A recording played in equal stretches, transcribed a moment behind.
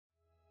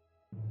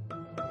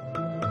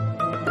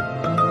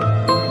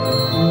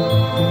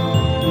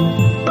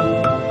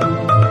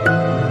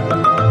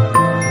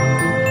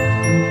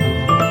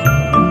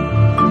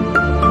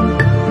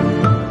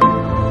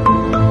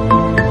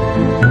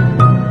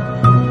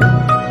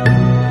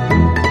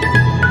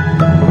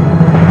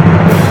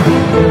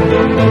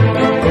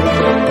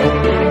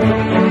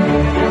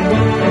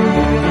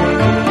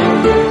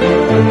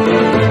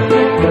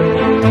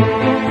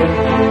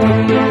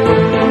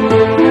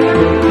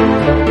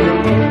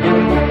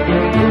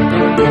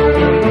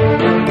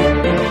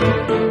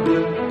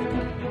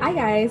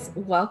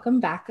welcome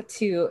back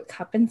to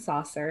Cup and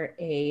Saucer,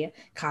 a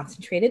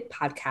concentrated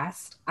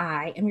podcast.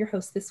 I am your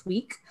host this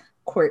week,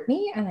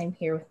 Courtney, and I'm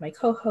here with my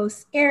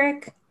co-host,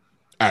 Eric.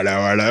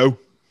 Hello.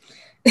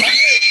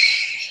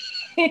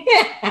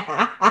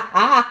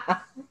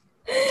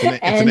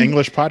 It's an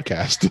English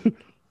podcast.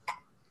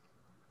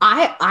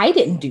 I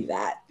didn't do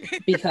that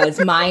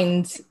because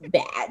mine's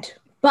bad.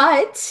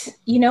 But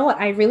you know what?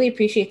 I really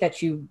appreciate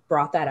that you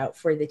brought that out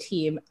for the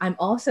team. I'm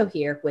also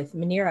here with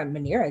Manira.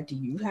 Manira, do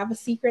you have a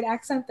secret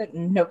accent that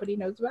nobody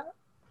knows about?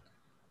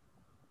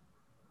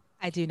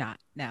 I do not.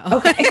 No.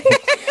 Okay.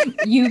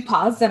 You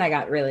paused and I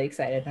got really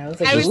excited. I was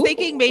like, I was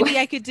thinking maybe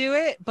I could do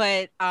it,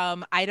 but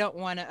I don't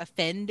want to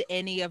offend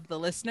any of the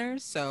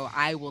listeners, so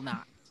I will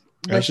not.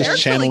 I was just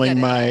channeling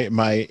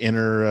my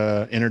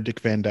inner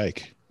Dick Van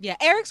Dyke. Yeah,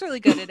 Eric's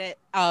really good at it.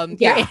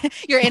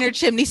 Your inner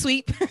chimney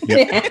sweep.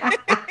 Yep.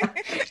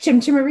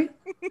 Chimchimery.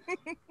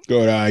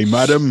 Good eye,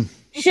 madam.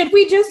 Should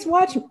we just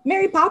watch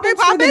Mary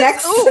Poppins? For the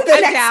next? Ooh,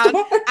 I'm down.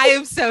 One? I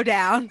am so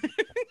down.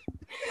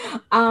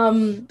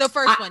 The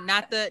first one,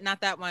 not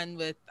that one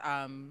with.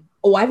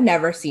 Oh, I've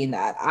never seen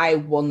that. I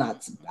will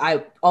not.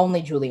 I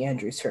only Julie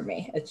Andrews for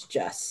me. It's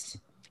just.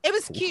 It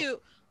was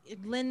cute.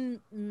 Lin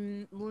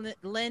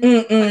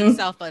put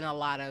himself in a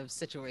lot of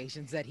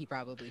situations that he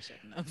probably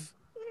shouldn't have.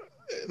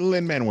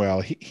 Lin-Manuel,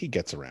 he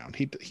gets around.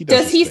 He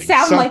does he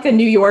sound like a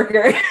New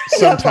Yorker?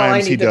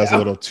 Sometimes he does a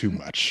little too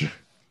much.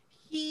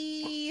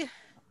 I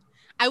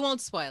won't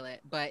spoil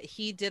it, but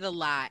he did a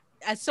lot.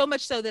 So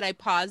much so that I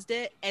paused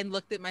it and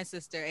looked at my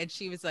sister, and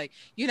she was like,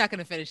 "You're not going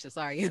to finish this,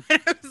 are you?"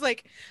 And I was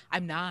like,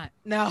 "I'm not."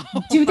 No.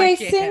 Do they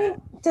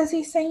sing? Does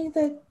he sing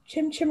the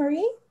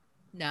Chimchimery?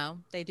 No,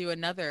 they do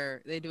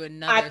another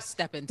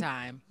step in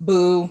time.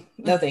 Boo!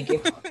 No, thank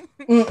you.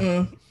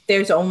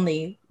 There's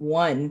only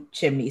one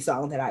chimney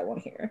song that I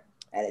want to hear,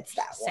 and it's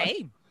that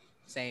one.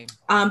 Same.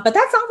 But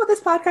that's not what this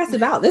podcast is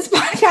about. This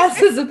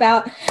podcast is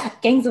about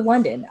Gangs of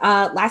London.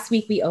 Last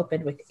week we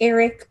opened with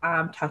Eric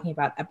talking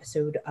about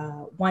episode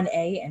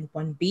 1A and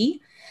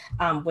 1B,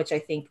 which I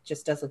think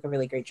just does like a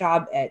really great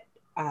job at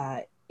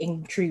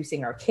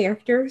introducing our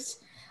characters.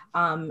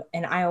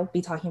 And I'll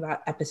be talking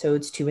about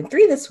episodes 2 and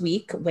 3 this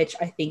week, which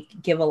I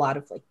think give a lot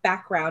of like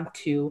background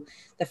to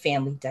the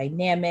family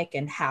dynamic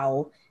and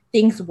how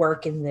things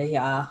work in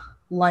the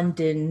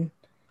London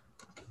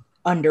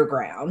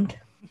underground.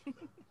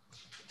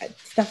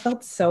 That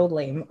felt so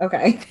lame.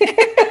 Okay.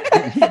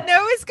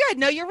 No, it's good.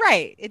 No, you're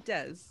right. It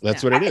does.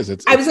 That's what it is.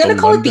 I was going to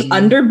call it the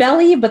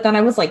underbelly, but then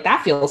I was like,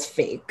 that feels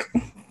fake.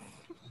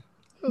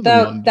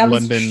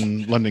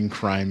 London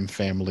crime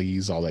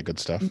families, all that good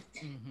stuff.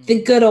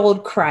 The good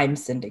old crime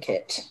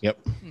syndicate. Yep.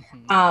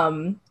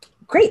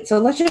 Great. So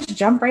let's just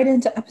jump right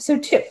into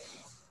episode 2.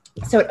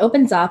 So it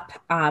opens up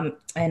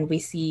and we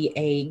see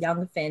a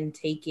young Finn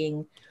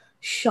taking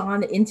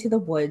Sean into the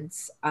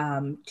woods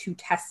to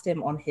test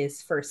him on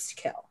his first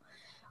kill.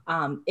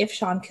 If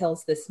Sean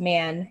kills this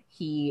man,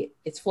 he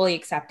is fully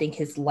accepting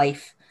his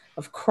life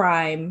of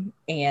crime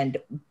and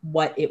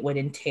what it would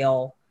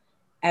entail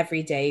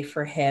every day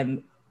for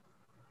him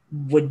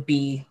would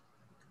be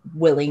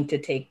willing to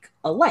take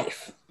a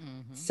life.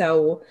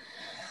 So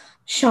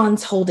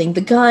Sean's holding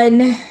the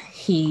gun.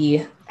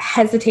 He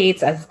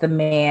hesitates as the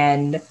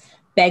man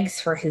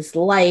begs for his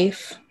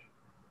life.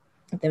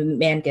 The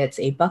man gets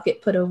a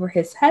bucket put over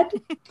his head.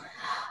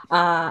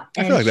 I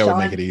feel like that would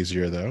make it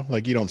easier, though.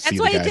 Like, you don't see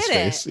the guy's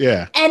face.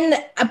 Yeah.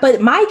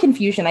 But my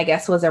confusion, I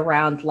guess, was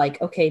around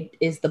like, okay,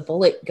 is the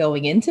bullet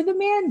going into the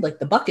man? Like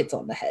the bucket's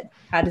on the head.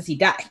 How does he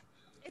die?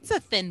 It's a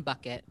thin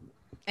bucket.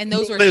 And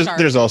those were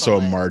there's also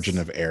bullets. A margin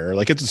of error.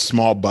 Like it's a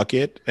small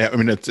bucket. I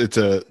mean, it's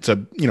a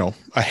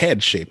a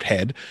head-shaped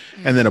head,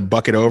 and then a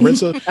bucket over it.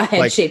 So a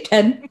head-shaped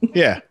head.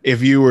 Yeah.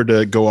 If you were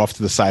to go off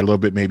to the side a little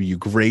bit, maybe you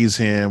graze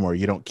him or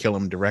you don't kill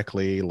him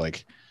directly.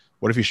 Like,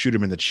 what if you shoot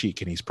him in the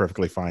cheek and he's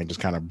perfectly fine, just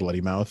kind of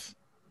bloody mouth?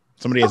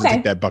 Somebody has to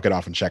take that bucket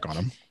off and check on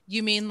him.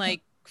 You mean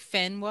like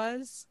Finn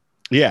was?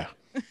 Yeah.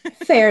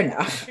 Fair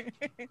enough.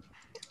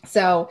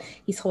 So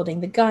he's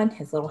holding the gun.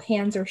 His little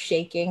hands are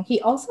shaking.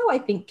 He also, I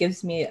think,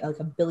 gives me like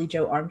a Billy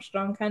Joe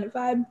Armstrong kind of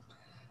vibe.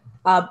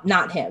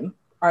 Not him.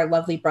 Our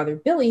lovely brother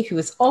Billy, who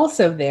is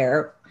also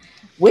there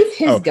with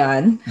his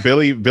gun.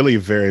 Billy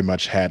very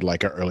much had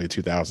like an early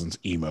 2000s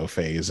emo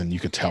phase, and you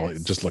could tell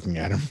it just looking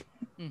at him.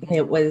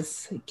 It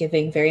was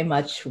giving very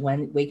much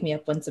when Wake Me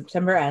Up When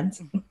September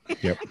Ends.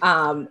 Yep.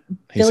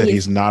 He said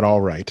he's not all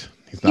right.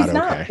 He's not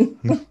okay.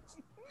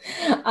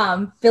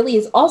 Billy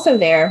is also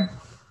there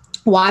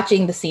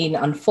watching the scene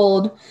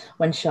unfold.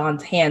 When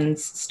Sean's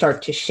hands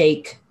start to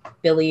shake,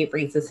 Billy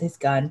raises his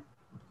gun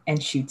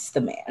and shoots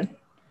the man,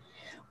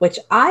 which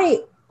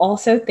I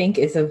also think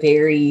is a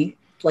very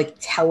like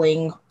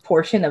telling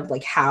portion of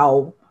like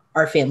how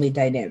our family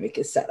dynamic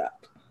is set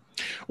up.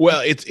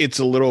 Well, it's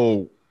a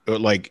little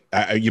like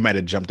you might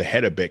have jumped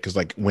ahead a bit because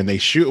like when they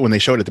show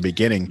it at the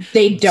beginning,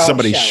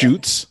 somebody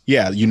shoots.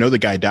 Yeah, you know the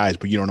guy dies,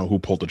 but you don't know who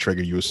pulled the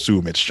trigger. You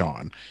assume it's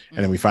Sean,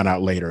 and then we find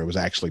out later it was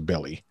actually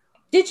Billy.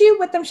 Did you,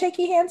 with them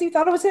shaky hands, you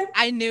thought it was him?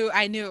 I knew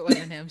it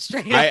wasn't him.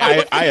 Straight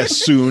I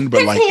assumed,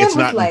 but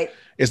like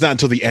it's not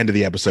until the end of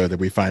the episode that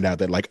we find out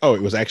that like, oh,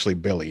 it was actually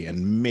Billy,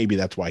 and maybe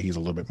that's why he's a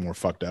little bit more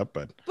fucked up.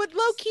 But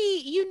low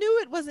key, you knew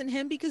it wasn't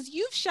him because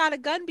you've shot a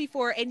gun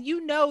before, and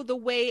you know the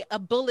way a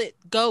bullet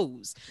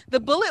goes. The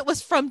bullet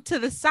was from to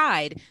the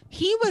side.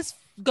 He was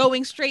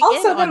going straight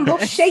also, in.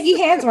 Also, shaky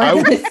hands were.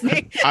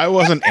 I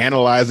wasn't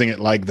analyzing it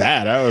like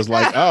that. I was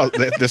like, oh,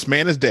 this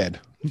man is dead.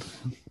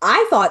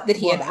 I thought that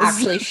he had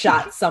actually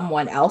shot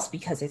someone else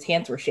because his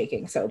hands were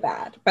shaking so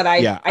bad. But I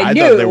knew I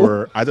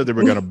thought they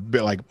were gonna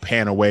like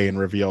pan away and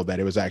reveal that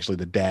it was actually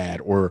the dad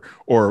or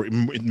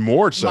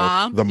more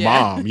so the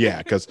mom. Yeah,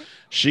 because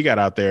she got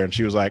out there and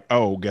she was like,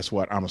 oh, guess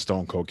what? I'm a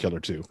stone cold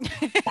killer too.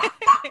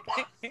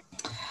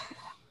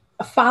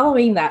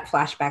 Following that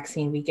flashback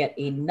scene, we get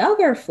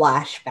another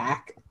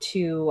flashback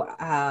to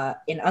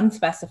an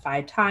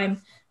unspecified time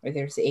where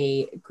there's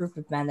a group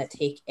of men that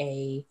take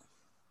a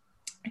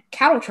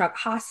cattle truck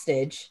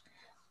hostage.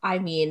 I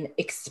mean,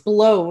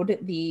 explode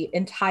the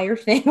entire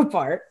thing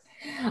apart.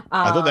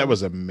 I thought that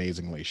was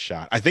amazingly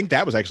shot. I think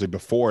that was actually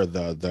before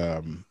the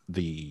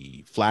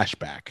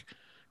flashback,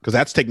 because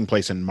that's taking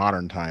place in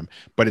modern time,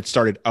 but it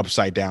started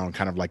upside down,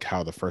 kind of like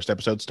how the first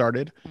episode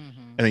started.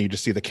 And then you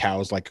just see the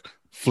cows like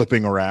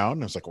flipping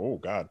around. I was like, oh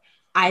God.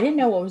 I didn't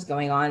know what was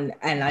going on,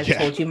 and I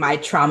told you my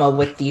trauma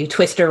with the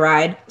Twister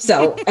ride,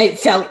 so it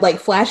felt like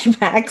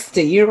flashbacks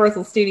to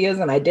Universal Studios,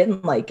 and I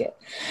didn't like it.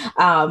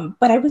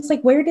 But I was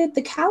like, where did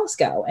the cows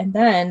go? And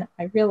then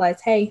I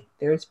realized, hey,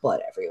 there's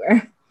blood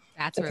everywhere.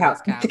 That's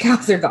the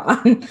cows are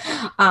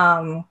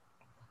gone.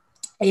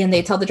 And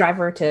they tell the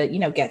driver to,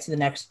 get to the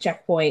next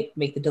checkpoint,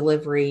 make the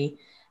delivery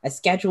as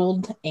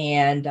scheduled,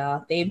 and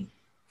they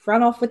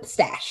run off with the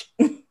stash.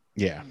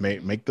 Yeah,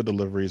 make the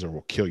deliveries or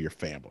we'll kill your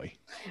family.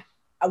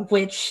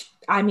 Which,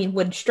 I mean,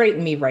 would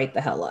straighten me right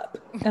the hell up.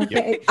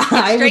 Okay? Yep.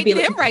 I would be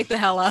him right the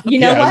hell up. You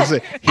know what? He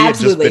had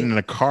just been in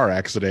a car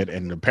accident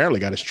and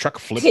apparently got his truck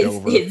flipped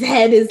over. His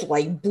head is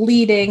like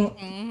bleeding.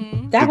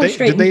 Mm-hmm.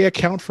 Did they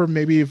account for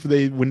maybe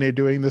when they're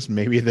doing this,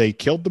 maybe they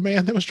killed the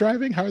man that was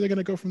driving? How are they going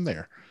to go from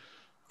there?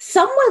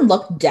 Someone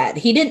looked dead.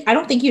 I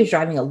don't think he was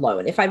driving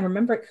alone. If I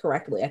remember it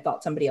correctly, I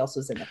thought somebody else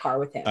was in the car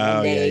with him.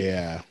 Oh,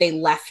 They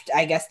left.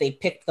 I guess they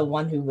picked the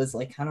one who was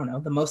like, I don't know,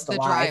 the most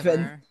alive,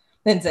 and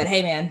then said,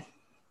 hey man,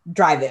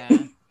 drive it. Yeah.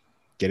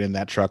 Get in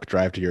that truck,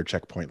 drive to your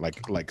checkpoint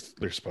like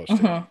they're supposed to.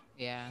 Mm-hmm.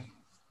 Yeah.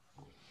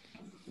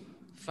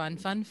 Fun.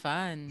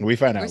 We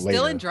find out We're later.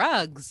 Still in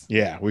drugs.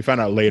 Yeah, we find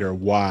out later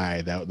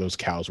why those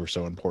cows were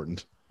so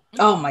important.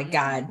 Oh my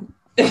God.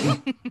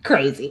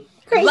 Crazy.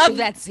 Love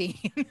that scene.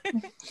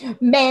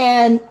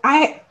 Man,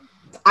 I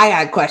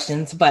got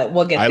questions, but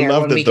we'll get there. I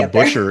love that the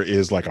butcher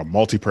is like a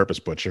multi-purpose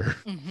butcher.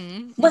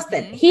 Mm-hmm.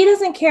 Listen, he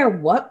doesn't care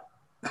what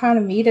kind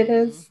of meat it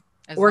is.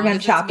 We're gonna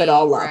chop it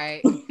all up.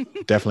 Right?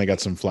 Definitely got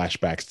some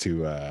flashbacks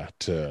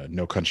to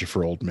No Country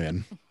for Old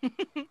Men.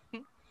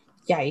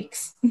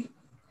 Yikes.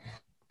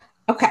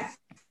 Okay.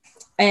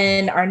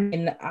 And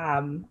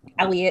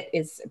Elliot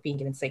is being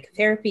given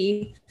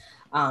psychotherapy.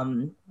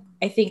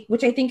 I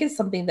think is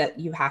something that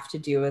you have to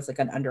do as like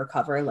an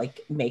undercover, like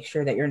make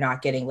sure that you're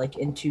not getting like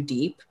in too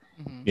deep.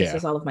 Yeah. This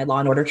is all of my Law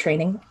and Order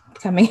training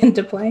coming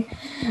into play.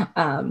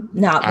 Not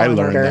Law I and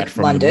learned Order that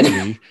from London. the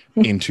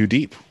movie In Too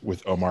Deep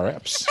with Omar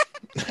Epps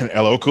and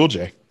LL Cool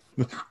J.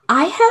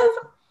 I have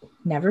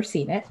never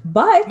seen it,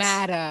 but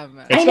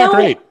Madam, it's not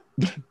great.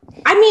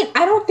 I mean,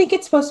 I don't think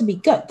it's supposed to be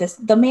good.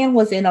 The man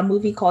was in a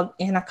movie called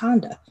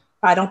Anaconda.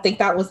 I don't think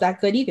that was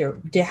that good either.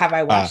 Have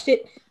I watched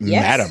it?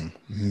 Yes.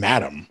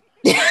 Madam.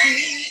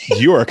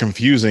 You are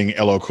confusing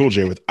LL Cool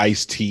J with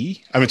Ice Cube.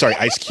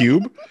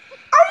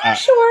 Are you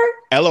sure?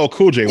 LL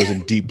Cool J was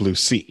in Deep Blue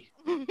Sea.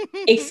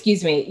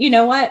 Excuse me. You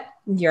know what?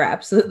 You're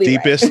absolutely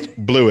Deepest,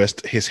 right.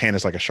 Bluest. His hand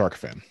is like a shark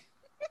fin.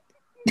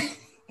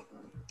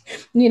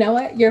 You know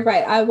what? You're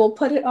right. I will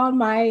put it on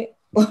my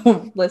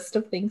list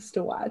of things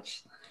to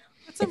watch.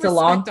 It's a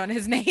long on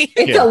his name.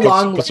 It's a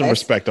long list. Put some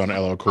respect on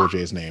LL Cool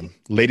J's name.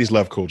 Ladies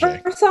love Cool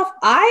J. First off,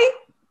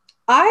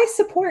 I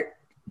support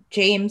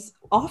James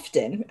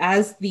often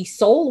as the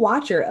sole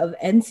watcher of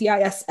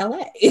NCIS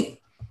LA.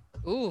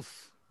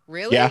 Oof.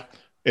 Really? Yeah.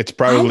 It's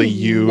probably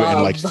you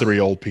and like 3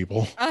 old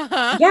people.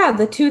 Uh-huh. Yeah,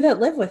 the 2 that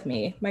live with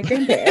me, my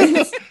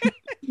grandparents.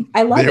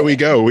 I love it. There we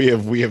go. We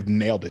have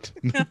nailed it.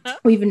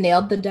 We've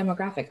nailed the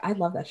demographic. I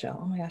love that show.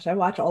 Oh my gosh, I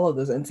watch all of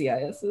those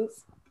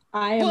NCISs.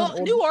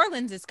 New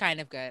Orleans is kind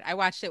of good. I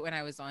watched it when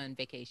I was on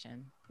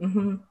vacation.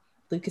 Mm-hmm.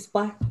 Lucas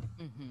Black.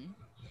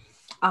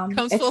 Mm-hmm.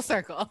 Comes full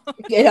circle.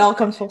 It all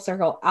comes full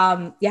circle.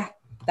 Yeah,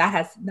 that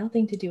has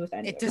nothing to do with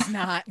anything. It does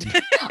not.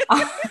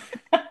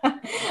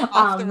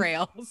 Off the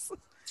rails.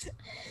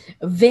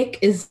 Vic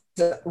is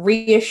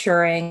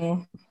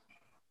reassuring.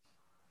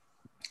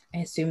 I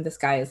assume this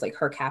guy is like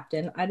her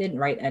captain. I didn't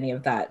write any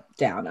of that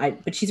down.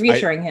 But she's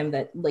reassuring him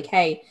that like,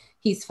 hey,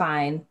 he's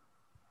fine.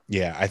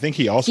 Yeah, I think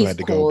he also had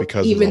to go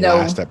because of the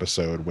last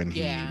episode when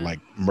he like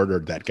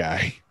murdered that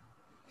guy.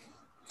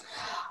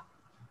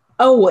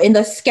 Oh, in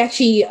the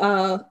sketchy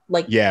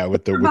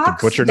with the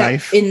butcher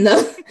knife. In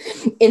the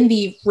in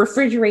the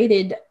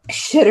refrigerated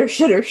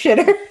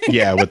shitter.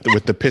 Yeah, with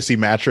the pissy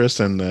mattress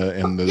and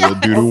the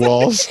doo-doo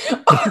walls.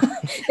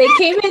 They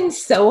came in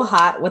so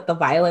hot with the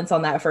violence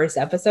on that first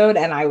episode,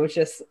 and I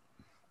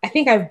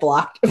think I've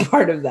blocked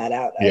part of that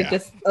out. Yeah.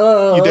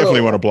 You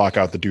definitely want to block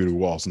out the doo-doo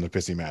walls and the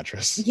pissy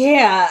mattress.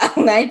 Yeah,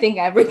 I think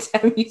every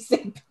time you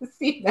say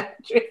pissy mattress,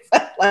 it's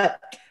not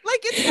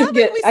like we saw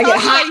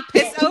anybody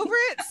piss over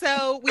it,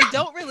 so we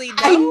don't really know.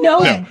 I know.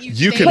 No,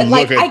 you can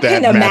look at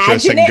that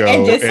mattress and go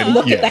and just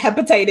look at the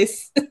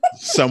hepatitis.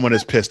 Someone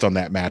is pissed on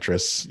that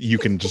mattress. You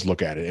can just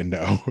look at it and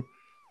know.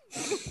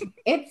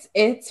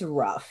 It's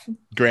rough.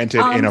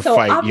 Granted, in a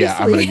fight, I'm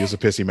going to use a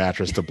pissy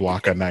mattress to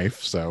block a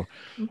knife. So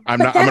I'm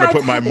going to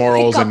put my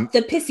morals in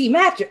the pissy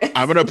mattress.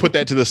 I'm going to put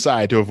that to the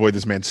side to avoid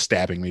this man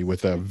stabbing me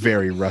with a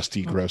very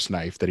rusty, gross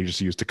knife that he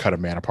just used to cut a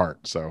man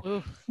apart.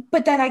 So,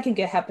 but then I can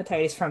get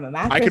hepatitis from a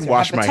mattress. I can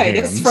wash my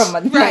hands from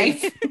a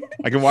knife.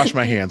 I can wash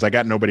my hands. I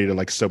got nobody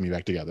to sew me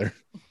back together.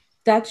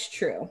 That's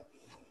true.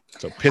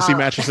 So pissy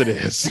mattress it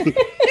is.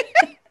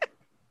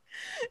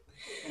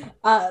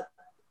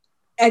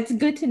 It's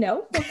good to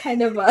know what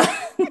kind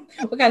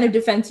of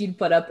defense you'd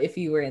put up if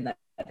you were in that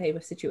type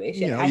of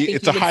situation.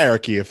 It's a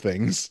hierarchy of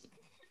things.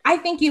 I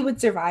think you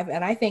would survive,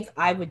 and I think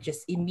I would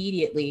just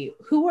immediately.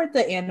 Who are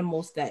the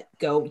animals that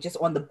go just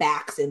on the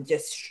backs and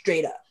just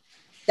straight up?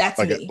 That's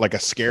me. Like a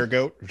scare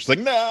goat. Just like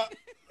nah.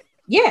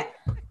 Yeah,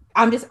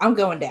 I'm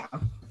going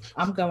down.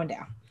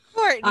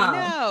 Courtney,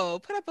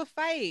 no, put up a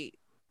fight.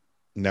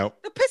 Nope.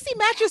 The pissy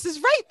mattress is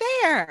right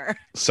there.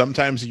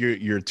 Sometimes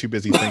you're too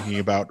busy thinking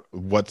about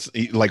what's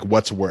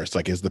worse.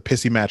 Like, is the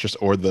pissy mattress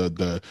or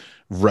the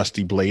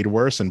rusty blade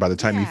worse? And by the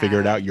time you figure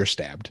it out, you're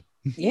stabbed.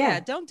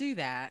 Yeah, don't do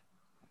that.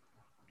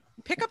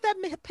 Pick up that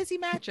pissy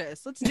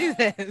mattress. Let's do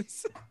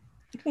this.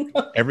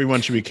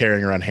 Everyone should be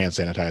carrying around hand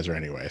sanitizer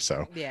anyway.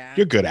 So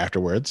you're good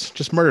afterwards.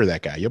 Just murder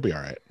that guy. You'll be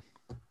all right.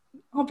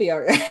 I'll be all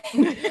right.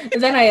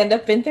 And then I end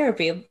up in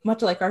therapy,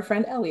 much like our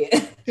friend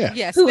Elliot.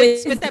 Yeah.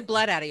 Spit that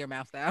blood out of your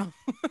mouth, though.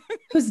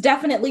 Who's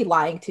definitely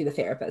lying to the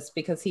therapist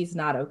because he's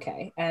not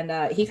okay.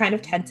 And he kind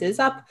of tenses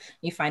up.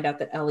 You find out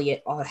that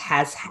Elliot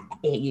has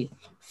a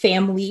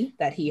family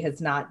that he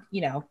has not,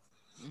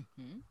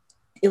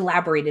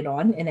 elaborated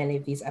on in any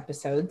of these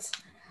episodes.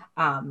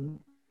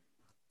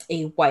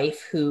 A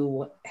wife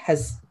who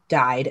has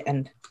died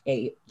and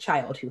a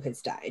child who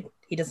has died.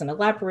 He doesn't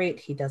elaborate.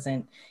 He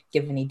doesn't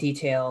give any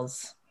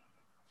details.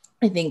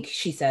 I think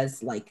she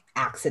says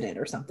accident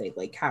or something.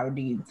 How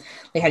do you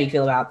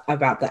feel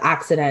about the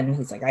accident? And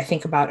he's like, I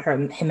think about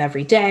him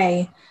every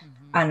day.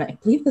 Mm-hmm. And I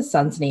believe the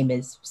son's name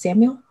is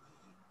Samuel.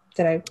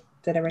 Did I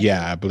write?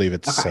 Yeah, I believe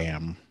it's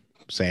Samuel,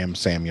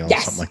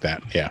 yes. Something like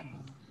that. Yeah.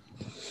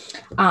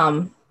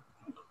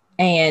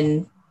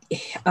 And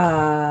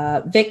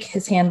Vic,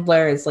 his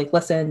handler, is like,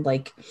 listen,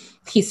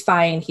 he's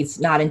fine. He's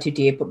not in too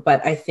deep,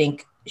 but I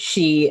think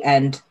she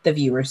and the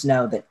viewers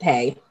know that,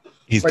 hey,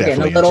 we're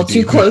getting a little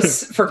too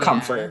close for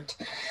comfort.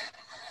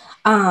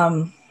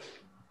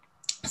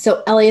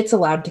 So Elliot's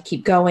allowed to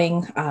keep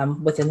going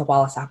within the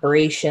Wallace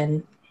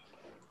operation.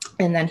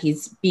 And then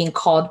he's being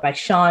called by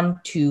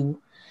Sean to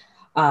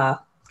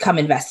come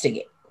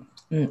investigate,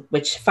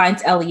 which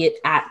finds Elliot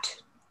at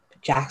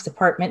Jack's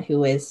apartment,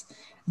 who is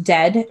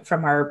dead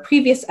from our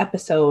previous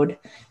episode,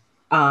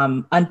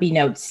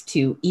 unbeknownst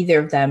to either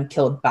of them,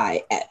 killed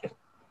by Ed.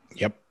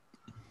 Yep.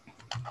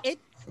 It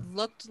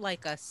looked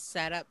like a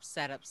setup.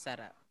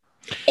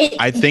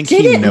 I think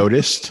he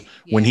noticed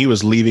when he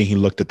was leaving, he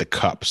looked at the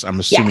cups. I'm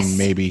assuming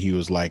maybe he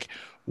was like,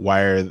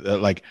 why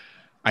are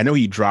I know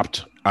he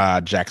dropped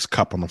Jack's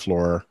cup on the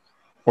floor,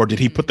 or did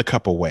he put the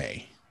cup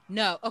away?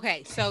 No.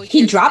 Okay. So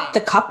he dropped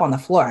the cup on the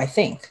floor, I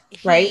think,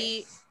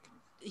 right?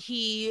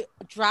 He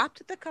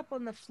dropped the cup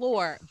on the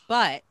floor,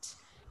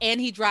 and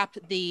he dropped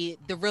the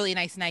really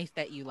nice knife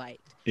that you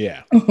liked.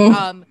 Yeah.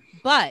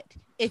 But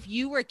if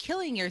you were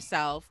killing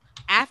yourself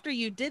after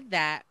you did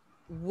that,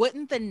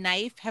 wouldn't the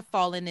knife have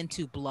fallen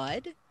into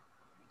blood?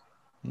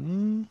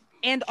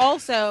 And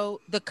also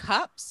the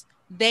cups,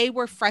 they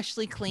were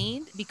freshly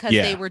cleaned because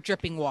they were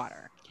dripping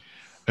water.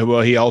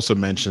 Well, he also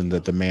mentioned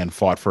that the man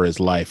fought for his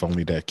life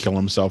only to kill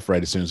himself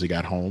right as soon as he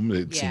got home.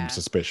 It seemed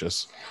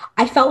suspicious.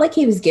 I felt like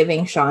he was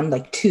giving Sean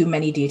too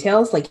many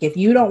details. If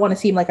you don't want to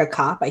seem like a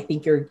cop, I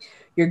think you're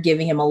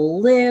giving him a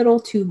little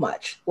too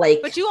much.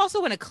 But you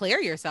also want to clear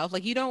yourself.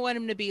 You don't want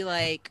him to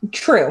be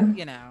true.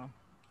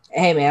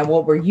 Hey man,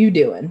 what were you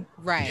doing?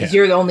 Right. Because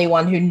you're the only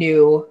one who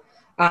knew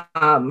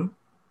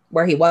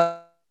where he was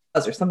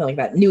or something like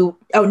that. Knew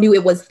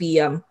it was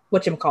the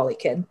whatchamacallit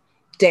kid,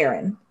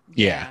 Darren.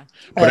 Yeah.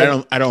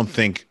 But I don't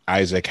think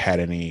Isaac had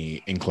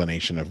any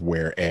inclination of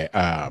where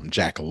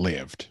Jack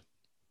lived.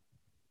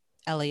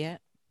 Elliot.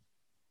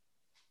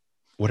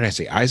 What did I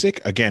say? Isaac?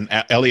 Again,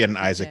 Elliot and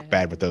Isaac,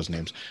 bad with those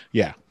names.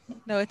 Yeah.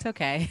 No, it's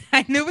okay.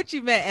 I knew what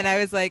you meant, and I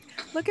was like,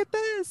 look at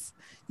this.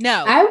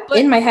 No.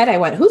 In my head, I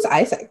went, who's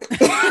Isaac?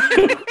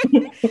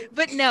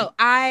 But no,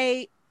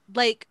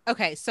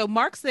 okay, so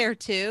Mark's there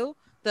too,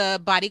 the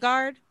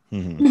bodyguard.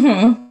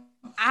 Mm-hmm.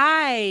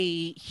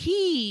 I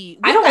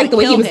don't like the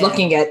way he was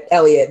looking at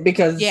Elliot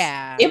because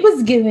yeah, it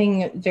was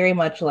giving very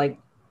much like,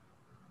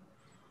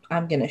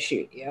 I'm gonna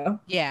shoot you.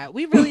 Yeah,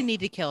 we really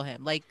need to kill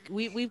him. Like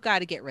we've got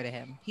to get rid of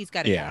him. He's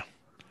got to go.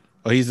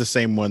 Well, he's the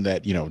same one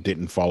that,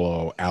 didn't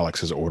follow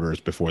Alex's orders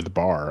before the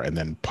bar and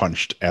then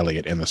punched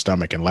Elliot in the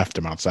stomach and left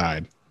him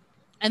outside.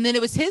 And then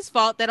it was his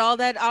fault that all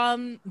that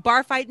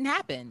bar fighting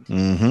happened.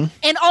 Mm-hmm.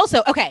 And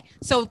also, okay,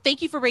 so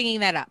thank you for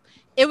bringing that up.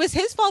 It was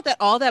his fault that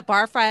all that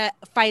bar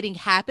fighting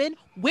happened.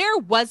 Where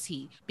was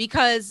he?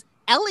 Because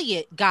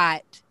Elliot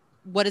got,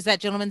 what is that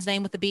gentleman's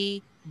name with the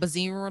B?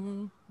 Bazir?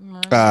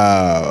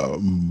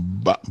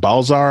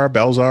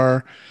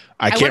 Belzar.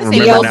 I can't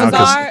remember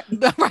now.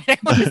 Right, I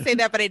want to say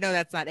that, but I know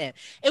that's not it.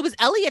 It was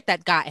Elliot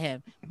that got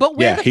him. But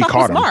where the fuck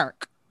was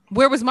Mark?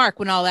 Where was Mark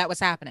when all that was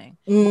happening?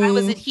 Why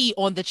wasn't he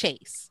on the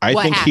chase? I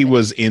think he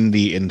was in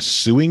the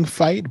ensuing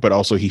fight, but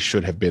also he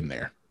should have been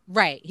there.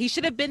 Right. He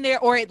should have been there,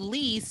 or at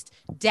least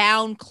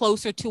down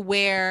closer to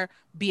where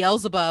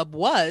Beelzebub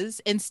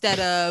was instead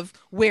of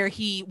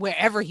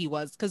wherever he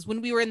was. Because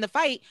when we were in the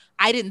fight,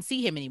 I didn't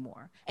see him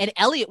anymore. And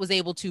Elliot was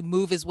able to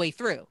move his way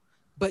through.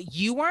 But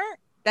you weren't?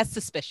 That's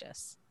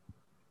suspicious.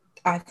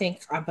 I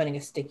think I'm putting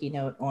a sticky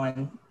note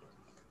on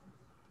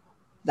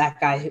that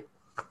guy's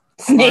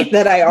name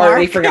that I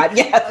already forgot.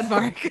 Yes.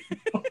 Mark.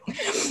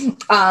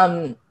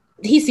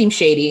 He seems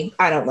shady.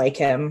 I don't like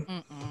him.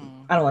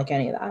 I don't like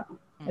any of that.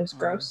 It was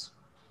gross.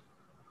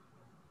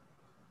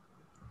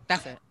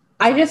 That's it.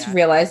 I just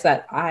realized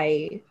that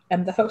I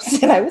am the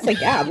host, and I was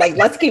like, "Yeah, like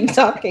let's keep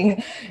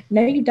talking."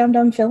 No, you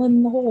dumb fill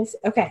in the holes.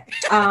 Okay.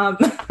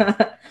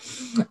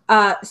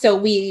 So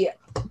we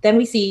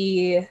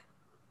see.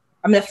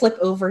 I'm gonna flip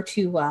over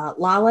to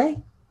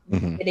Lale,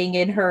 getting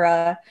in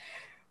her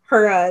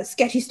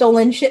sketchy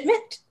stolen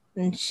shipment,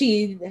 and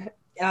she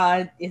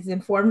is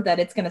informed that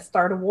it's gonna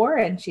start a war,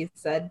 and she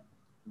said,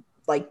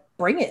 "Like,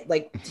 bring it!"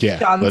 Like,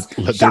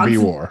 let there be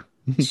war.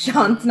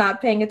 Sean's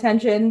not paying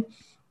attention.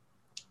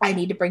 I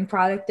need to bring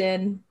product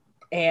in.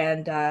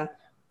 And I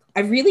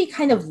really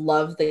kind of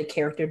love the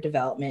character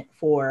development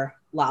for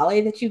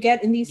Lale that you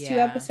get in these 2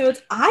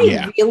 episodes.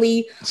 I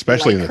really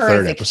especially like in the her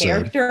third as a episode.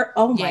 Character.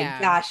 Oh my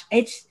gosh.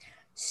 It's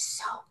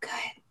so good.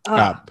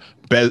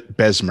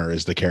 Besmer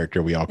is the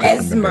character we all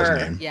couldn't remember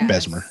his name. Yes.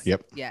 Besmer.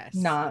 Yep. Yes.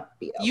 Not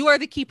Beal. You are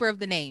the keeper of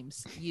the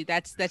names.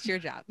 That's your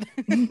job.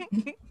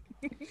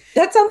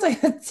 That sounds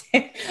like a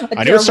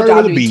terrible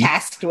job to be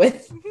tasked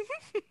with.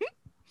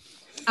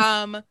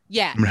 I'm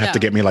gonna have to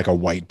get me like a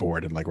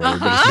whiteboard and like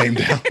write everybody's name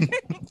down.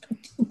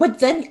 But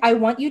then I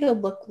want you to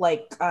look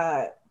like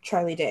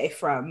Charlie Day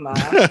from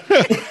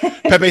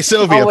Pepe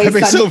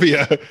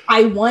Sylvia.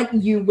 I want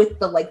you with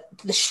the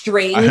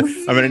strings.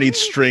 I'm gonna need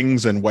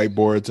strings and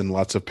whiteboards and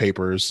lots of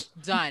papers.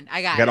 Done.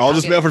 I got all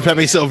this mail for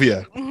Pepe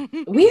Sylvia.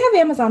 We have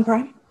Amazon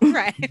Prime.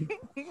 Right.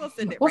 We'll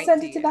send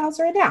it to the house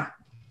right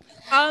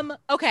now.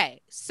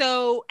 Okay.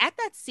 So at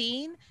that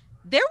scene,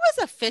 there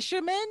was a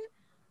fisherman.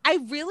 I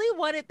really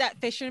wanted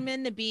that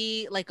fisherman to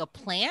be like a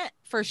plant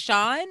for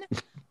Sean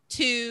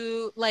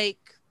to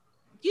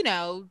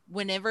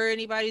whenever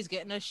anybody's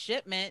getting a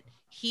shipment,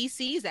 he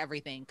sees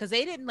everything because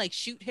they didn't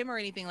shoot him or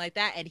anything like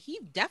that. And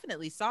he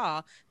definitely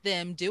saw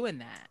them doing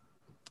that.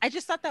 I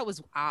just thought that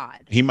was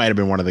odd. He might've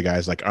been one of the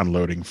guys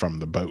unloading from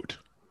the boat.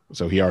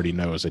 So he already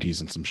knows that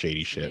he's in some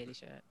shady shit.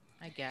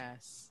 I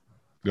guess.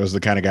 Those are the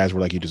kind of guys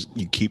where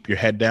you keep your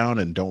head down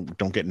and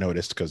don't get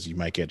noticed because you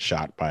might get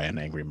shot by an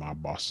angry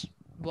mob boss.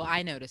 Well,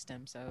 I noticed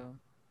him, so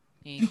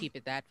you didn't keep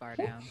it that far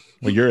down.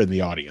 Well, you're in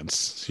the audience.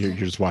 So you're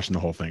just watching the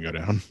whole thing go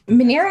down.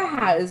 Manera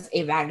has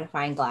a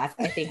magnifying glass,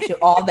 I think, to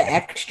all the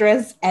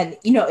extras. And,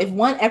 if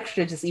one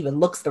extra just even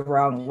looks the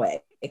wrong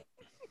way.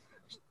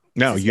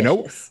 No, you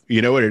know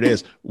what it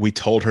is? We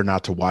told her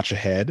not to watch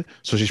ahead.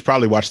 So she's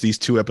probably watched these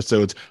 2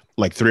 episodes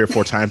 3 or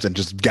 4 times and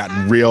just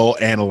gotten real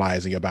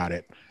analyzing about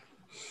it.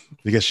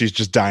 Because she's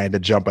just dying to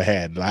jump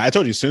ahead. I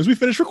told you, as soon as we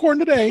finish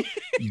recording today,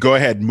 go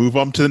ahead, move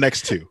on to the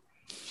next 2.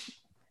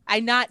 I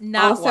not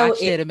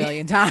watched it a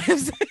million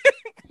times.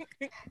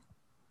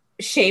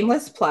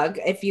 Shameless plug.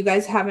 If you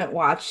guys haven't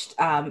watched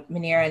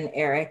Manera and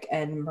Eric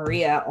and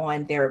Maria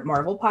on their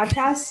Marvel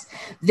podcast,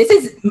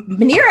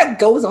 Manera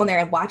goes on there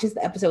and watches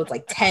the episodes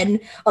 10,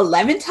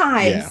 11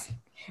 times.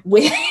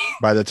 Yeah.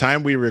 By the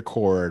time we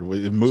record,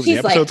 the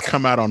episodes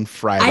come out on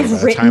Friday.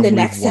 I've written the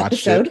next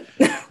episode.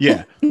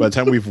 Yeah. By the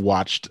time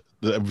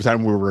the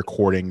time we're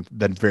recording,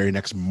 the very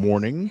next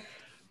morning,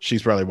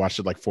 she's probably watched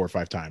it 4 or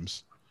 5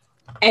 times.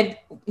 And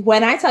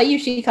when I tell you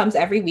she comes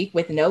every week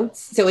with notes,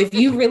 so if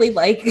you really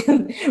like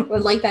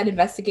that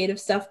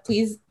investigative stuff,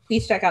 please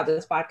check out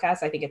this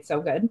podcast. I think it's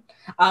so good.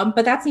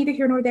 But that's neither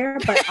here nor there.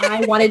 But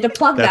I wanted to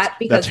plug that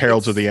because that's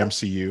Heralds of the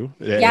MCU.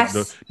 Yes,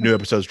 the new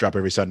episodes drop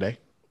every Sunday.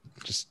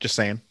 Just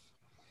saying.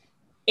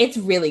 It's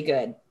really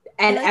good.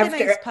 And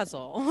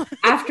puzzle.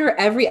 After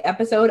every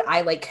episode,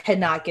 I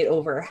cannot get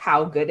over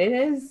how good it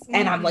is.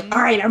 And I'm all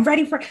right, I'm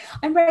ready for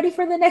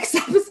the next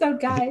episode,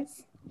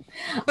 guys.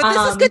 But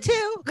this is good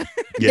too.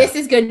 This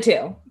is good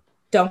too.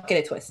 Don't get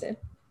it twisted.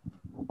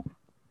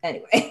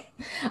 Anyway.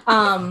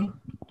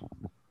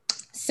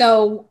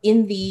 So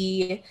in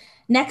the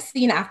next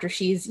scene, after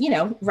she's,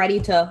 ready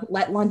to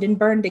let London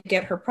burn to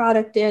get her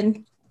product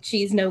in,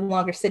 she's no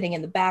longer sitting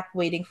in the back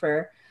waiting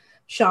for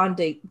Sean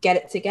to get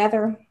it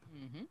together.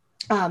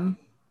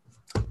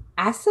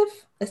 Asif?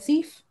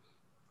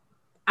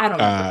 I don't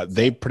know.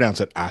 They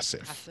pronounce it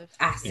Asif.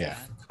 Asif. Yeah.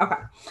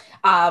 Okay.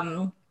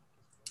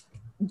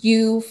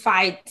 You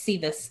see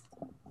this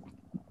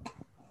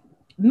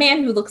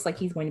man who looks like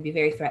he's going to be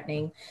very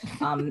threatening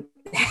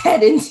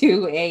head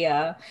into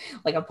a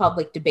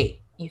public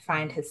debate. You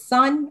find his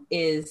son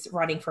is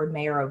running for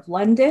mayor of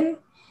London,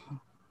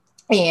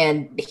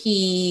 and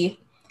he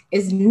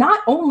is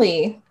not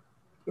only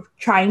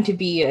trying to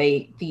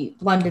be the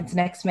London's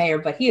next mayor,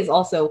 but he is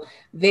also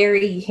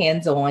very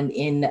hands-on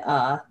in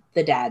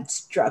the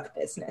dad's drug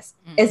business,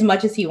 as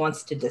much as he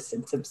wants to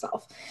distance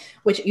himself,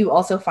 which you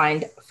also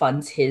find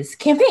funds his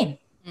campaign.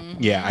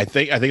 Yeah, I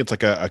think it's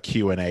like a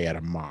Q&A at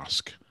a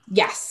mosque.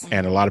 Yes.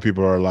 And a lot of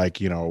people are like,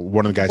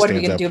 one of the guys what are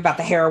we going to do about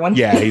the heroin?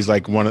 Yeah, he's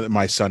like,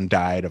 my son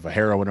died of a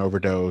heroin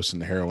overdose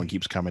and the heroin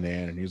keeps coming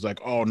in. And he's like,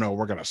 oh no,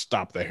 we're going to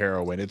stop the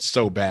heroin. It's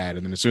so bad.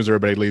 And then as soon as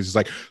everybody leaves, he's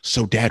like,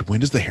 so Dad,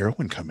 when does the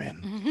heroin come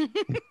in?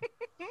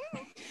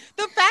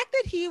 The fact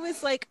that he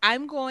was like,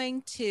 I'm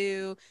going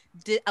to,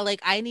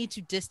 I need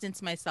to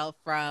distance myself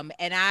from,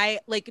 and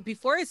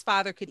before his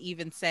father could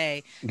even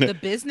say the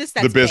business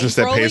that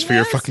pays for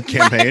your fucking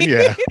campaign, right?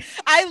 Yeah.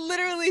 I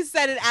literally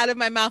said it out of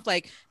my mouth,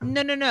 like,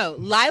 no,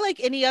 lie like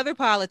any other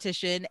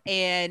politician,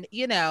 and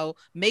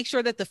make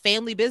sure that the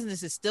family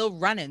business is still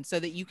running so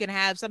that you can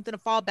have something to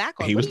fall back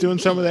on. He was doing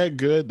some of that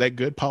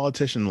good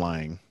politician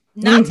lying.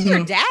 Not to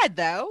your dad,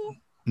 though.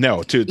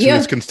 No, to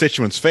his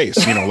constituents' face,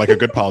 like a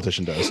good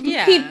politician does.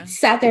 Yeah. He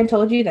sat there and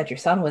told you that your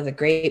son was a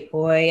great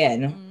boy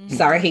and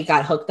sorry he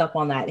got hooked up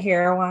on that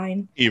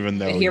heroin. Even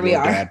though your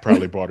dad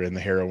probably brought in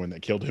the heroin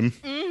that killed him.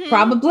 Mm-hmm.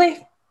 Probably.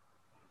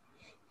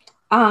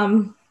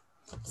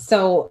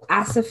 So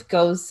Asif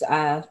goes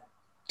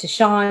to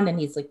Sean and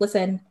he's like,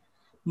 listen,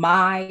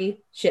 my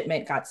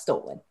shipment got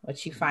stolen,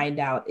 which you find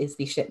out is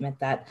the shipment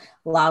that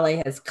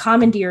Lale has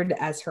commandeered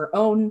as her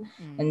own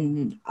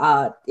and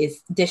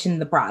is dishing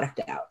the product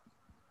out.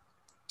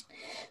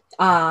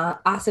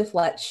 Asif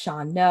lets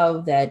Sean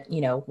know that,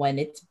 when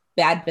it's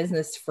bad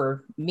business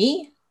for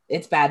me,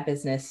 it's bad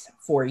business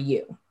for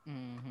you.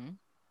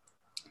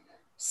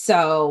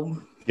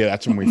 So yeah,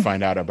 that's when we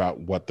find out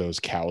about what those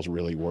cows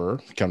really were.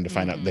 Come to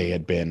find out they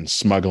had been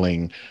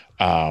smuggling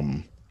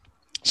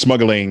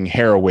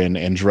heroin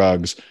and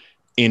drugs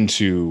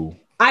into.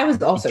 I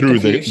was also through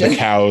the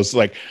cows.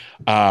 Like,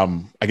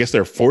 I guess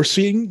they're force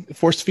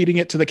feeding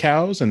it to the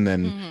cows, and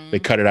then they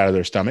cut it out of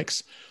their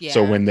stomachs. Yeah.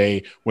 So when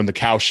the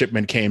cow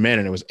shipment came in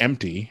and it was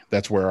empty,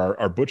 that's where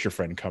our butcher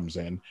friend comes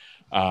in.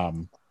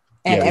 And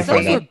those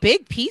were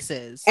big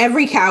pieces.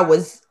 Every cow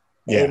was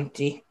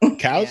empty.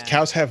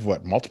 Cows have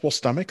what, multiple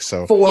stomachs?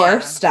 So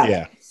 4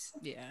 stomachs.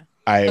 Yeah.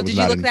 Did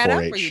you look that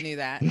up, or you knew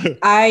that?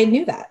 I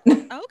knew that.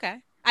 Oh, okay.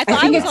 I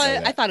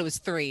thought it was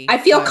 3. I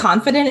feel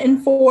confident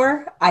in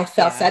 4. I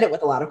said it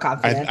with a lot of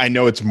confidence. I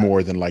know it's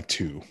more than like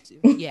 2.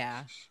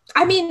 Yeah.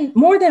 I mean,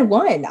 more than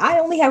 1. I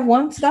only have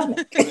 1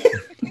 stomach.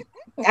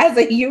 As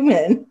a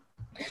human,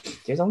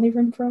 there's only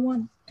room for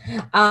 1.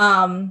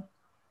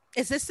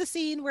 Is this the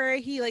scene where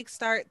he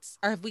starts,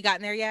 or have we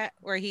gotten there yet?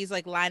 Where he's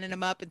lining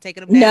them up and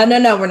taking them down?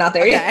 No, we're not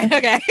there yet.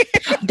 Okay.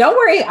 Don't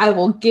worry. I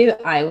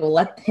will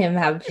let him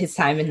have his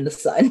time in the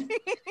sun.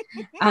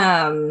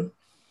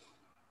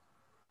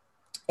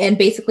 And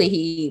basically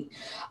he,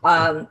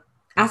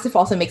 Asif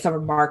also makes a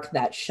remark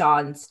that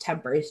Sean's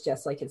temper is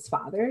just like his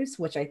father's,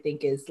 which I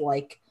think is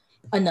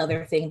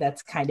another thing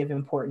that's kind of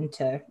important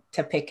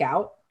to pick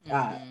out.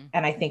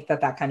 And I think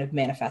that kind of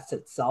manifests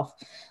itself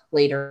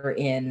later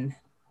in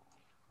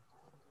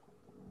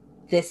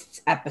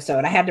this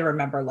episode. I had to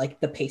remember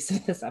the pace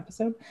of this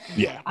episode.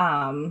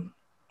 Yeah.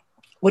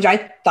 Which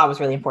I thought was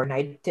really important.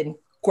 I didn't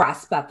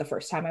grasp that the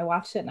first time I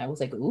watched it, and I was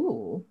like,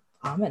 ooh,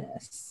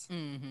 ominous.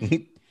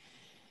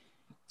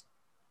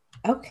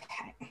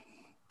 Okay.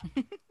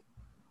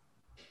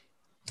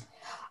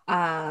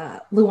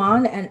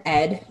 Luan and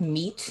Ed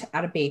meet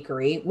at a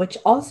bakery, which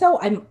also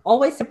I'm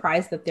always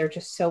surprised that they're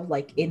just so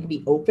in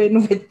the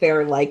open with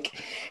their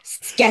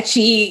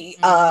sketchy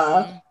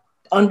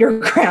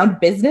underground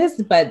business,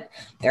 but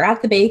they're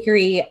at the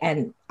bakery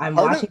and I'm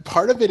watching.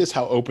 Part of it is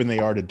how open they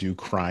are to do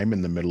crime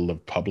in the middle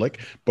of public,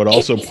 but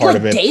also part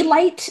of it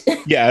daylight.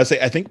 Yeah,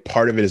 I think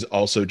part of it is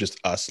also just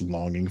us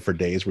longing for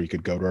days where you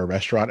could go to a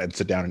restaurant and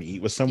sit down and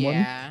eat with someone.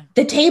 Yeah.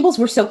 The tables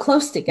were so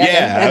close together.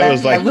 Yeah, and I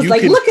was like,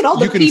 look at all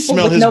the people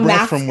smell with his no breath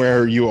masks from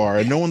where you are,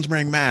 and no one's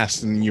wearing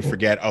masks, and you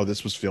forget, oh,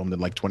 this was filmed in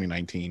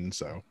 2019.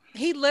 So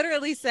he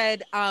literally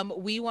said,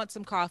 "We want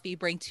some coffee.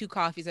 Bring 2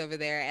 coffees over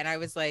there," and I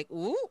was like,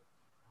 "Ooh,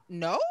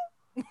 no."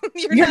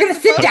 You're gonna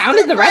sit down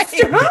in the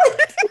restaurant?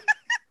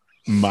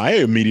 My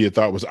immediate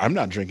thought was, I'm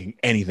not drinking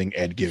anything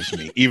Ed gives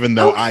me, even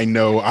though I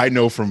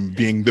know from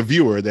being the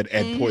viewer that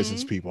Ed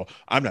poisons people.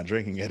 I'm not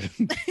drinking it.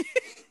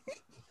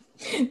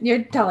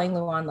 You're telling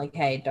Luan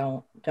hey,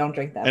 don't Don't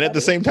drink that. And at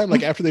the same time,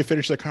 like after they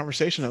finished their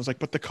conversation, I was like,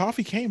 but the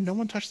coffee came. No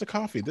one touched the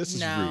coffee. This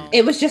is rude.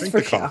 It was just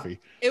for show. Coffee.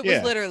 It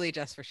was literally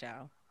just for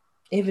show.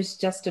 It was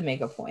just to make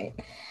a point.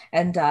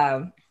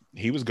 And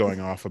he was going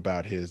off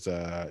about his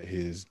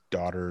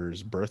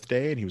daughter's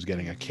birthday, and he was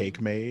getting a cake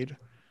made.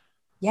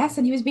 Yes,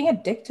 and he was being a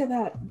dick to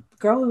that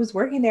girl who was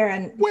working there.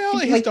 And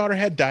his daughter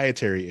had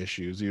dietary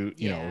issues. You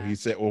know, he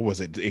said, what was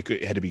it?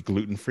 It had to be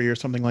gluten-free or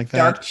something like that.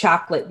 Dark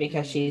chocolate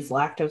because she's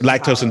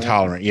lactose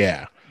intolerant.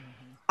 Yeah.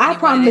 I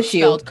promise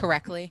you,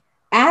 correctly.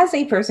 As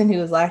a person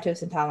who is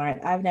lactose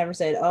intolerant, I've never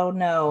said, "Oh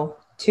no,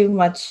 too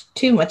much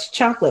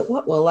chocolate.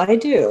 What will I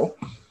do?"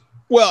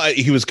 Well,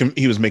 he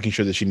was making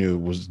sure that she knew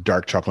it was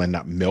dark chocolate and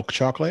not milk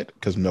chocolate,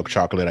 because milk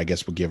chocolate, I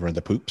guess, would give her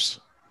the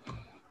poops.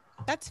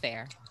 That's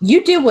fair.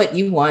 You do what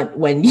you want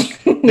when you.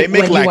 They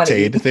make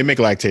Lactaid. They make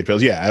Lactaid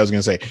pills. Yeah, I was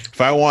gonna say,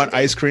 if I want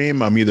ice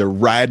cream, I'm either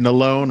riding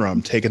alone or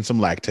I'm taking some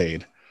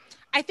Lactaid.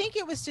 I think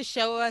it was to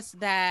show us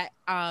that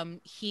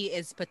he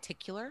is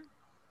particular.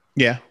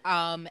 Yeah.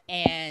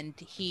 And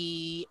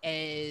he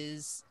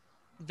is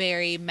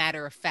very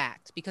matter of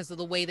fact because of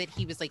the way that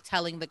he was like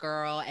telling the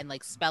girl and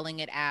like spelling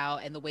it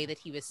out, and the way that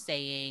he was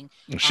saying.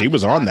 She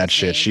was on that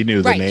shit. She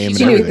knew the name.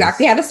 She knew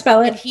exactly how to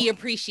spell it. And he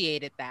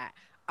appreciated that.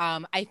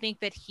 I think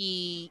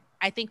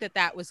that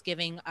that was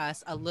giving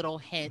us a little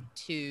hint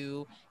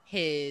to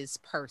his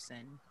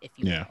person, if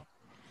you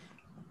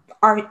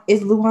will.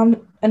 Is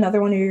Luan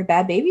another one of your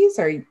bad babies?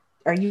 Are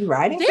you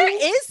riding? There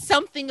is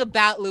something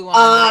about Luan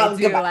I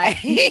do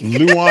like.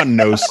 Luan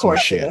knows some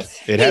shit.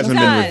 It hasn't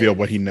been revealed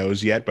what he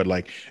knows yet, but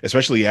like,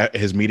 especially at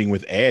his meeting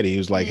with Ed, he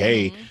was like,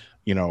 "Hey,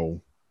 you know,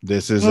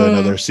 this is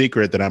another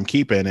secret that I'm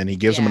keeping," and he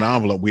gives him an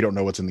envelope. We don't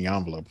know what's in the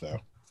envelope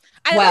though.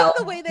 Like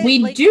the way that,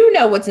 we do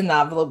know what's in the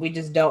envelope. We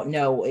just don't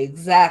know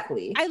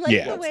exactly. I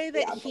like the way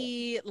that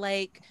he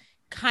like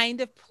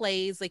kind of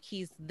plays like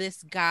he's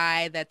this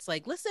guy that's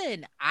like,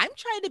 listen, I'm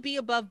trying to be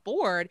above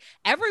board.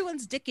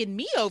 Everyone's dicking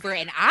me over,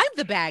 and I'm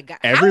the bad guy.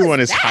 Everyone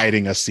is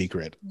hiding a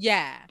secret.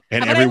 Yeah,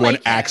 and everyone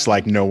acts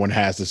like no one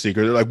has the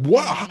secret. They're like,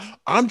 "What?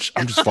 I'm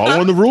just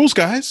following the rules,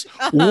 guys."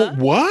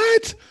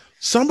 What?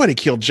 Somebody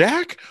killed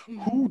Jack?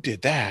 Who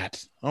did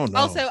that? Oh no.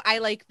 Also, I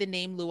like the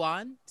name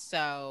Luan,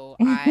 so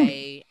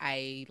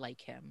I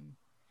like him.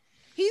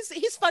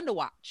 He's fun to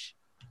watch.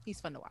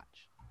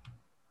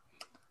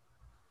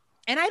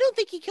 And I don't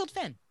think he killed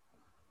Finn.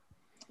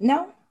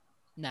 No.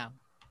 Now,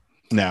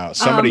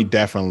 somebody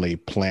definitely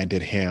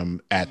planted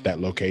him at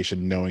that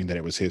location, knowing that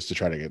it was his, to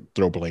try to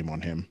throw blame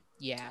on him.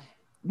 Yeah.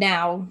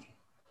 Now,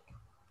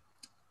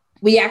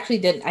 we actually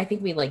didn't. I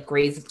think we like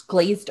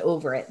glazed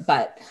over it,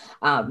 but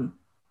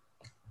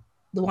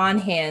Luan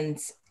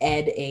hands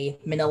Ed a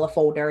manila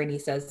folder and he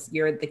says,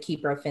 "You're the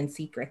keeper of Finn's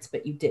secrets,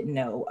 but you didn't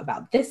know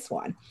about this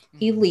one."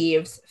 He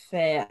leaves.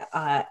 Ed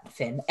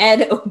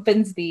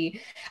opens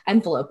the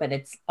envelope and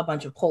it's a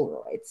bunch of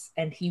Polaroids,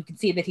 and you can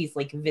see that he's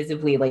like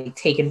visibly like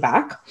taken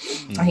back.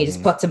 And he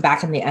just puts them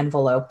back in the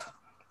envelope.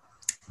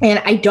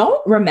 And I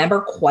don't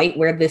remember quite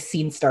where this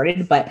scene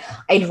started, but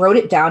I wrote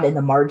it down in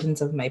the margins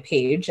of my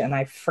page and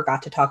I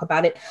forgot to talk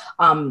about it.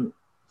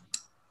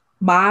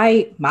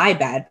 My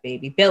bad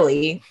baby,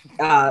 Billy,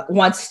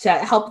 wants to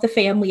help the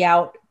family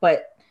out,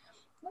 but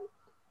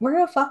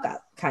we're a fuck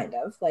up, kind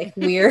of. Like,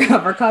 we're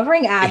a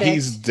recovering addict.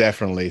 He's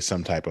definitely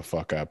some type of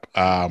fuck up.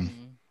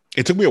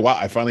 It took me a while.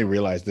 I finally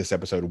realized this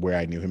episode where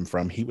I knew him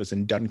from. He was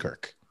in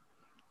Dunkirk,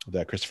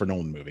 the Christopher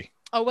Nolan movie.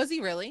 Oh, was he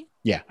really?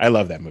 Yeah, I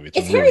love that movie.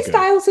 Is Harry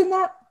Styles in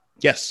that?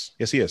 Yes,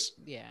 he is.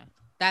 Yeah,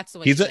 that's the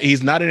way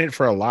he's not in it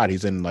for a lot.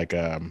 He's in like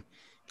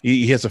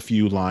he has a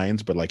few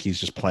lines, but like he's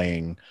just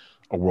playing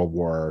a World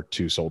War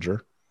II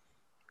soldier.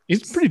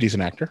 He's a pretty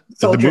decent actor.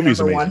 Soldier the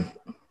movie's amazing. One.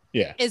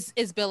 Yeah.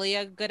 Is Billy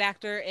a good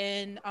actor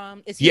in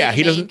is he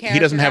he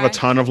doesn't have a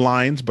ton of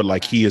lines, but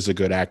like he is a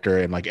good actor,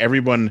 and like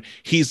everyone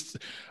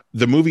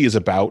the movie is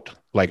about,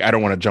 like, I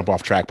don't want to jump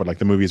off track, but like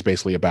the movie is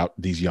basically about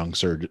these young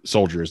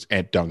soldiers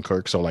at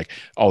Dunkirk. So like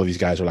all of these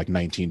guys are like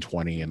 19,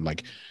 20, and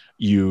like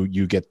you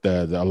get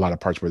a lot of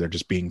parts where they're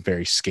just being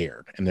very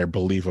scared, and they're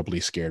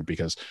believably scared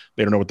because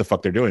they don't know what the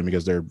fuck they're doing,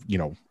 because they're, you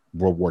know,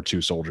 World War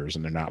II soldiers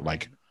and they're not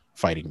like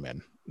fighting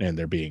men, and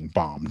they're being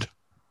bombed.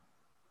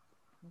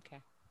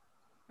 Okay.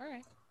 All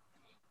right.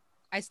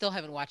 I still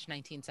haven't watched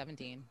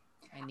 1917.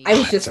 I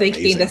was just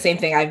thinking the same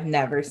thing. I've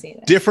never seen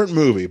it. Different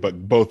movie,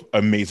 but both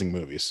amazing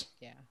movies.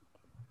 Yeah.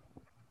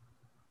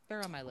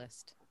 They're on my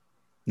list.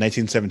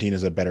 1917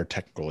 is a better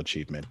technical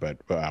achievement, but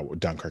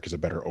Dunkirk is a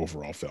better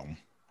overall film.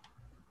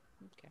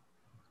 Okay.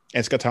 And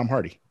it's got Tom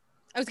Hardy.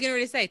 I was getting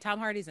ready to say Tom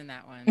Hardy's in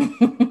that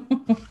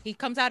one. He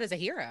comes out as a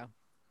hero.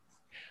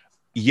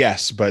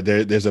 Yes, but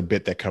there's a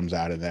bit that comes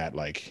out of that,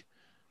 like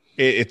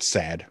it's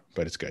sad,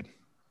 but it's good.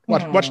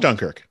 Watch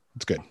Dunkirk.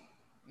 It's good.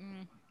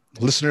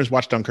 Listeners,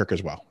 watch Dunkirk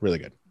as well. Really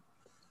good.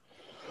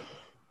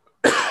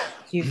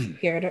 You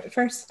heard it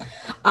first.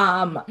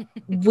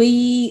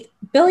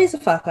 Billy's a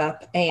fuck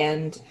up,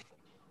 and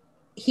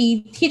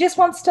he just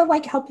wants to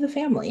like help the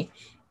family.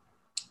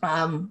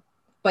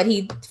 But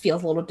he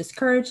feels a little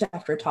discouraged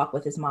after a talk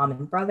with his mom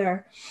and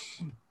brother.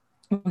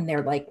 And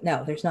they're like,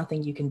 "No, there's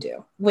nothing you can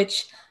do,"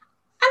 which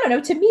I don't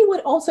know, to me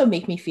would also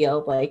make me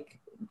feel like,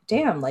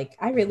 damn, like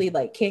I really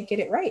like can't get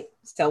it right.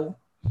 So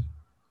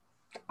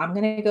I'm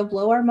gonna go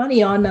blow our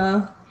money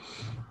on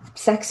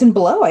sex and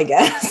blow, I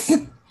guess.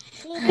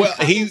 Well,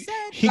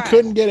 he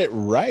couldn't get it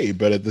right,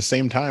 but at the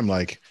same time,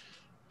 like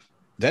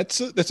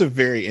that's a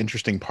very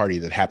interesting party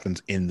that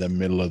happens in the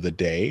middle of the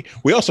day.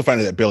 We also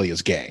find out that Billy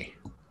is gay.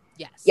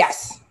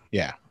 Yes.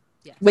 Yeah.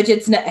 Which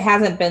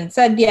hasn't been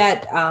said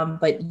yet,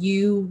 but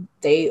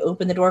they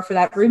open the door for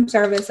that room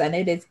service, and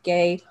it is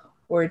gay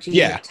orgy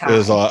time.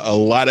 There's a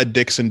lot of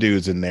dicks and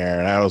dudes in there,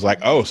 and I was like,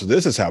 oh, so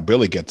this is how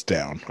Billy gets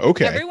down.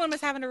 Okay, everyone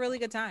was having a really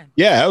good time.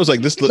 Yeah, I was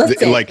like, this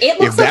Listen, like it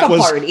looks like a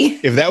party.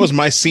 If that was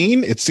my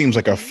scene, it seems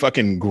like a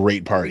fucking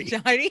great party.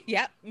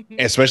 Yeah,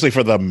 especially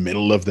for the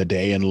middle of the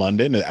day in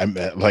London. I'm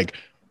like,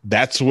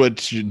 that's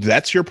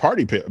your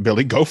party,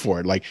 Billy. Go for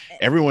it. Like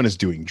everyone is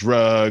doing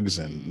drugs,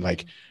 and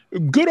like,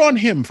 good on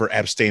him for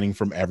abstaining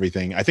from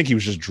everything. I think he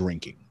was just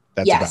drinking.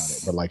 That's about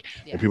it. But like,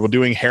 there are people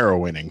doing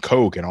heroin and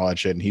coke and all that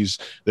shit, and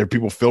there are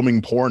people filming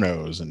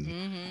pornos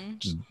and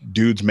just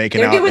dudes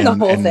making out. They're doing the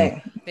whole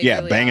thing.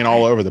 Really banging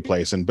all over the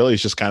place, and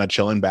Billy's just kind of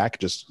chilling back,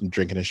 just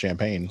drinking his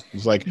champagne.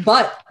 He's like,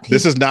 but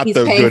this is not the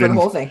good. The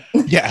whole thing.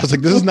 Yeah, I was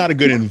like, this is not a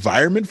good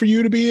environment for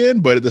you to be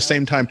in, but at the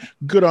same time,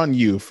 good on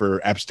you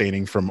for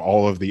abstaining from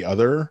all of the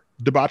other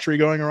debauchery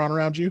going on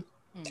around you.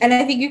 And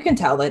I think you can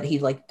tell that he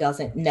like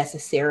doesn't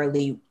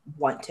necessarily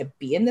want to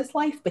be in this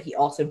life, but he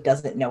also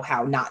doesn't know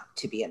how not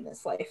to be in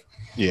this life.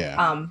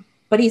 Yeah.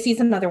 But he sees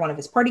another one of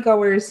his party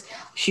goers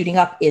shooting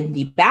up in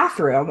the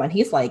bathroom, and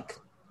he's like,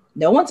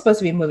 no one's supposed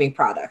to be moving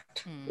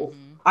product.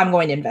 I'm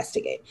going to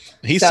investigate.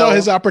 He saw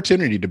his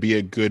opportunity to be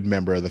a good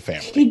member of the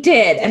family. He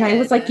did. And I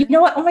was like, you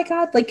know what? Oh my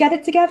God, like get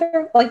it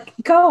together. Like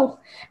go.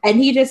 And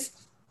he just,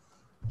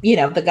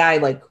 the guy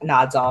like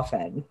nods off,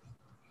 and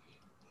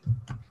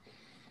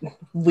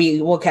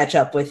we will catch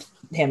up with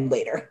him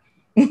later.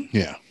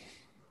 Yeah.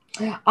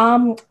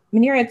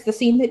 Manira, it's the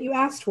scene that you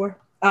asked for.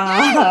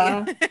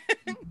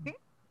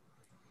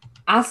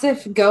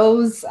 Asif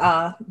goes,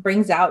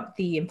 brings out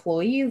the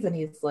employees, and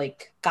he's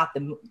like, got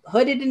them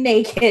hooded and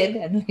naked.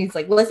 And he's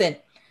like, listen,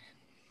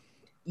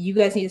 you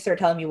guys need to start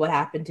telling me what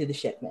happened to the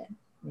shipment.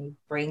 And he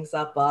brings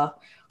up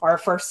our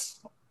first,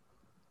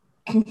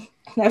 I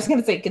was going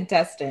to say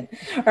contestant,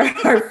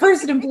 our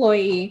first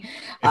employee.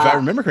 If I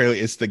remember correctly,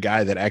 it's the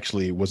guy that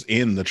actually was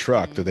in the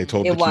truck that they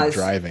told to keep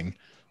driving.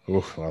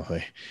 Oof, well,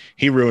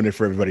 he ruined it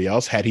for everybody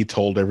else. Had he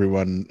told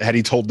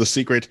the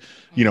secret,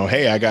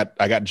 hey, I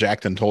got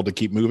jacked and told to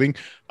keep moving,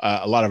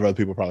 a lot of other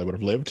people probably would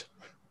have lived.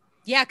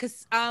 Yeah,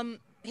 because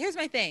here's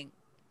my thing.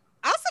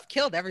 Asif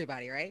killed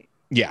everybody, right?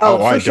 Yeah,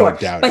 I sure. don't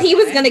doubt but it. He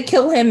was going to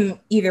kill him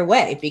either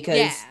way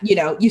because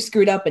you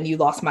screwed up and you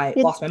lost my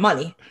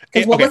money.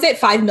 Because what was it,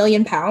 £5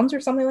 million or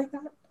something like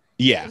that?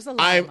 Yeah,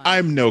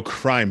 I'm no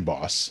crime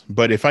boss,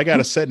 but if I got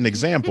to set an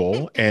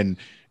example, and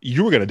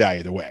you were going to die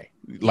either way,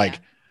 like.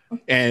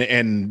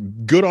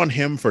 And good on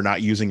him for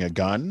not using a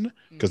gun,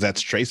 because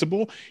that's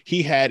traceable.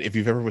 He had, if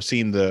you've ever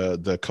seen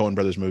the Coen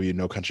Brothers movie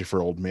No Country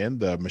for Old Men,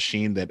 the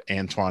machine that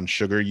Antoine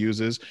Sugar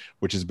uses,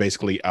 which is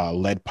basically a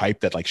lead pipe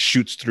that like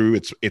shoots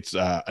through. It's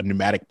a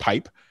pneumatic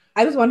pipe.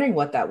 I was wondering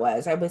what that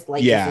was. I was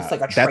like, is this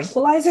like a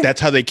tranquilizer? That's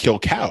how they kill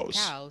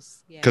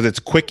cows. Because it's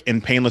quick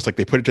and painless. Like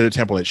they put it to the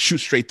temple, and it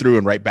shoots straight through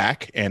and right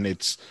back, and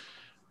it's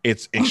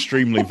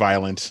extremely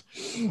violent.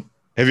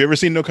 Have you ever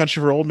seen No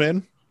Country for Old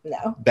Men?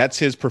 No. That's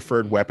his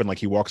preferred weapon. Like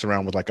he walks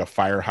around with like a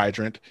fire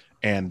hydrant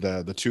and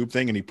the tube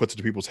thing, and he puts it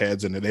to people's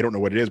heads, and they don't know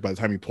what it is. By the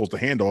time he pulls the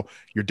handle,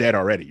 you're dead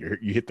already.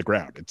 You hit the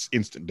ground. It's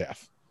instant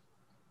death.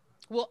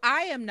 Well,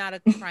 I am not a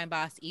crime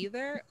boss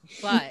either,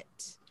 but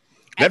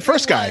that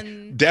first guy,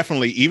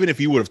 definitely, even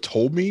if you would have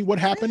told me what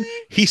happened,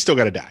 he's still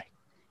got to die.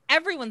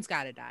 Everyone's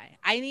got to die.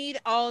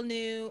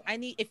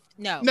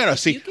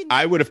 See,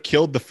 I would have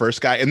killed the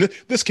first guy. And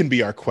this can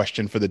be our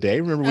question for the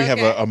day. Remember, we have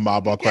a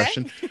mob ball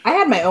question. I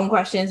had my own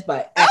questions,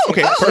 but.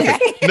 Okay,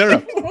 perfect.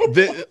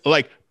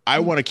 No. I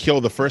want to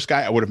kill the first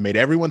guy. I would have made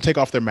everyone take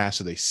off their mask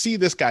so they see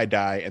this guy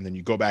die. And then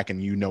you go back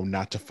and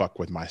not to fuck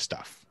with my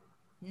stuff.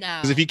 No.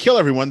 Because if you kill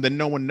everyone, then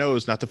no one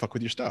knows not to fuck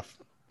with your stuff.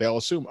 They all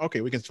assume,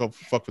 okay, we can still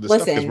fuck with this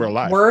stuff because we're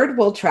alive. Word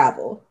will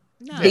travel.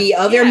 No. The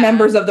other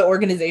members of the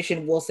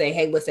organization will say,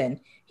 hey, listen,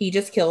 he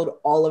just killed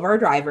all of our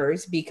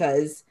drivers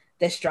because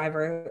this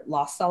driver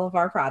lost all of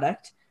our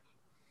product.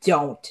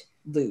 Don't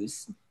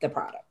lose the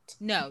product.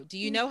 No. Do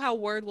you know how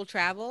word will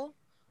travel?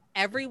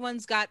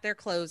 Everyone's got their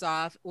clothes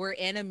off. We're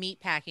in a meat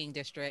packing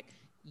district.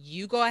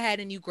 You go ahead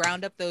and you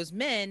ground up those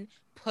men,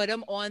 put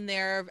them on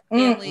their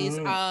families,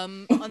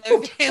 on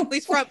their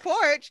family's front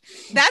porch.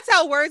 That's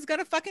how word's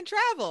gonna fucking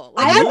travel.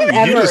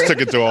 Like, you just took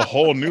it to a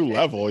whole new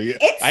level.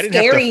 I didn't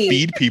have to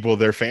feed people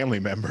their family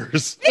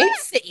members.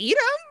 It's to eat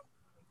them.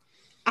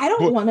 I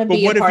don't want to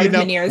be a part of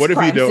Manira's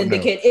crime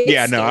syndicate.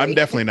 I'm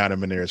definitely not a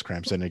Manira's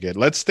crime syndicate.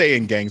 Let's stay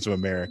in Gangs of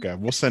America.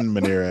 We'll send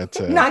Manira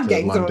to not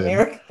Gangs London. Of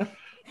America.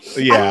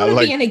 Yeah, I don't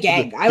want to be in a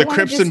gang. The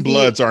Crips and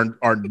Bloods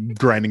aren't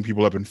grinding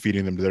people up and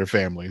feeding them to their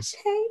families.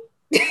 Okay.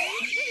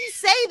 You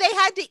say say they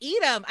had to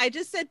eat them. I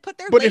just said put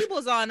their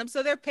labels on them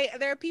so their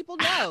people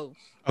know.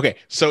 Okay,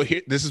 so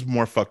here, this is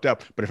more fucked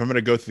up. But if I'm going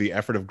to go through the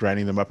effort of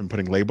grinding them up and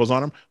putting labels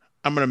on them,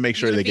 I'm going to make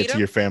sure they get to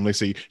your family.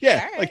 So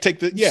like take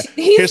the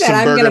here's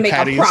some burger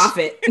patties.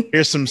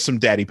 Here's some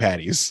daddy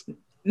patties.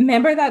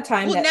 Remember that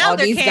time that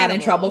Aldi's got in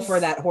trouble for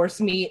that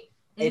horse meat?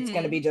 It's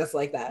going to be just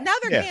like that. Now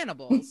they're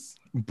cannibals.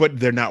 But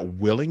they're not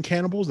willing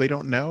cannibals. They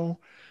don't know.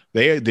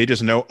 They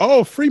just know,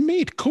 oh, free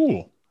meat.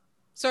 Cool.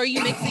 So are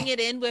you mixing it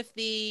in with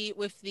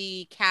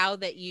the cow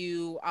that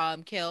you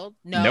killed?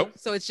 No. Nope.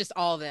 So it's just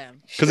all of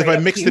them. Because if I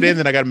mixed it in,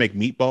 then I got to make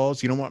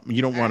meatballs. You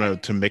don't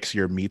want to mix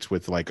your meats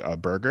with like a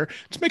burger.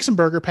 Just make some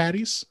burger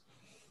patties.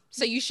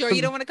 So you sure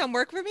you don't want to come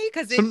work for me?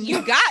 Because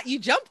you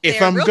jumped there.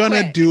 If I'm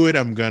gonna do it,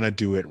 I'm gonna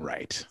do it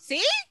right.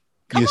 See?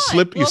 You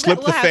slip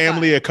the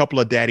family a couple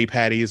of daddy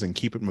patties and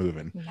keep it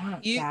moving.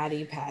 Not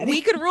daddy patties.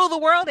 We could rule the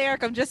world,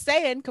 Eric. I'm just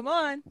saying. Come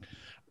on.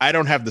 I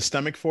don't have the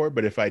stomach for it,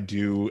 but if I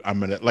do, I'm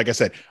gonna, like I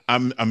said,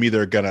 I'm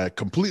either gonna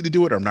completely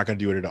do it or I'm not gonna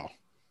do it at all.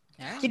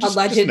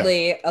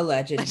 Allegedly.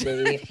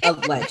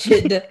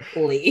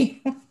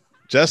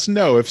 Just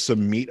know if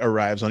some meat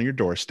arrives on your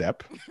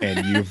doorstep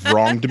and you've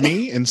wronged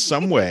me in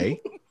some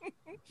way.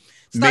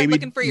 Start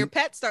looking for your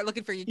pet. Start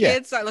looking for your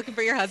kids. Start looking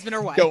for your husband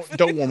or wife.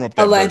 Don't warm up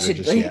that burger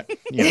just yet.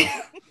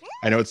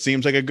 I know it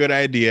seems like a good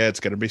idea. It's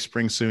gonna be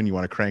spring soon. You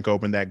want to crank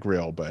open that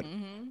grill, but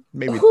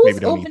maybe don't eat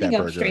that burger. Who's opening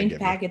up strange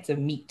packets of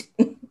meat?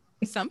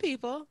 Some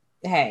people.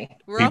 Hey,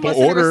 people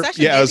order.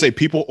 Yeah, I was say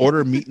people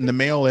order meat in the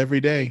mail every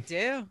day. They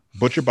do.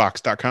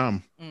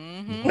 Butcherbox.com.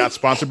 Not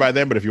sponsored by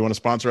them, but if you want to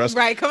sponsor us,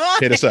 right? Come on,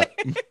 hit us up.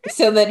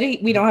 So that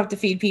we don't have to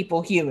feed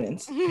people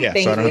humans. Yeah,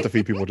 so I don't have to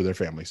feed people to their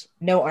families.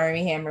 No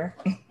Army Hammer.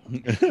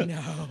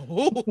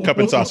 No. Cup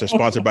and Saucer,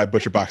 sponsored by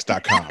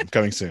Butcherbox.com.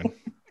 Coming soon.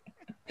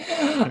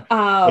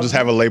 We'll just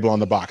have a label on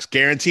the box.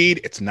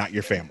 Guaranteed, it's not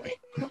your family.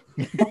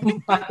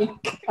 Oh my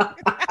God.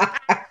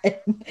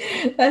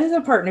 That is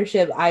a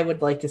partnership I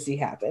would like to see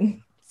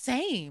happen.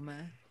 Same.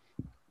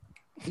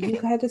 You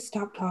had to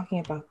stop talking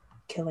about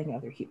killing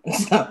other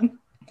humans.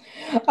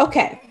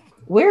 Okay,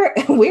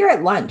 we're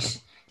at lunch.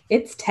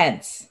 It's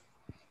tense.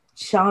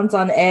 Sean's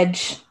on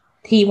edge.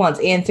 He wants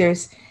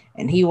answers,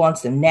 and he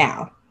wants them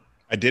now.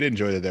 I did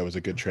enjoy that. That was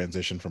a good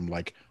transition from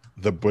like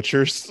the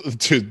butchers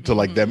to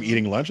like them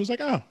eating lunch. I was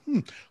like, I'm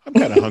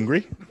kind of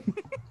hungry.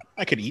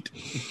 I could eat.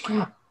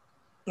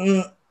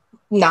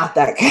 Not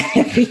that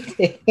kind of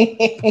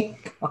eating.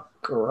 Oh,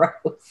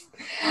 gross.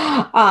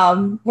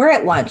 We're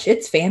at lunch.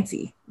 It's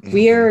fancy.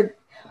 We're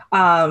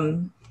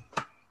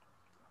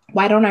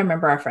why don't I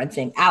remember our friend's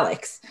name?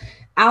 Alex.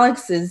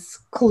 Alex is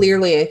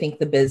clearly, I think,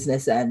 the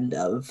business end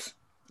of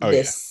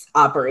this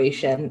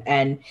operation,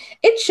 and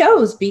it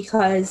shows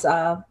because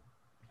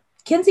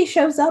Kinsey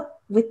shows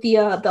up with the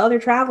other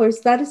travelers.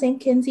 Is that his name?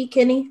 Kinsey?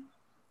 Kenny?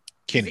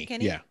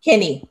 Yeah.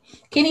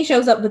 Kenny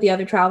shows up with the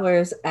other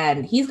travelers,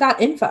 and he's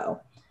got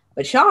info.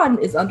 But Sean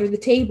is under the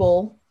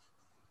table.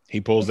 He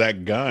pulls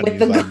that gun.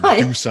 He's like,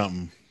 do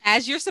something.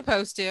 As you're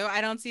supposed to. I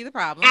don't see the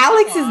problem.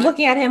 Alex is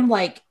looking at him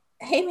like,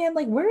 hey, man,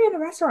 like, we're in a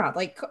restaurant.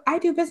 Like, I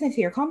do business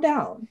here. Calm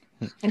down.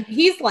 And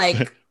he's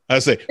like, I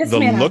say, the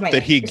look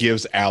that he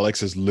gives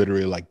Alex is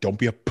literally like, don't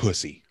be a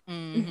pussy.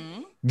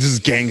 Mm-hmm. This is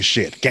gang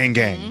shit. Gang.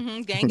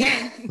 Mm-hmm.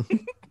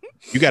 Gang.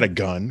 You got a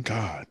gun.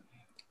 God.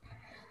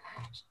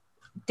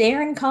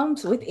 Darren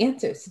comes with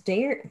answers.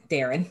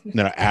 Darren.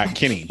 No,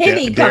 Kenny.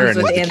 Kenny comes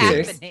with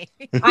answers.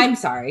 I'm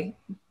sorry.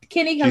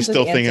 Kenny comes with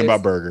answers. He's still thinking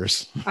about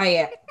burgers.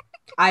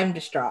 I'm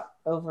distraught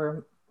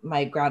over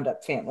my ground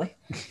up family.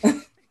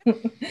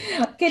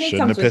 Kenny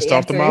shouldn't have pissed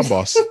off the mob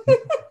boss.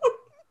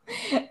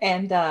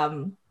 And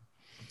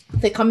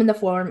they come in the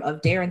form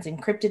of Darren's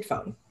encrypted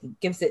phone. He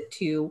gives it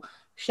to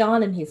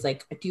Sean, and he's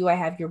like, do I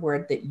have your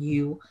word that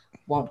you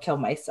won't kill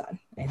my son?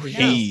 And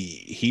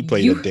he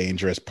played a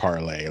dangerous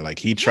parlay. Like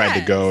he tried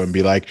to go and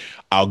be like,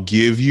 I'll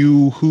give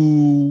you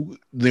who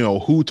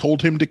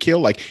told him to kill.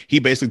 Like he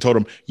basically told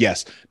him,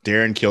 yes,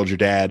 Darren killed your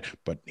dad,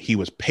 but he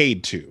was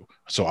paid to.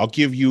 So I'll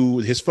give you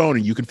his phone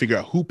and you can figure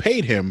out who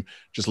paid him.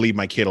 Just leave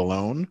my kid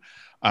alone.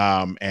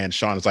 And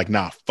Sean is like,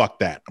 nah, fuck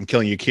that. I'm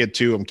killing your kid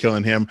too. I'm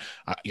killing him.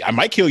 I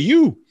might kill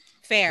you.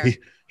 Fair.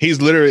 He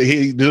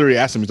literally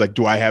asked him, he's like,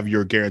 do I have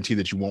your guarantee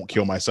that you won't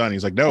kill my son?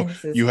 He's like, no,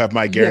 you have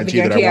my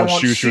guarantee that I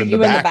won't shoot you in the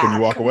back when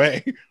you walk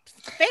away.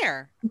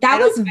 Fair.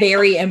 That was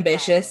very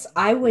ambitious.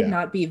 I would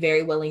not be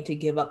very willing to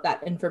give up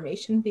that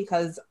information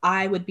because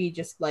I would be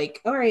just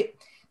like, all right,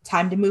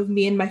 time to move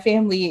me and my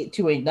family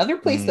to another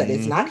place that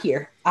is not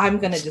here. I'm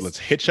going to let's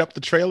hitch up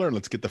the trailer and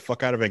let's get the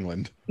fuck out of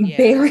England.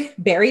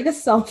 Bury the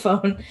cell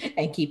phone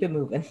and keep it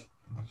moving.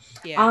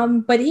 Yeah.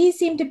 But he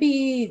seemed to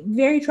be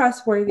very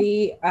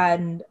trustworthy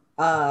and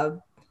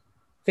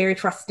very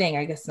trusting,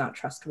 I guess not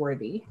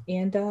trustworthy.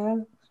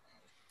 And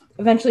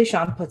eventually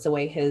Sean puts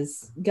away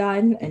his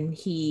gun and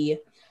he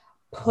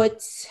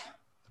puts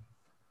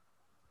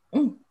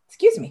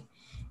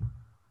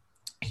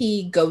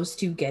he goes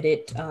to get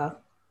it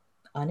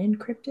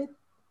unencrypted.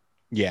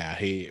 Yeah,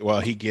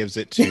 he gives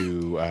it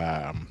to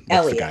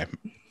what's the guy?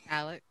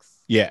 Alex.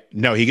 Yeah,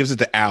 no, he gives it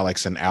to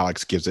Alex and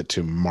Alex gives it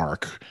to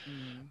Mark.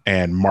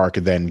 And Mark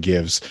then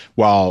gives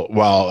while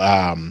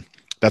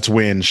that's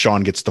when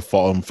Sean gets the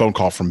phone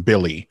call from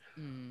Billy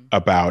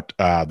about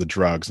the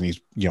drugs, and he's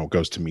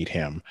goes to meet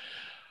him.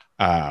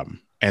 And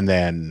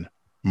then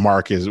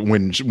Mark is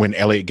when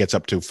Elliot gets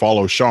up to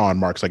follow Sean,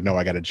 Mark's like, no,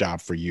 I got a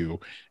job for you,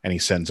 and he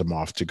sends him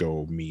off to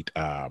go meet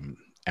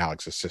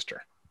Alex's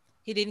sister.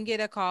 He didn't get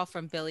a call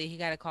from Billy. He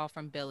got a call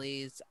from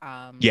Billy's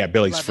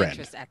Billy's love friend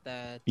interest at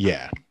the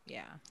yeah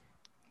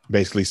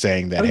basically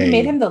saying that he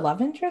made him the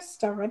love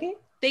interest already.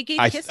 They gave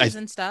kisses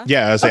and stuff.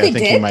 Yeah, I think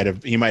he might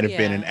have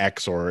been an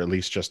ex, or at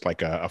least just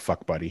like a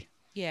fuck buddy.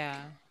 Yeah.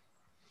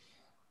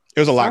 It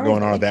was a lot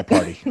going on at that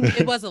party.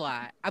 It was a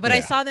lot, but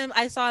I saw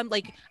him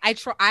like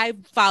I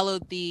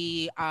followed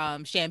the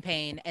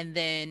champagne, and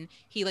then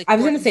he like I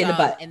was gonna say the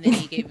butt, and then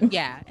he gave him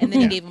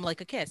he gave him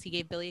like a kiss. He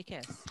gave Billy a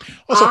kiss.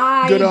 Also,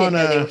 good on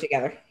they were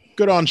together.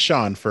 Good on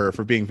Sean for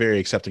being very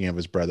accepting of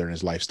his brother and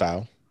his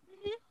lifestyle.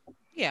 Mm-hmm.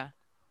 Yeah.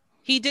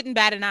 He didn't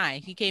bat an eye.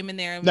 He came in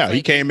there. And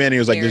he came in. He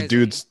was like,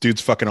 "This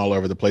dude's fucking all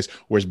over the place.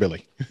 Where's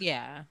Billy?"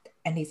 Yeah,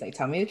 and he's like,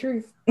 "Tell me the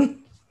truth."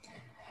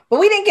 But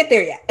we didn't get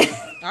there yet.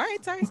 All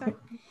right, sorry.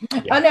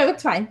 Yeah. Oh no,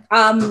 it's fine.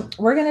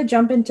 We're gonna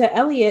jump into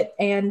Elliot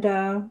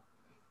and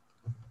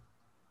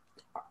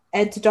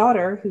Ed's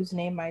daughter, whose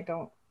name I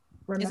don't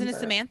remember. Isn't it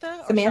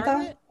Samantha?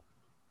 Samantha.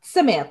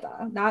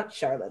 Samantha, not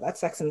Charlotte. That's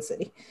Sex and the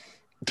City.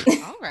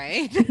 All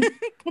right.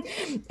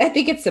 I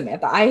think it's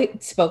Samantha. I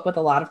spoke with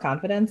a lot of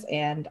confidence,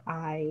 and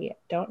I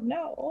don't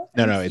know.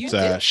 No,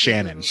 it's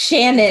Shannon.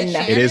 Shannon.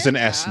 It is an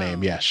S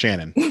name. Yeah,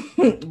 Shannon.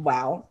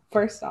 Wow.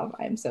 First off,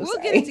 I'm so sorry.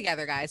 We'll get it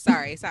together, guys.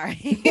 Sorry.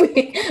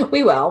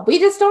 we will. We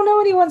just don't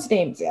know anyone's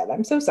names yet.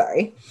 I'm so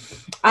sorry.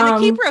 And the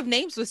keeper of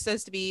names was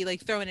supposed to be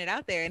like throwing it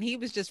out there, and he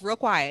was just real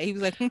quiet. He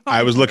was like,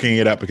 I was looking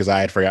it up because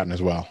I had forgotten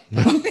as well.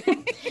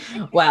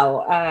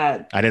 Well,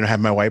 I didn't have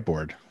my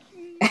whiteboard.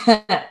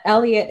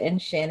 Elliot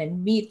and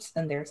Shannon meet,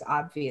 and there's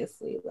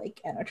obviously like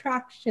an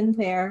attraction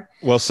there.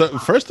 Well, so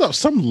first off,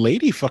 some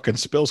lady fucking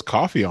spills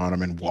coffee on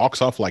him and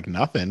walks off like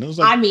nothing. It was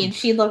like, I mean,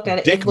 she looked at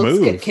it. It looks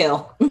good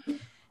kill.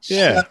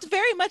 She looked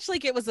very much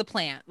like it was a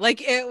plant.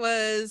 Like it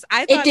was.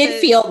 I thought it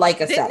did feel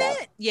like a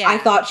setup. Yeah, I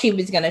thought she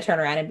was going to turn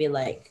around and be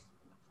like,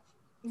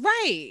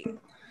 right.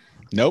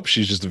 Nope,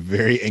 she's just a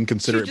very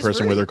inconsiderate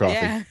person with her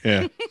coffee.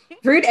 Yeah.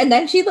 Rude. And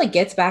then she like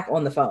gets back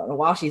on the phone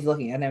while she's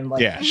looking at him.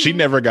 Like, yeah, she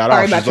never got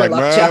off. She's like,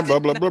 blah, blah,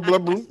 blah, blah, blah,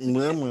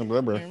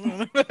 blah, blah,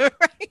 blah.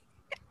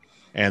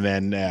 And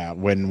then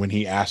when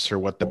he asked her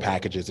what the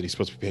package is that he's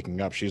supposed to be picking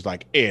up, she's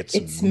like,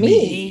 it's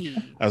me.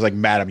 I was like,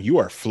 madam, you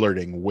are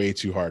flirting way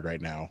too hard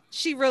right now.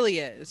 She really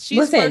is.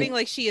 She's flirting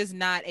like she is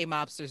not a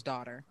mobster's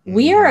daughter.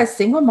 We are a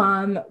single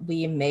mom.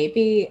 We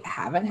maybe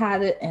haven't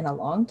had it in a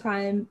long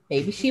time.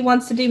 Maybe she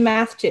wants to do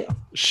math too.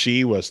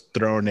 She was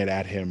throwing it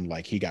at him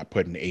like he got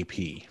put in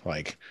AP.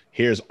 Like,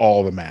 here's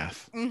all the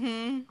math.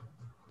 Mm-hmm.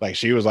 Like,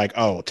 she was like,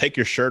 oh, take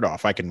your shirt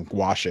off. I can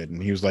wash it.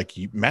 And he was like,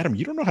 madam,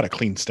 you don't know how to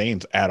clean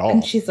stains at all.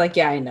 And she's like,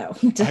 yeah, I know.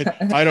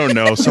 I don't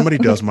know. Somebody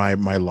does my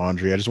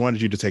laundry. I just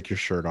wanted you to take your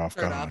shirt off.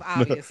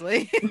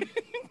 Obviously.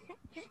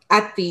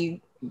 At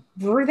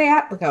where were they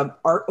at? Like an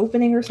art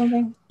opening or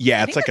something?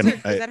 Yeah, it's like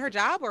is that her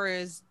job or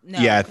is no?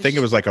 Yeah, I think it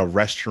was like a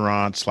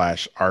restaurant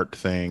 / art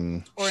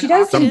thing. Or she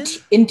does some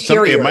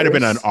interiors. It might have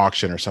been an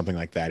auction or something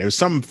like that. It was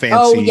some fancy.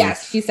 Oh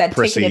yes, she said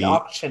ticketed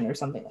auction or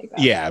something like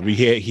that. Yeah,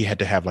 he had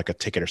to have like a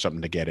ticket or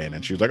something to get in,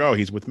 and she was like, "Oh,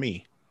 he's with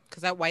me."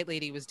 Because that white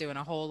lady was doing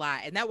a whole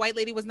lot, and that white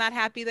lady was not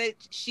happy that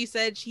she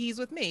said he's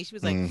with me. She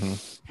was like.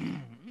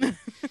 Mm-hmm.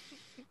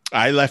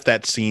 I left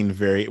that scene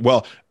very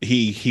well.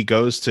 He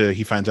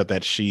finds out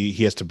that he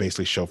has to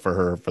basically chauffeur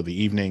her for the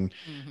evening.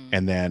 Mm-hmm.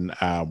 And then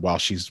while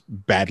she's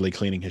badly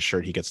cleaning his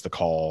shirt, he gets the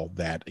call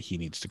that he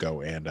needs to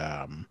go and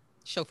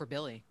chauffeur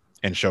Billy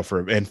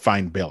and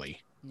find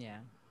Billy. Yeah.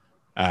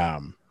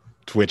 To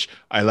which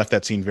I left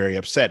that scene very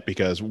upset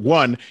because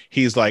one,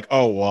 he's like,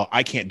 oh, well,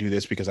 I can't do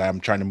this because I'm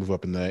trying to move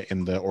up in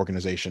the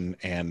organization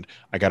and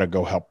I got to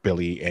go help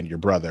Billy and your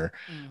brother.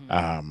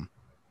 Mm-hmm.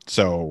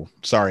 So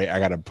sorry, I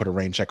got to put a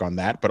rain check on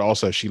that. But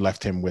also, she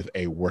left him with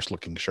a worse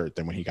looking shirt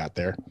than when he got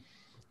there,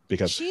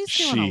 because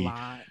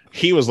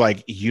he was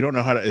like, "You don't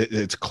know how to.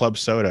 It's club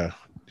soda,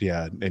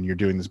 yeah, and you're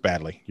doing this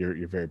badly.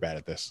 You're very bad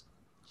at this."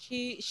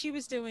 She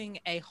was doing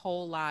a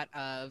whole lot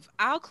of,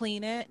 "I'll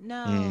clean it."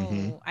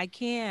 No, I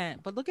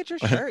can't. But look at your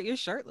shirt. You're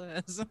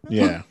shirtless.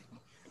 Yeah,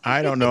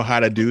 I don't know how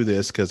to do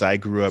this because I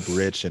grew up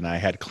rich and I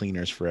had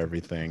cleaners for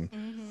everything.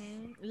 Mm-hmm.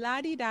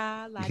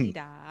 La-di-da,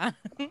 la-di-da.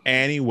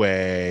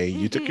 Anyway,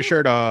 you took your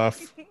shirt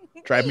off.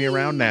 Drive me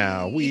around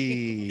now.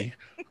 Which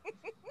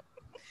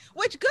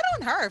good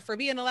on her for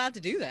being allowed to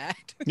do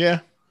that. Yeah.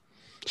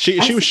 She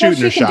was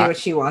shooting her shot. She can do what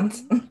she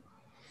wants.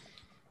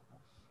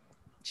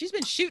 She's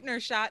been shooting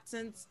her shot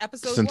since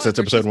episode 1. Since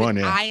episode 1,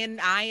 yeah.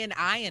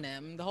 Eyeing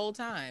him the whole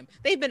time.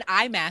 They've been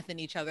eye-mathing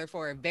each other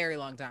for a very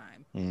long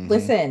time. Mm-hmm.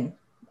 Listen,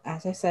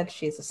 as I said,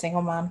 she's a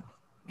single mom.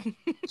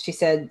 She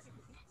said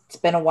it's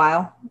been a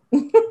while.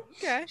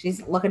 Okay.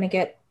 She's looking to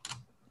get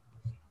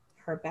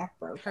her back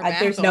broke.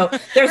 There's no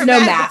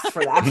math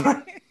for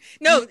that.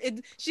 No,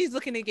 she's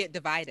looking to get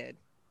divided.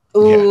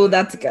 Ooh,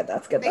 that's good.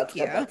 That's good. That's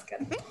good. That's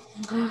good.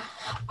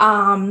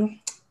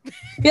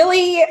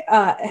 Billy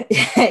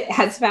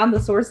has found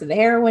the source of the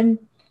heroin,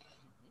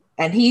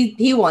 and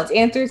he wants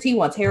answers. He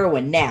wants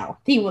heroin now.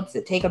 He wants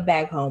to take a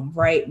bag home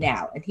right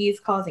now, and he's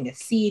causing a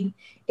scene.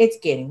 It's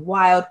getting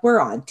wild. We're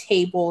on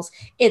tables.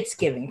 It's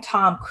giving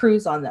Tom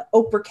Cruise on the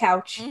Oprah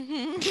couch.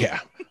 Yeah,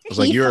 it was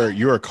like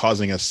you are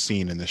causing a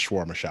scene in the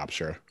shawarma shop,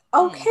 sure.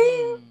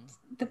 Okay,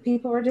 the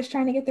people are just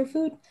trying to get their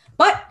food,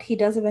 but he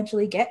does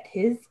eventually get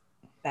his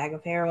bag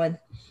of heroin.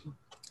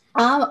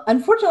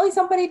 Unfortunately,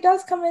 somebody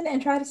does come in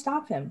and try to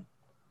stop him.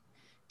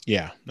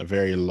 Yeah, a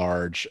very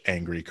large,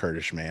 angry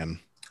Kurdish man.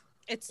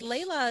 It's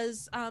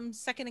Layla's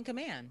second in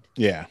command.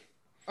 Yeah.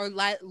 Or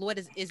what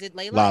is it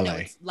Layla? Lale. No,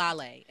 it's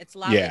Lale. It's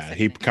Lale. Yeah,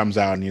 he comes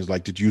out and he's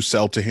like, "Did you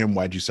sell to him?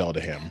 Why'd you sell to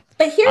him?"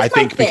 But here's I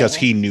think because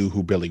he knew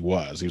who Billy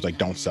was. He was like,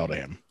 "Don't sell to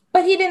him."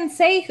 But he didn't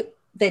say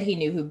that he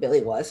knew who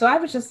Billy was. So I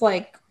was just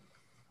like,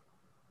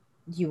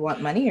 you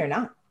want money or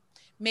not?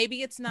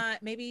 Maybe it's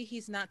not. Maybe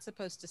he's not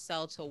supposed to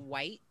sell to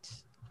white.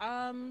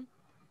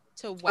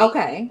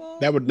 Okay, people?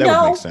 That would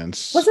make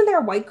sense. Wasn't there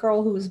a white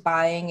girl who was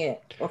buying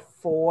it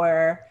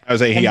before? I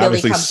was saying he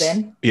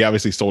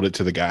obviously sold it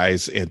to the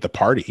guys at the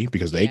party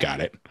because they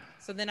got it.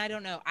 So then I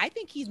don't know. I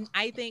think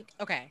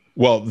okay.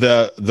 Well,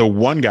 the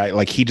one guy,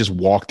 like, he just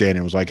walked in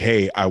and was like,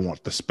 "Hey, I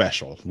want the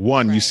special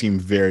one." Right. You seem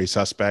very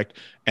suspect,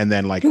 and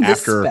then like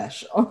after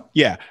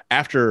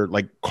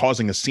like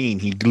causing a scene,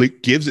 he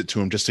gives it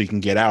to him just so he can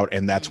get out,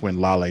 and that's when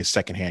Lale's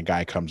secondhand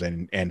guy comes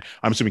in, and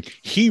I'm assuming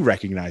he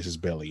recognizes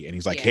Billy, and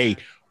he's like, "Hey,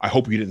 I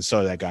hope you didn't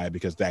sell to that guy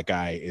because that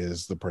guy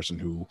is the person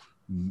who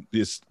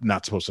is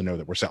not supposed to know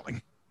that we're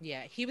selling."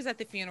 Yeah, he was at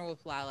the funeral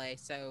with Lale,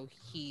 so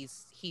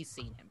he's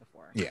seen him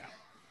before. Yeah.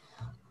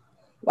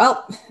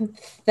 Well,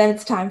 then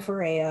it's time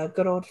for a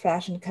good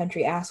old-fashioned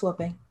country ass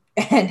whooping.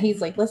 And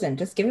he's like, "Listen,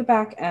 just give it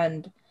back."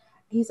 And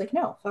he's like,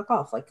 "No, fuck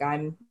off. Like,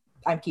 I'm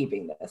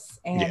keeping this."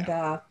 And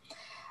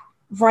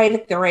right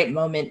at the right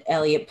moment,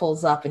 Elliot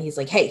pulls up and he's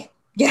like, "Hey,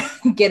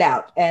 get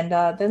out." And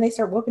then they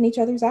start whooping each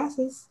other's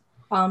asses.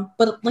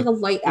 But like a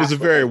light. It was a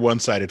very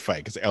one-sided fight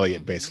because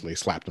Elliot basically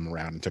slapped him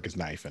around and took his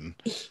knife and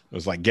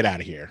was like, "Get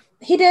out of here."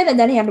 He did, and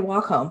then he had to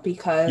walk home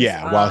because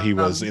while he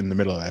was in the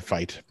middle of that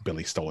fight,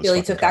 Billy stole his.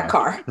 Billy took that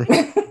car.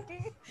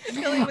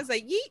 Billy was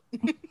like,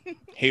 "Yeet."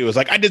 He was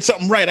like, "I did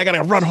something right. I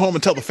gotta run home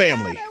and tell the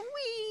family."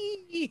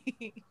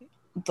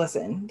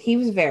 Listen, he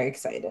was very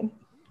excited.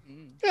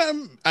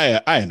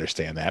 I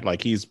understand that.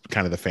 Like, he's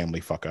kind of the family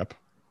fuck up.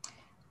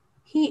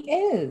 He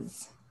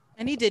is,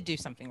 and he did do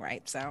something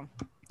right. So.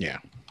 Yeah.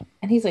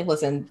 And he's like,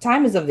 "Listen,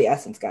 time is of the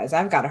essence, guys.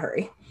 I've got to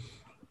hurry."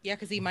 Yeah,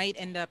 because he might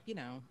end up,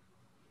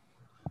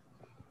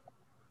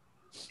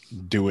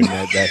 doing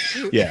that.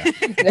 Yeah.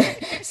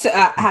 So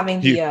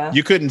having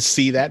you couldn't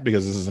see that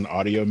because this is an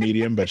audio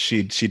medium, but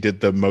she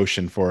did the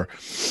motion for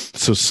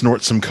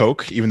snort some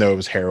coke, even though it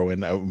was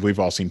heroin. We've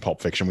all seen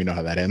Pulp Fiction. We know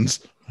how that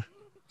ends.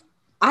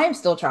 I am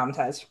still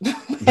traumatized.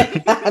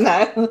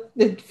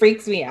 It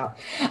freaks me out.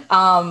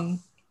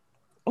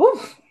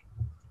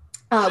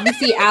 We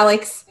see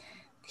Alex.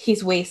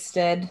 He's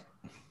wasted.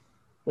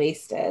 He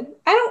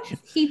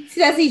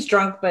says he's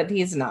drunk, but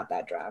he's not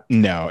that drunk.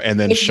 No. And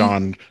then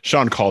Sean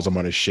calls him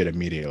on his shit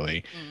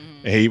immediately.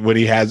 Mm-hmm.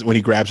 When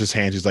he grabs his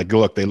hands, he's like,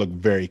 "Look, they look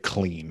very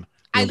clean.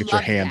 Don't get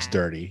your hands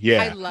dirty."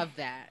 Yeah. I love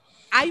that.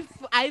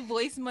 I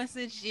voice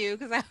messaged you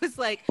because I was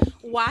like,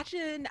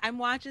 I'm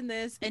watching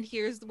this, and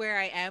here's where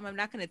I am. I'm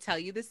not going to tell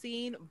you the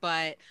scene,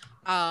 but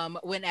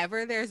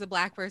whenever there's a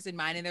black person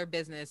minding their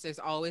business, there's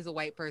always a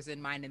white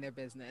person minding their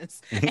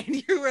business.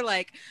 And you were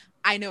like,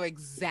 "I know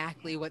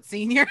exactly what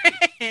scene you're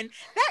in."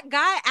 That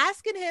guy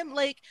asking him,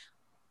 like,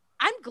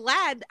 I'm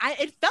glad.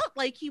 It felt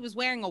like he was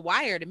wearing a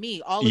wire to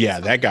me.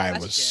 That guy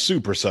was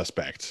super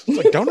suspect. It's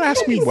like, don't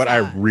ask me what I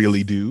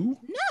really do.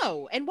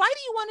 No. And why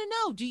do you want to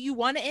know? Do you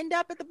want to end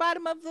up at the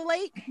bottom of the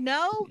lake?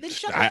 No. Then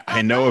shut up.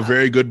 I know a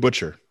very good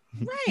butcher.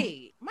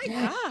 Right. My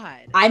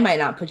God. I might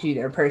not put you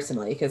there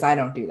personally because I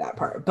don't do that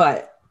part,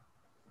 but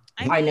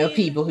I know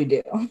people who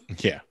do.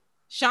 Yeah.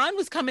 Sean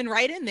was coming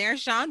right in there.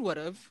 Sean would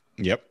have.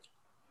 Yep.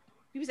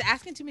 He was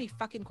asking too many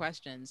fucking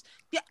questions.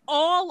 Yeah,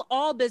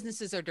 all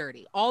businesses are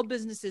dirty. All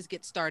businesses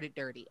get started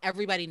dirty.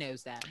 Everybody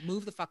knows that.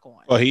 Move the fuck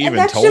on. Well, he even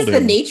that's told just him, the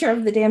nature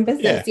of the damn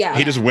business. Yeah.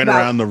 He just went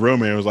around the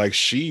room and it was like,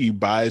 she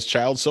buys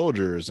child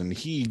soldiers and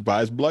he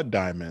buys blood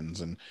diamonds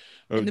and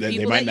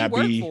they might not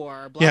be.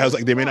 I was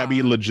like, they may not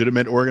be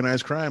legitimate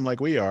organized crime like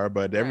we are,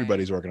 but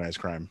everybody's organized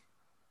crime.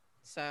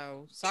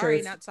 So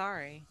sorry, not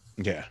sorry.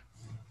 Yeah.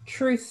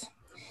 Truth.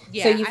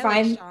 Yeah. So you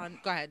find. Sean,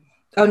 go ahead.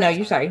 Oh no,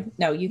 you're sorry.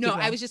 No, you. No,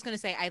 I was just gonna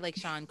say I like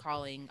Sean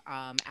calling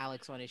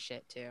Alex on his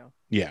shit too.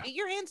 Yeah. Get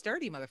your hands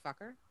dirty,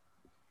 motherfucker.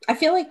 I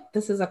feel like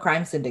this is a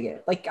crime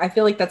syndicate. Like, I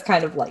feel like that's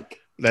kind of like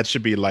that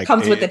should be like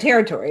comes with the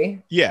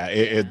territory.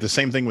 Yeah, the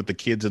same thing with the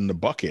kids in the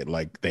bucket.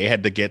 Like, they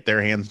had to get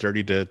their hands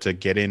dirty to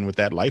get in with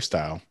that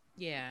lifestyle.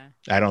 Yeah.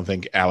 I don't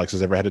think Alex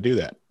has ever had to do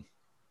that.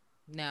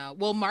 No.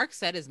 Well, Mark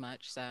said as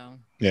much, so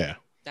yeah.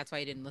 That's why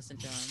he didn't listen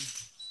to him.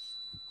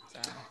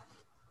 So.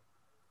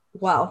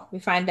 Well, we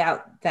find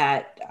out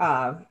that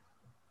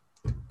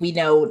we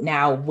know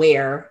now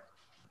where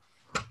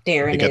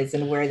Darren is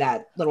and where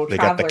that little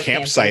traveler got the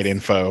campsite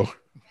info.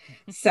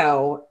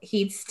 So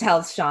he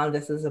tells Sean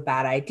this is a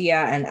bad idea,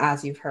 and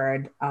as you've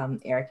heard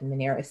Eric and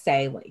Manera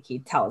say, like he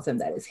tells him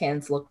that his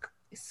hands look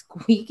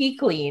squeaky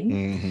clean.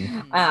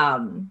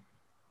 Mm-hmm.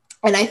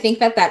 And I think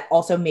that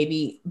also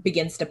maybe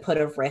begins to put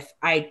a rift.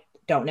 I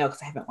don't know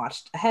because I haven't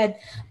watched ahead,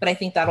 but I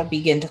think that'll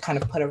begin to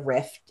kind of put a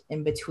rift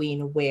in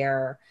between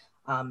where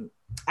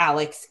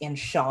Alex and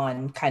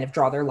Sean kind of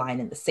draw their line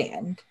in the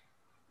sand,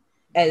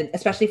 and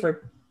especially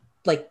for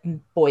like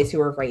boys who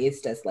are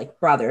raised as like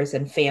brothers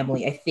and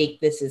family. I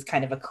think this is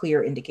kind of a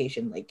clear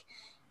indication, like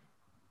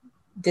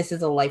this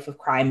is a life of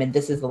crime and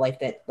this is the life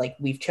that like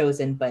we've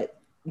chosen, but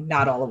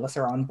not all of us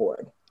are on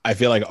board. I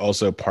feel like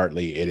also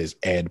partly it is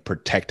Ed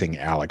protecting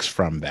Alex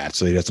from that,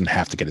 so he doesn't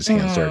have to get his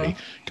hands dirty,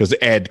 because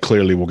Ed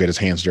clearly will get his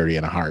hands dirty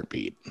in a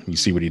heartbeat. You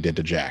see what he did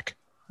to Jack.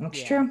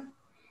 That's true.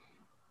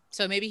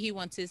 So maybe he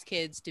wants his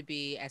kids to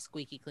be as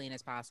squeaky clean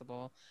as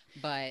possible,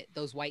 but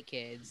those white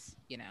kids,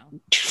 you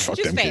know, fuck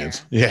them fair.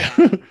 Kids. Yeah.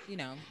 You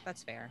know,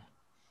 that's fair.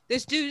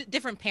 There's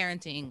different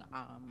parenting.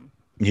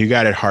 You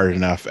got it hard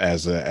enough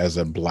as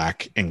a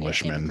black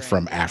Englishman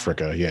from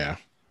Africa. Yeah.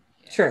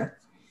 True.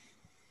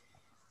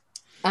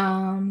 Where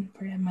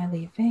am I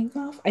leaving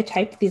off? I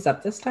typed these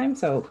up this time,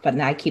 but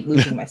now I keep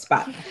losing my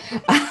spot.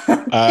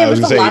 There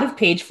was a lot of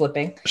page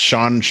flipping.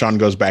 Sean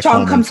goes back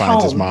home and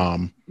finds his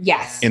mom.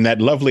 Yes. In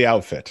that lovely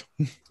outfit.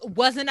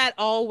 Wasn't that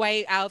all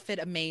white outfit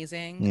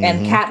amazing? Mm-hmm.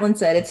 And Catelyn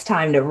said, "It's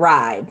time to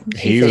ride."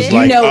 He was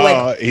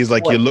like, he's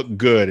like, "You look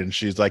good." And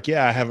she's like,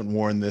 "Yeah, I haven't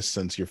worn this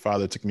since your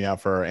father took me out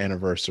for our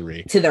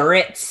anniversary. To the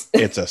Ritz."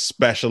 It's a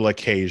special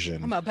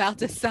occasion. I'm about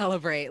to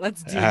celebrate.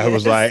 Let's do I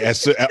was like,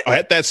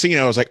 at that scene,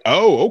 I was like,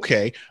 "Oh,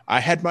 okay. I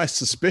had my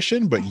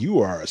suspicion, but you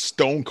are a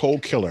stone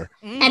cold killer."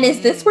 Mm-hmm. And is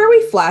this where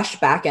we flash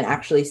back and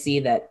actually see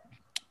that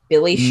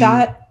Billy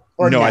shot?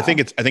 Or no, I think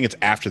it's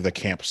after the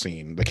camp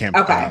scene, the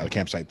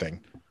campsite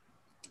thing.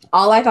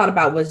 All I thought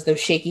about was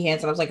those shaky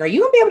hands, and I was like, "Are you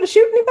gonna be able to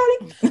shoot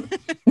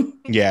anybody?"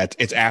 Yeah,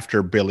 it's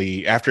after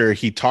Billy. After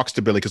he talks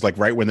to Billy, because like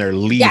right when they're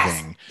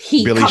leaving,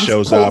 Billy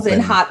shows up in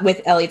hot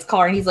with Elliot's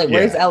car, and he's like,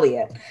 "Where's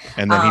Elliot?"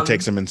 And then he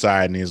takes him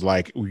inside, and he's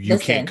like, "You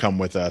can't come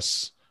with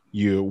us.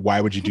 Why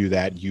would you do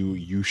that?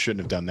 You shouldn't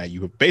have done that.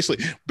 You have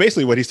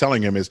basically what he's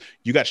telling him is,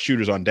 you got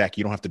shooters on deck.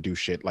 You don't have to do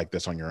shit like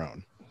this on your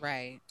own."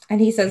 Right.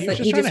 And he says that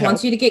he just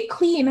wants you to get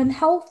clean and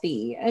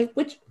healthy,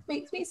 which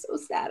makes me so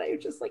sad. I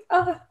was just like,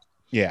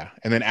 Yeah.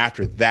 And then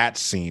after that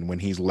scene, when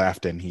he's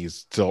left and he's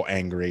still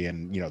angry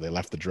and, you know, they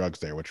left the drugs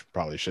there, which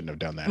probably shouldn't have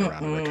done that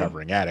around a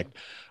recovering addict.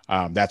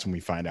 That's when we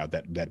find out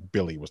that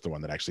Billy was the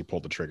one that actually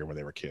pulled the trigger when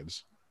they were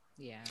kids.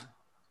 Yeah.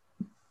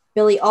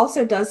 Billy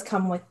also does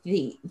come with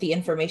the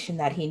information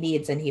that he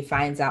needs, and he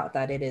finds out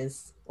that it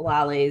is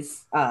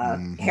Lale's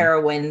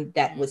heroin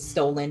that was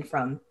stolen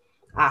from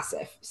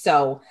Asif.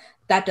 So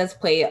that does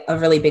play a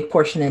really big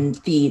portion in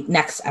the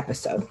next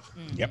episode.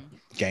 Yep.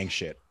 Gang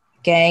shit.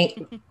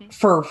 Gang,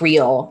 for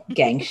real,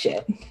 gang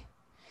shit.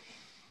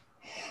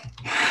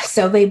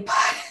 So this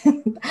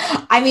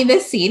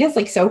scene is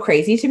like so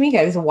crazy to me.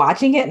 I was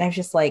watching it and I was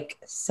just like,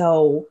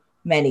 so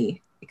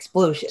many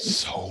explosions.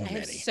 So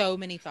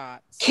many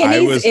thoughts. I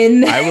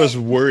was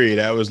worried.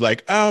 I was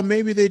like, oh,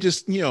 maybe they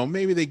just,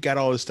 maybe they got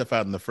all this stuff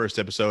out in the first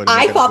episode.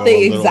 I thought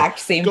the exact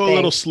same thing. Go a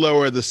little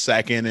slower the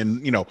second,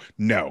 and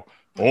no.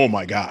 Oh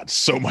my God!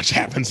 So much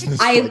happens in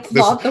this. I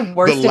thought the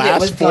worst of it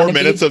was the last 4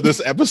 minutes of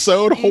this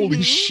episode.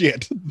 Holy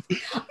shit!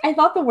 I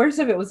thought the worst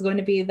of it was going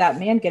to be that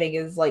man getting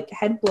his like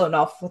head blown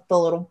off with the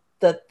little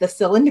the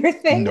cylinder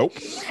thing. Nope.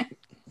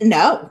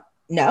 No.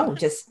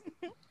 Just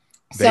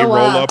they roll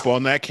up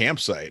on that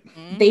campsite.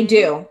 They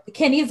do.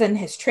 Kenny's in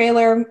his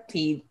trailer.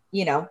 He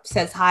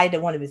says hi to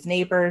one of his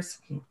neighbors.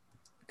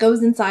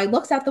 Goes inside,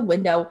 looks out the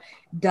window,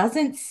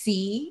 doesn't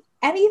see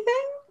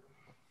anything,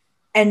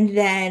 and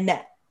then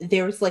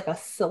there's like a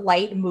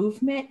slight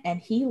movement, and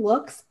he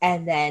looks,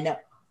 and then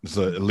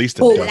so at least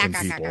a dozen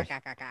people.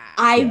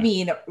 I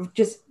mean,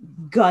 just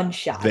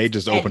gunshots. They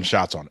just open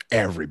shots on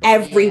everybody.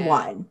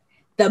 Everyone.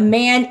 The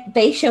man,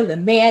 they show the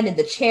man in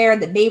the chair,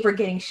 the neighbor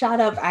getting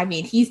shot up. I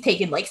mean, he's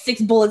taking like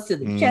 6 bullets to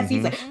the chest.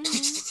 He's like,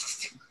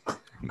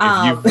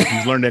 if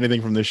you've learned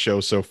anything from this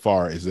show so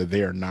far, is that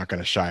they are not going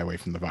to shy away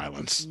from the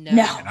violence. No.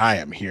 And I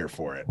am here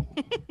for it.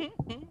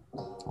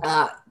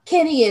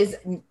 Kenny is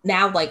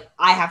now like,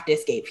 I have to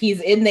escape.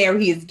 He's in there.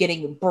 He is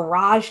getting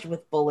barraged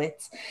with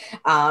bullets.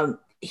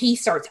 He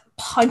starts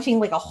punching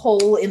like a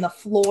hole in the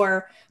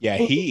floor. Yeah,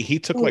 he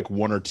took like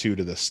 1 or 2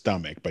 to the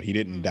stomach, but he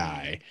didn't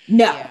die.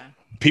 No. Yeah.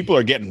 People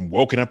are getting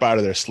woken up out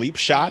of their sleep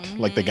shot.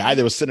 Like the guy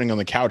that was sitting on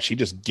the couch, he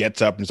just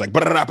gets up and he's like,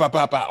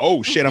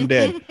 oh shit, I'm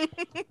dead.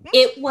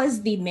 It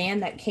was the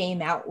man that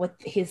came out with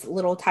his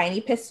little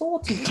tiny pistol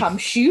to come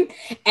shoot.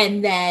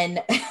 And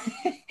then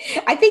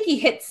I think he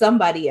hit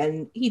somebody,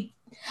 and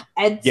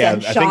Ed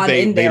sent Sean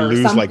in there or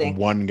something. They lose like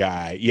one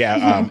guy.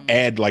 Yeah,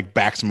 Ed like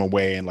backs him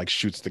away and like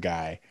shoots the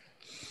guy.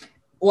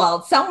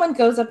 Well, someone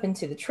goes up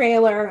into the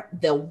trailer.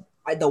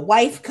 The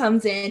wife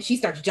comes in. She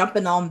starts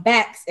jumping on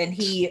Bex, and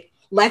he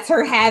lets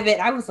her have it.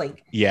 I was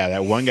like, yeah,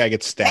 that one guy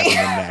gets stabbed in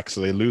the neck,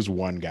 so they lose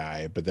one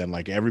guy, but then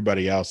like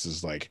everybody else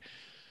is like,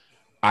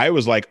 I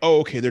was like, oh,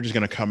 okay, they're just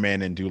gonna come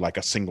in and do like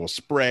a single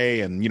spray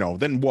and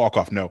then walk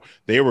off. No,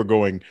 they were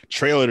going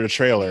trailer to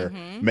trailer,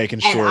 making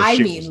sure. And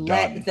shit was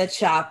let done. the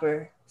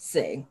chopper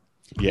sing.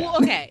 Yeah. Well,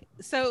 okay,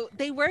 so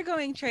they were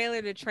going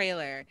trailer to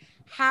trailer.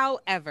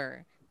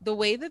 However, the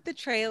way that the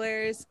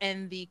trailers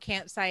and the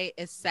campsite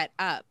is set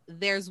up,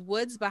 there's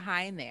woods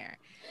behind there.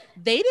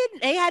 They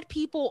had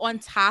people on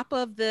top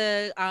of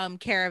the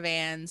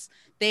caravans.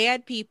 They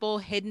had people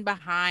hidden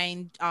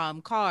behind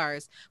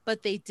cars,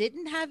 but they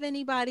didn't have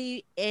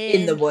anybody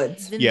in the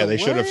woods. They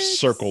should have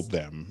circled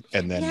them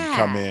and then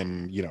come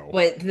in,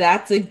 But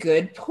that's a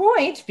good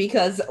point,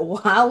 because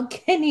while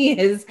Kenny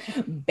is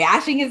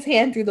bashing his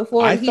hand through the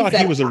floor, I thought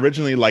he was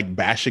originally like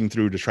bashing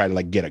through to try to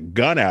like get a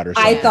gun out or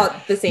something. I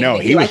thought the same. No,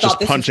 he was just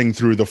punching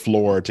through the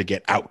floor to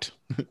get out.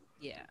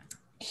 Yeah.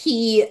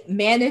 He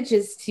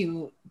manages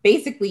to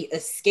basically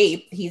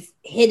escape. He's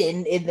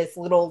hidden in this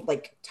little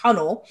like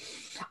tunnel,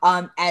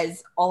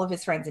 as all of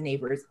his friends and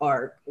neighbors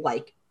are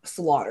like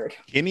slaughtered.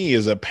 Kenny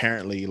is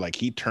apparently like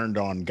he turned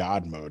on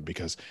God mode,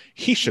 because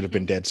he should have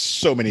been dead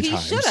so many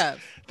times. Should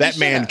have. That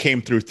man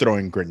came through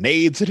throwing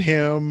grenades at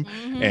him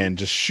and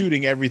just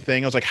shooting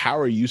everything. I was like, how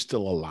are you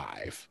still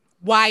alive?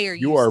 Why are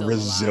you? You are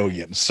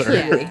resilient,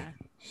 sir.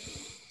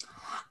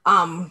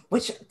 Yeah.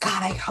 Which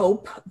God, I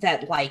hope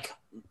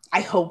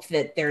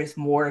that there's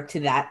more to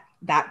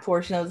that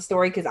portion of the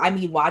story, because I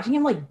mean, watching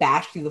him like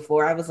bash through the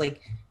floor, I was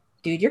like,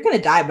 dude, you're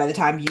gonna die by the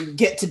time you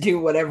get to do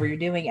whatever you're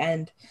doing.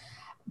 And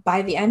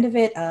by the end of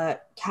it,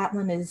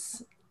 Catelyn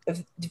is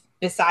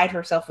beside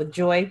herself with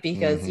joy,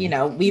 because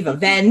we've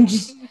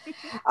avenged.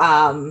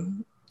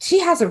 She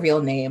has a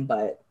real name,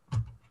 but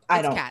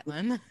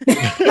Catelyn.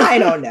 I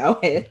don't know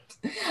it.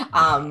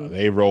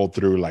 They rolled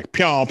through like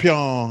pyong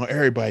pyong.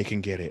 Everybody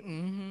can get it.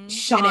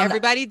 Sean, and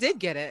everybody did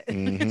get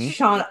it.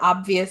 Sean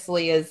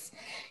obviously is,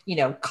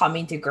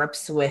 coming to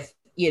grips with,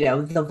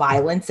 the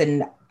violence.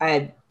 And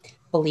I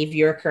believe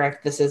you're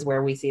correct. This is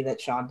where we see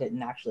that Sean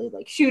didn't actually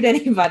like shoot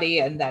anybody,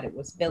 and that it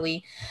was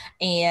Billy.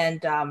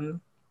 And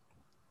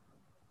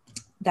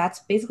that's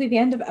basically the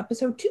end of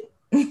episode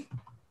 2.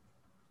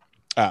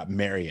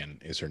 Marion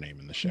is her name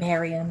in the show.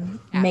 Marion.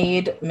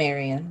 Maid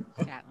Marion.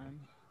 Catelyn.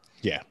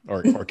 Yeah,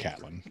 or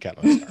Catelyn.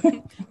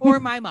 Catelyn. Or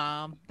my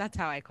mom. That's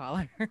how I call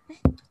her.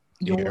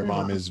 Your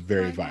mom is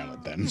very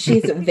violent then.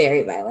 She's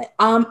very violent.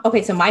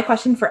 Okay, so my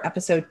question for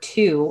episode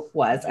 2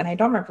 was, and I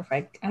don't remember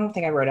I don't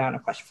think I wrote down a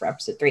question for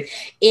episode 3.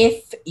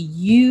 If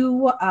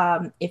you,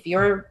 if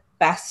your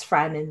best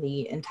friend in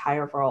the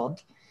entire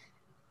world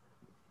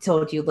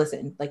told you,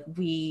 listen, like,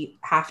 we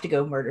have to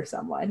go murder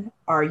someone,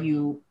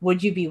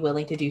 would you be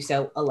willing to do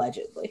so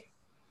allegedly?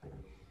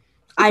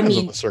 I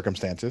mean, the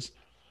circumstances.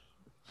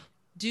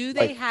 Do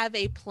they have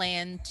a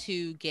plan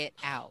to get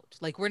out?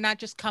 Like, we're not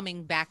just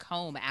coming back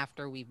home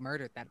after we've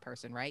murdered that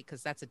person, right?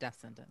 Because that's a death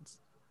sentence.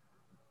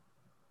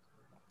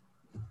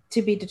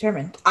 To be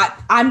determined.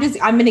 I'm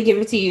going to give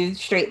it to you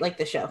straight like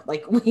the show.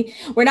 Like,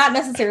 we're not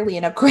necessarily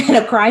in a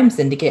crime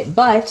syndicate,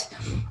 but...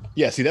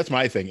 Yeah, see, that's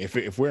my thing.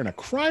 If we're in a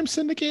crime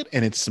syndicate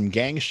and it's some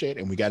gang shit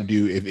and we got to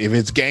do... If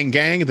it's gang,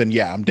 then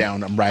yeah, I'm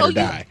down. I'm ride or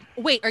die.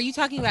 Wait, are you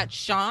talking about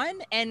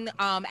Sean and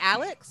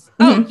Alex?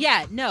 Mm-hmm. Oh,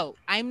 yeah, no.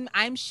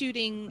 I'm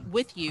shooting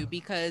with you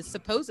because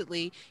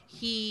supposedly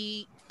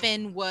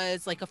Finn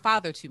was like a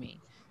father to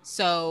me.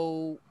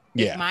 So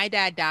if my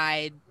dad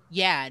died,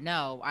 yeah,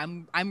 no,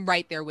 I'm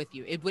right there with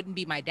you. It wouldn't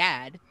be my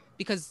dad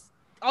because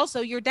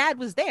also your dad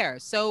was there.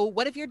 So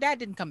what if your dad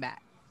didn't come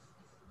back?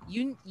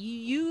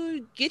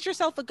 You get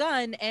yourself a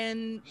gun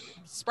and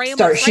spray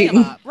him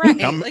up.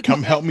 Right.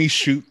 Come help me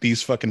shoot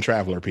these fucking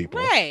traveler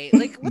people. Right.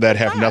 Like that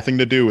have nothing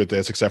to do with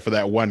this except for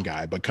that one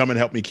guy, but come and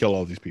help me kill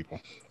all these people.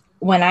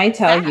 When I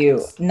tell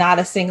you, not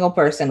a single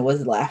person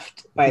was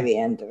left by the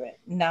end of it.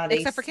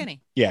 Except for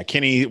Kenny. Yeah,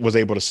 Kenny was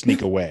able to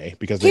sneak away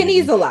because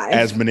Kenny's alive.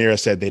 As Manera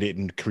said, they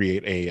didn't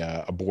create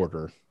a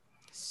border.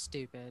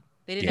 Stupid.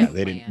 They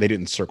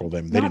didn't circle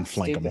them. They didn't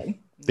flank them.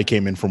 They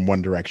came in from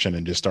one direction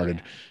and just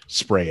started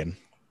spraying.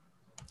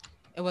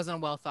 It wasn't a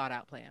well thought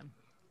out plan.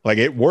 Like,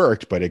 it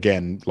worked, but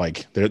again,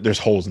 like there's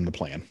holes in the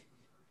plan.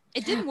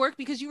 It didn't work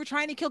because you were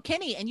trying to kill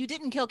Kenny and you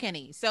didn't kill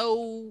Kenny.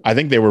 So I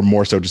think they were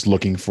more so just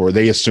looking for.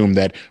 They assumed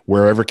that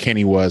wherever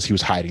Kenny was, he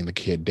was hiding the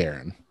kid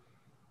Darren.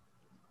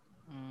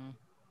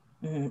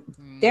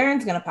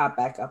 Darren's gonna pop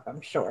back up,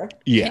 I'm sure.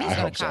 Yeah, Kenny's I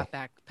hope so.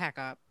 Pack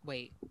up.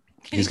 Wait.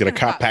 He's gonna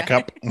pack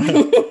up.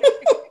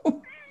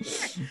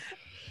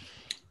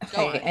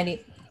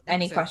 Okay.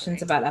 Any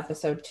questions about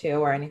episode 2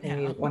 or anything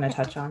you want to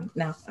touch on?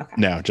 No. Okay.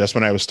 No, just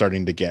when I was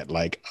starting to get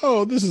like,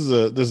 oh, this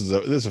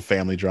is a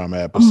family drama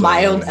episode. A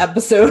mild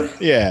episode.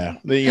 Yeah,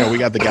 we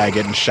got the guy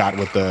getting shot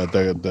with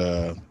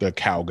the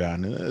cow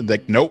gun.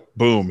 Like, nope,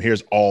 boom,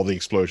 here's all the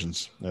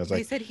explosions. I was like,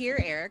 he said, "Here,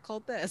 Eric,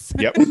 hold this."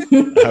 Yep.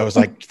 I was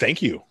like,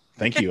 thank you.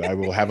 I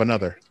will have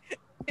another.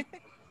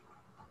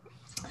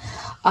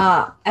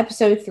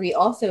 Episode 3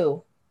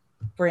 also.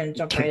 We're gonna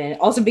jump right in. It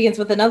also begins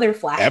with another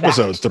flashback.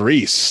 Episode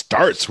 3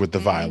 starts with the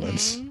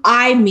violence.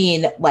 I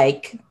mean,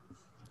 like,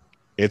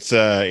 It's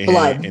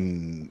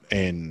in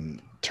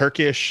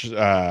Turkish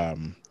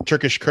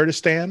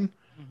Kurdistan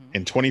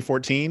in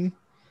 2014,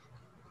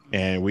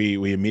 and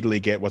we immediately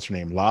get what's her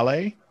name,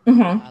 Lale.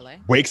 Lale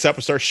wakes up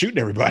and starts shooting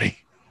everybody.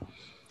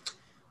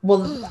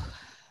 Well,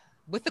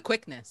 with the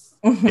quickness.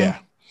 Yeah.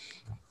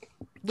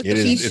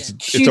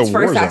 It's shoots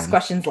first, asks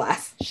questions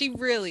last. She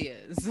really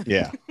is.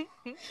 Yeah.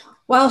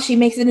 Well, she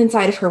makes it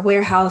inside of her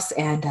warehouse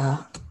and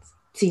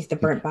sees the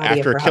burnt body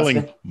after of her killing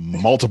husband.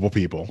 multiple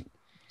people.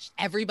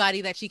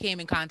 Everybody that she came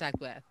in contact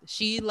with,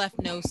 she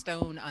left no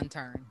stone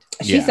unturned.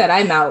 She said,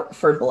 "I'm out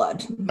for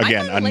blood."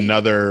 Again,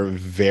 another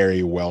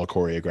very well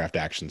choreographed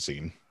action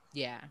scene.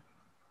 Yeah.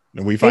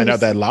 And we find out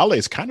that Lale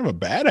is kind of a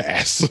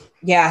badass.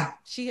 Yeah.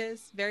 She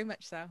is, very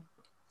much so.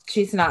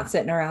 She's not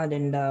sitting around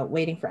and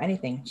waiting for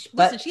anything.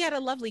 Listen, she had a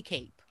lovely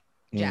cape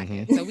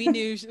jacket, so we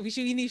knew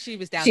she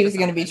was down. She was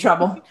going to be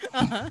trouble.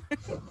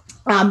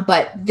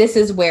 But this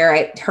is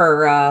where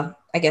her,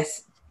 I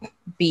guess,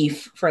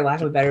 beef, for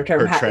lack of a better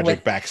term, her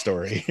tragic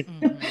backstory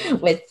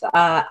with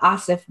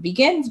Asif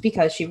begins,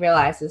 because she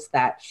realizes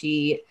that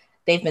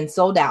they've been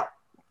sold out,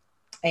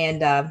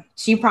 and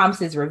she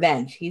promises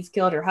revenge. He's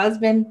killed her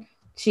husband.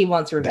 She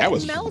wants revenge. That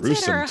was melted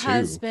gruesome her too.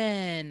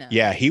 Husband.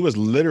 Yeah, he was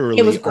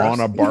literally on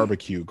a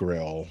barbecue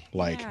grill,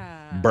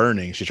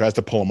 burning. She tries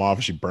to pull him off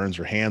and she burns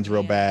her hands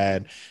real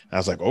bad. And I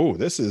was like, oh,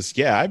 this is,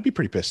 I'd be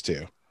pretty pissed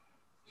too.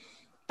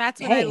 That's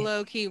when I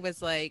low-key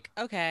was like,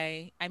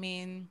 okay, I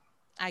mean,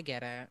 I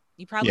get it.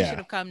 You probably should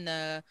have come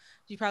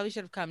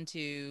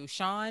to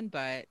Sean,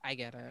 but I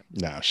get it.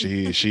 No,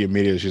 she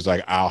immediately, she's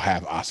like, I'll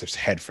have Asif's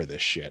head for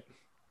this shit.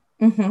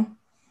 Mm-hmm.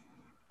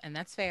 And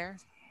that's fair.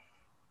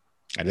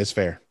 That is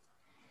fair.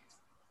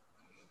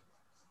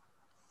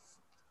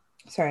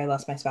 Sorry, I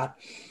lost my spot.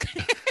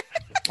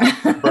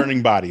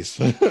 Burning bodies.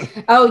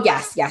 Oh,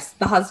 yes.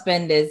 The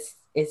husband is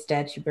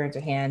dead. She burns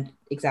her hand,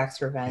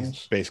 exacts revenge.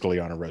 He's basically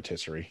on a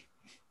rotisserie.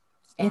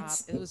 It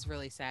was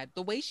really sad.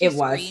 The way she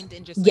screamed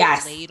and just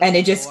laid and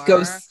it just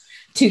goes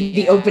to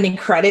the opening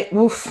credit.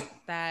 Oof.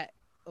 That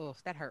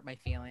hurt my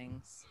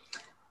feelings.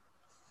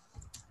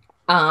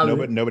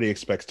 Nobody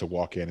expects to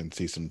walk in and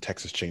see some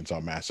Texas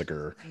Chainsaw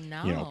Massacre,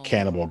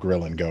 cannibal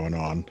grilling going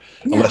on,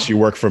 unless you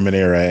work for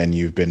Manera and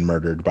you've been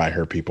murdered by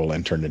her people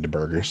and turned into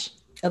burgers.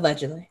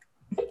 Allegedly.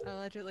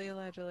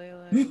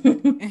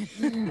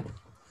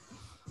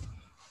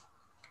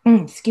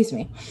 Excuse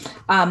me.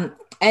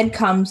 Ed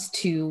comes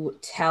to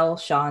tell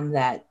Sean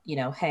that,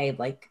 hey,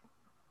 what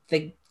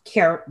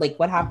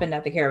happened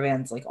at the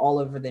caravans, all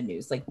over the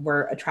news,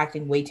 we're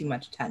attracting way too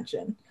much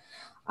attention.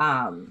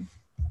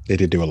 They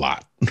did do a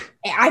lot.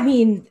 I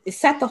mean,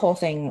 set the whole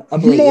thing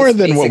ablaze. More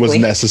than what was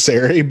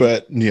necessary,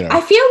 but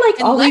I feel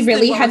like all we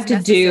really had to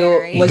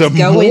do was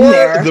go in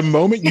there. The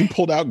moment you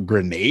pulled out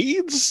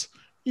grenades,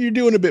 you're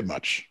doing a bit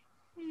much.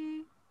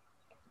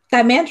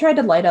 That man tried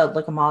to light a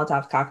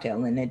Molotov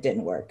cocktail and it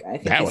didn't work. I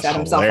think he set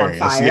himself on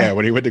fire. Yeah,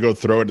 when he went to go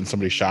throw it and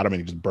somebody shot him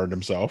and he just burned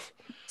himself.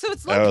 So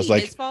it's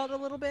his fault a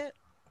little bit.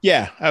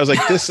 Yeah, I was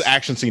like, this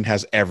action scene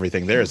has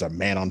everything. There is a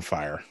man on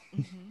fire.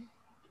 Mm-hmm.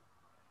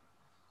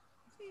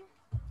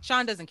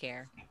 Sean doesn't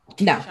care.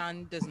 No,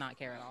 Sean does not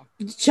care at all.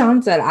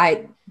 Sean said,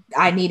 "I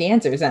need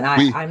answers, and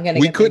I'm gonna."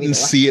 We couldn't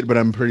see it, but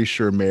I'm pretty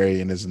sure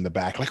Marion is in the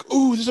back, like,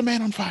 "Ooh, there's a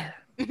man on fire."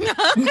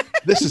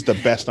 This is the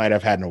best night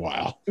I've had in a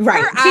while.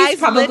 Right, she's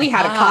probably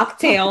had a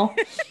cocktail.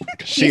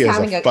 She is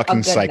a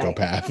fucking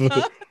psychopath.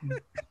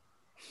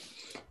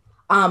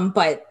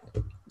 But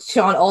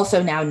Sean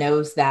also now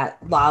knows that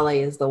Lale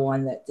is the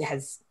one that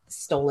has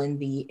stolen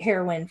the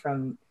heroin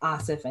from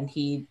Asif, and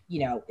he,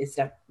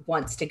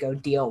 wants to go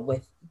deal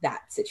with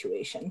that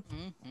situation.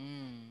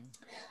 Mm-hmm.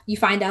 You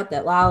find out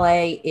that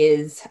Lale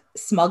is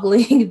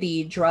smuggling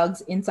the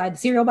drugs inside the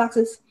cereal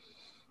boxes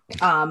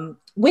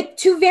with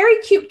two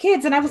very cute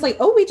kids, and I was like,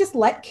 oh, we just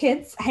let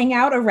kids hang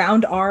out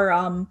around our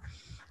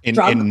in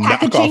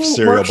knockoff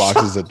cereal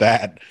boxes at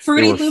that.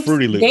 Fruity Loops.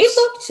 They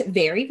looked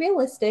very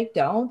realistic.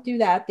 Don't do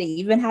that. They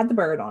even had the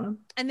bird on them,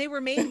 and they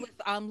were made with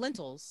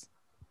lentils.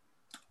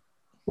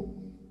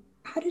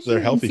 How did you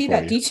even see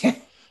that detail?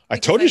 I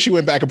told you she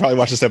went back and probably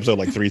watched this episode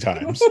like 3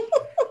 times.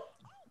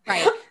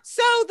 Right.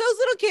 So those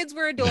little kids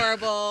were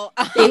adorable.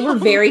 They were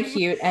very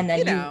cute. And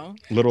then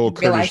little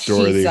Kurdish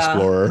Dora the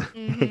Explorer.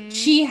 Mm-hmm.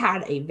 She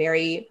had a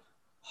very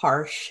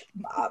harsh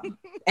bob,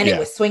 and it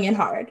was swinging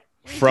hard.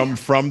 From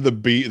the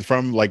beat,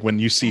 from when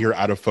you see her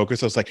out of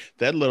focus, I was like,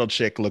 that little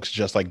chick looks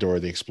just like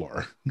Dora the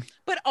Explorer.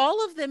 But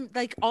all of them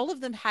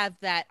have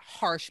that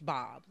harsh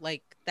bob.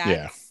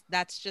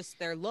 That's just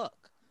their look.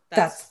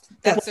 That's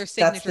their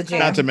signature.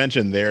 Not to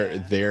mention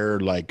their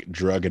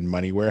drug and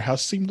money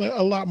warehouse seemed like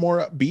a lot more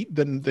upbeat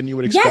than you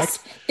would expect. Yes,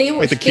 they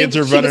were. The kids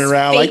are running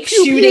around pew,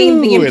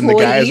 shooting pew, the and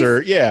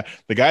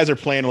the guys are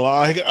playing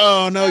along. Like,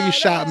 oh no, you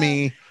shot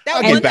me.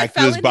 I'll get back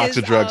to this box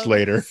of drugs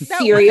later.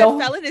 Cereal.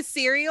 That fell in his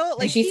cereal.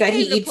 She said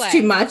he eats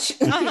too much.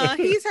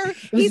 He's her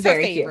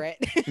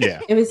favorite.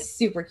 Yeah, it was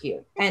super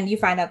cute. And you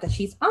find out that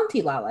she's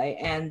Auntie Lale,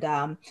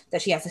 and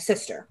that she has a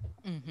sister,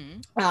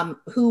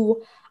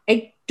 who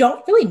I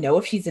don't really know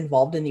if she's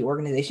involved in the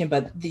organization,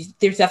 but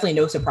there's definitely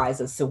no surprise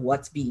as to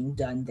what's being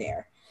done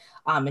there.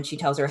 And she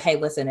tells her, hey,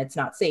 listen, it's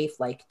not safe.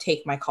 Like,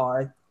 take my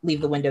car,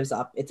 leave the windows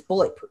up. It's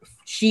bulletproof.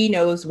 She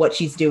knows what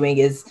she's doing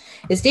is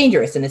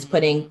dangerous and is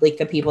putting like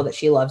the people that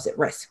she loves at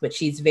risk, but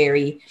she's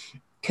very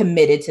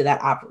committed to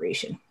that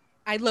operation.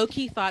 I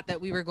low-key thought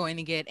that we were going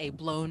to get a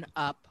blown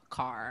up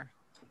car.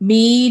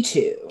 Me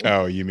too.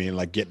 Oh, you mean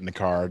like get in the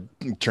car,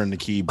 turn the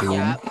key, boom?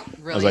 Yep,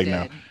 really I was like, did.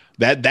 no.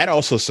 That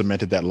also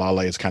cemented that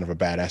Lala is kind of a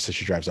badass that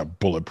she drives a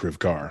bulletproof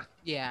car.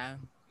 Yeah.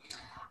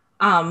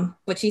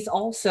 But she's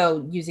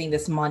also using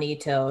this money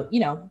to, you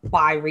know,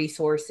 buy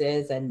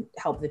resources and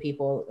help the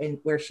people in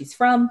where she's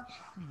from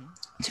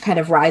to kind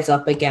of rise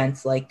up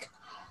against like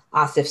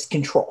Asif's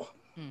control.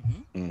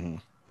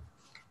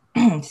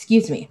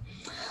 Excuse me.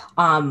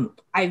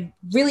 I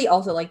really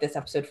also like this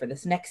episode for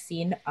this next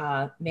scene.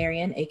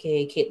 Marion,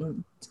 aka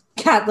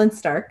Catelyn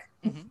Stark,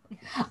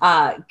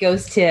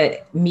 goes to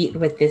meet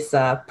with this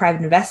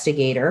private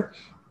investigator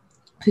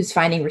who's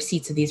finding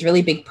receipts of these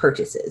really big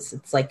purchases.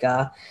 It's like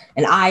an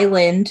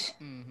island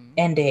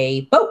and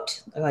a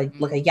boat, like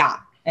a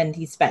yacht. And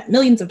he spent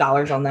millions of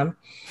dollars on them.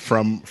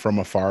 From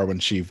afar, when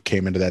she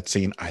came into that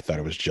scene, I thought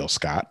it was Jill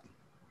Scott.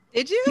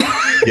 Did you?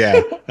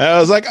 Yeah. I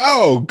was like,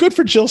 oh, good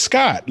for Jill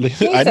Scott.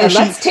 I know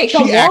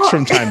she acts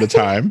from time to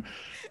time.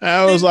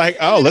 I was like,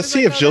 oh, let's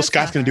see if Jill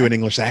Scott's going to do an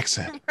English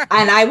accent.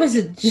 And I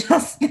was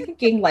just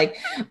thinking, like,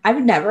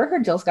 I've never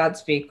heard Jill Scott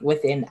speak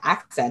with an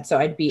accent, so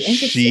I'd be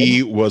interested.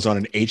 She was on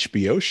an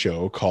HBO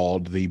show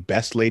called The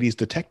Best Ladies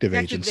Detective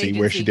Agency,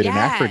 where she did an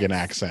African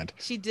accent.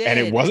 She did. And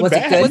it wasn't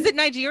bad. Was it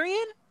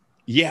Nigerian?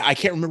 Yeah, I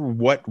can't remember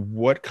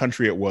what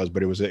country it was,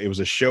 but it was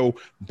a show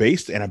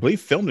based and I believe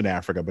filmed in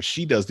Africa, but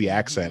she does the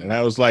accent. And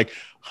I was like,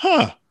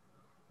 huh.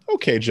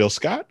 Okay, Jill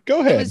Scott,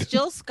 go ahead. It was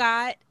Jill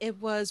Scott. It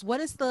was,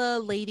 what is the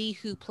lady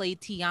who played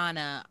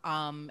Tiana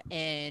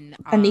in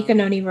Anika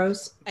Noni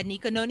Rose.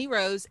 Anika Noni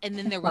Rose, and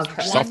then there was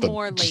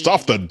more lady. Just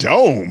off the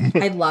dome.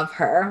 I love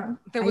her.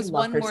 There was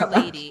one more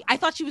lady. I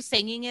thought she was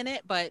singing in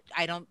it, but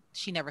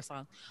she never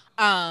sang.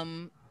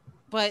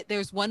 But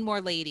there's one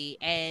more lady,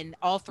 and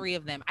all three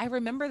of them. I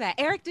remember that.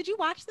 Eric, did you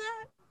watch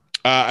that?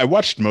 I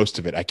watched most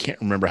of it. I can't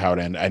remember how it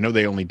ended. I know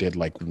they only did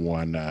like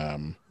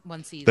one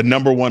season. The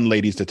number one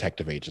ladies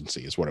detective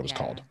agency is what it was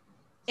called.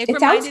 It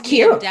reminded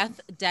me of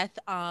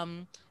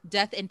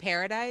Death in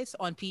Paradise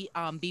on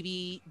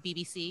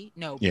BBC.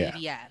 No, yeah.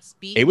 BBS.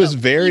 It was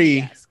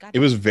very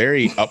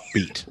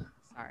upbeat.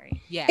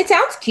 Sorry. Yeah. It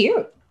sounds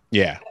cute.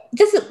 Yeah.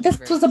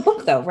 This was a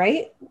book though,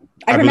 right?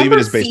 I believe it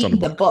is based on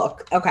the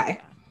book. Okay.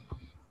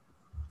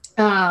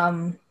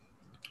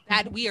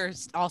 That we are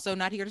also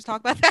not here to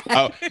talk about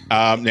that.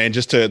 And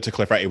just to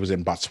clarify, it was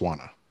in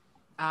Botswana.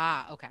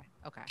 Okay.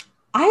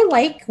 I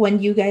like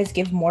when you guys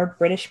give more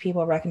British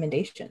people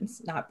recommendations,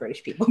 not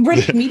British people,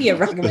 British media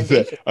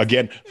recommendations.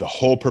 Again, the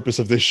whole purpose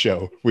of this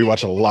show, we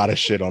watch a lot of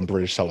shit on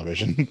British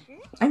television.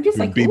 I'm just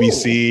like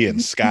BBC and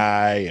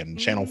Sky and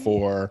Channel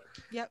 4.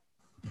 Yep.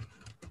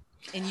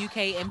 In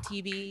UK,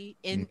 MTV,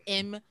 in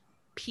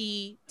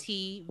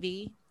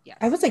MPTV. Yes.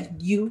 I was like,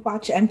 you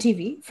watch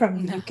MTV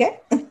from the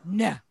UK?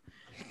 No.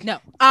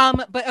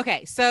 But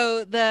okay.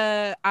 So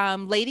the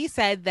lady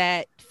said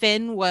that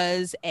Finn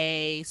was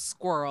a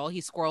squirrel.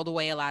 He squirreled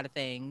away a lot of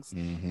things.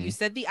 You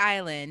said the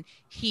island.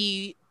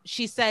 She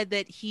said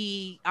that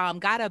he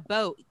got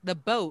the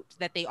boat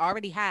that they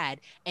already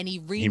had, and he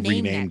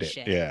renamed that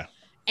shit. Yeah.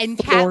 And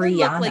Catelyn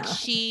looked like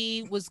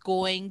she was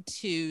going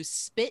to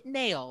spit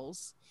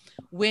nails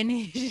when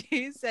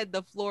she said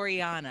the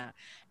Floriana.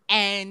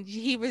 And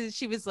she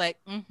was like,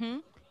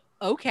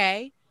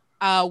 okay.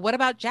 What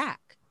about Jack?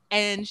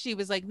 And she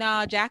was like,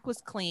 nah, Jack was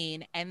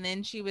clean. And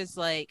then she was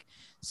like,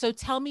 so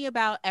tell me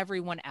about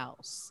everyone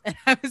else. And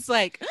I was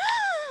like,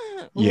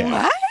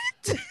 what?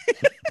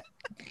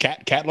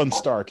 Catelyn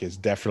Stark is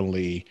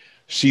definitely,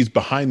 she's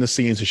behind the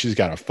scenes, so she's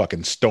got a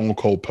fucking stone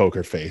cold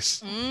poker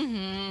face.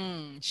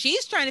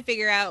 She's trying to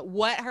figure out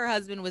what her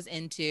husband was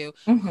into,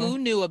 who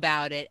knew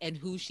about it, and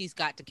who she's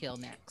got to kill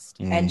next.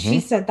 And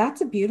she said,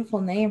 that's a beautiful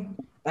name.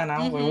 And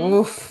I was like,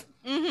 oof.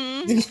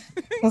 I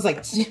was like,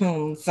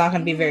 it's not going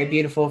to be very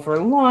beautiful for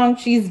long.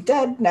 She's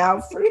dead now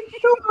for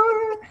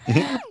sure.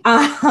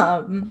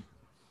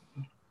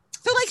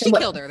 She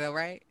killed her though,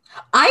 right?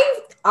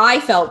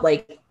 I felt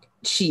like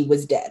she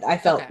was dead. I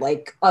felt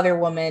like other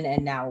woman,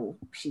 and now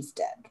she's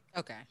dead.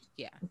 Okay,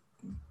 yeah.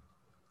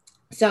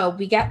 So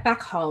we get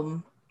back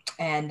home,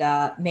 and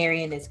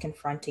Marion is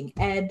confronting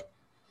Ed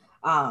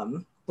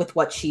with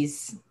what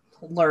she's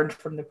learned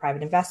from the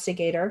private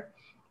investigator.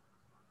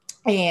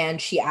 And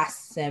she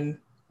asks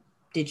him,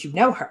 did you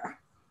know her?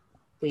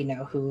 We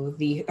know who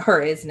her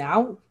is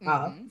now,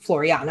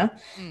 Floriana.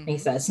 And he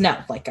says, no,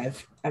 like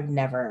I've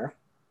never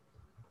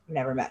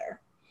met her.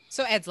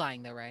 So Ed's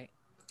lying though, right?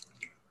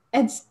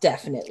 Ed's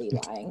definitely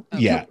lying.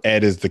 Okay. Yeah,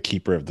 Ed is the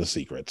keeper of the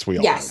secrets. We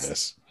all know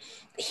this.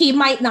 He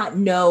might not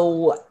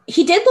know.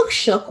 He did look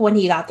shook when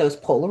he got those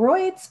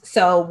Polaroids.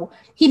 So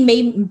he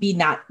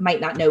might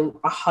not know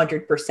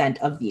 100%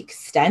 of the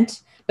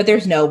extent. But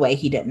there's no way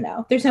he didn't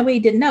know. There's no way he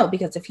didn't know,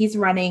 because if he's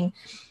running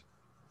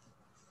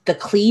the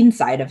clean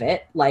side of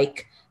it,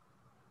 like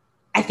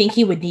I think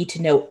he would need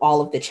to know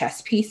all of the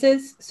chess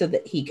pieces so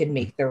that he could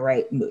make the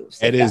right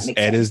moves. Ed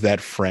is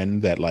that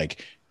friend that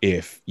like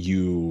if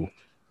there's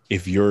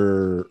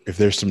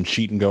some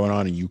cheating going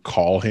on and you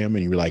call him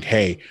and you're like,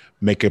 hey,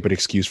 make up an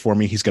excuse for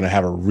me, he's gonna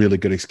have a really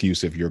good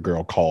excuse if your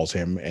girl calls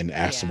him and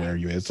asks him where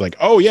you is. It's like,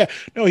 oh yeah,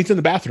 no, he's in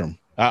the bathroom.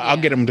 I'll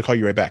get him to call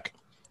you right back,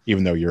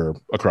 even though you're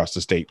across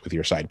the state with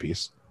your side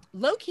piece.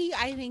 Low key,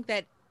 I think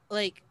that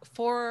like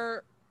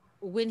for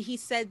when he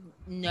said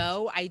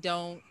no, I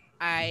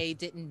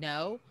didn't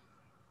know.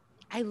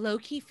 I low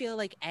key feel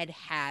like Ed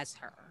has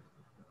her.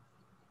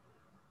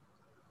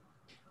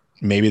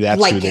 Maybe that's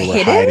like who they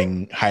were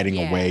hiding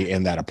away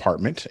in that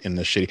apartment in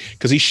the shitty,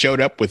 because he showed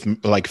up with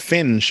like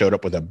Finn showed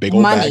up with a big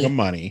old bag of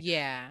money.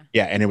 Yeah,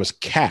 and it was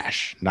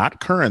cash,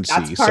 not currency.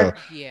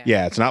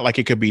 It's not like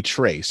it could be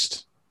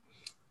traced.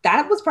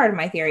 That was part of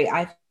my theory.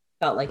 I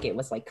felt like it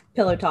was like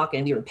pillow talk,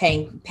 and we were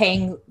paying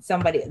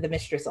somebody, the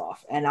mistress,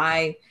 off,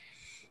 and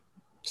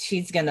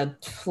she's gonna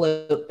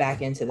float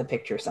back into the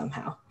picture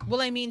somehow.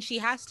 Well, I mean, she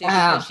has to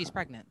because she's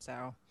pregnant,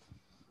 so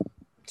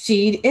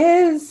she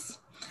is.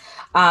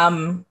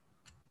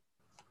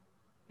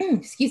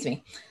 Excuse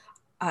me.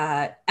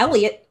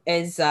 Elliot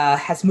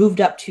has moved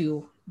up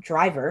to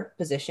driver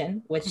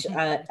position, which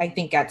I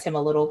think gets him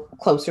a little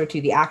closer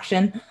to the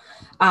action.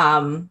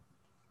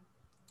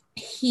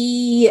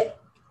 He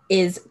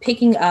is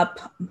picking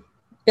up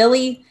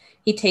Billy.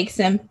 He takes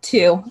him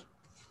to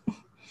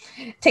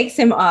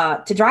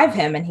drive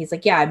him, and he's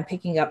like, yeah, I'm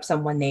picking up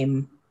someone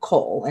named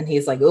Cole. And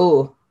he's like,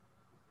 ooh,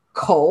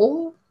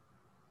 Cole?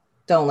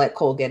 Don't let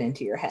Cole get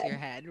into your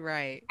head.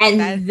 Right.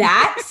 And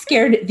that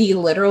scared the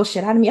literal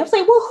shit out of me. I was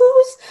like, well,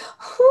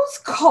 who's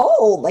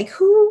Cole? Like,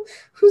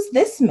 who's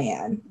this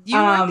man? You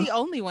weren't the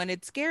only one.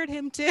 It scared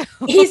him too.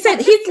 He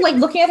said, he's like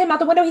looking at him out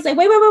the window. He's like,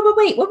 wait.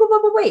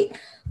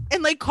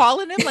 And like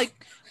calling him like,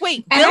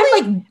 wait,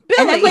 and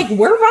Billy? I'm like,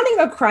 we're running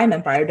a crime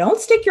empire.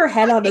 Don't stick your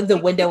head out of the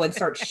window and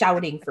start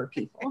shouting for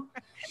people.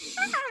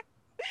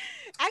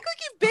 Act like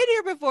you've been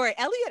here before.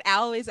 Elliot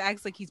always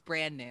acts like he's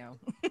brand new.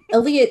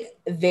 Elliot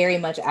very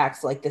much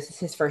acts like this is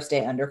his first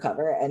day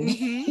undercover, and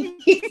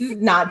he's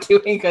not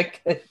doing a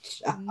good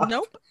job.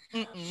 Nope.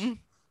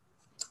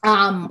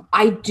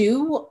 I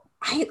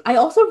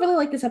also really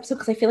like this episode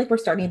because I feel like we're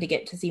starting to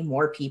get to see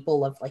more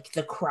people of like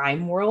the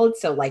crime world.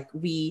 So like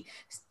we're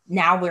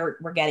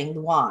getting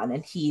Luan,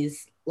 and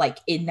he's like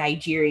in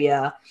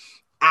Nigeria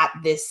at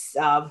this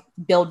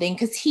building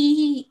because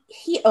he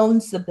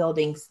owns the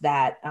buildings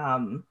that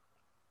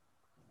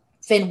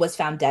Finn was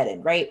found dead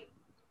in, right?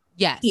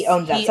 Yes. He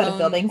owns that set of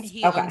buildings?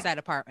 He owns that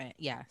apartment,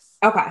 yes.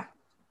 Okay.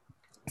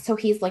 So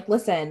he's like,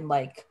 listen,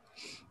 like,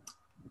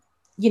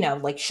 you know,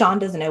 like Sean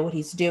doesn't know what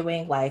he's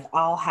doing. Like,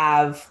 I'll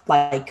have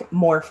like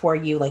more for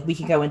you. Like, we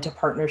can go into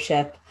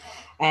partnership.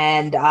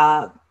 And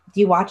do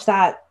you watch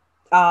that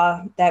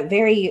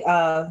very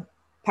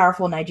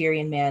powerful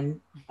Nigerian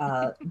man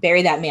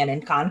bury that man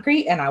in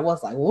concrete? And I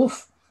was like,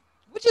 woof.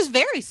 Which is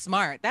very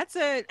smart.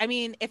 I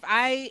mean, if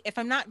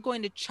I'm not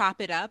going to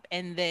chop it up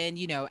and then,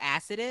 you know,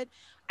 acid it,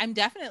 I'm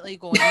definitely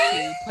going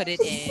to put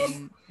it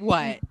in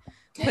what?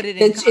 Put it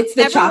in. It's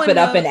the chop it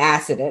up and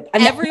acid it.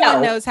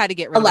 Everyone knows how to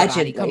get rid of the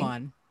body. Come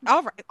on.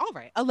 All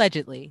right.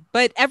 Allegedly.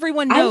 But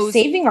everyone knows. I'm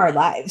saving our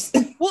lives.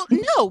 Well,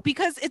 no,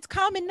 because it's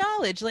common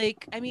knowledge.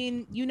 Like, I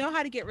mean, you know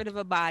how to get rid of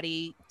a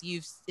body.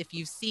 If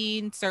you've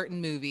seen certain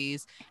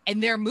movies,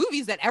 and there are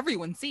movies that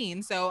everyone's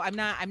seen. So I'm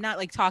not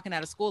like talking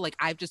out of school. Like,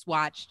 I've just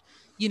watched,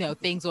 you know,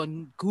 things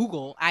on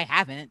Google. I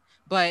haven't.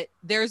 But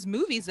there's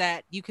movies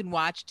that you can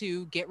watch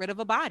to get rid of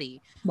a body.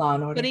 Law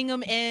and Order. Putting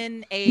them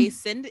in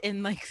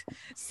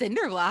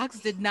cinder blocks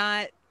did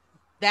not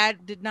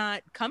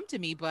come to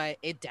me, but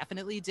it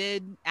definitely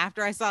did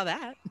after I saw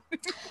that.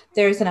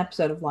 There's an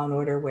episode of Law and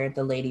Order where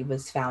the lady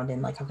was found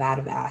in like a vat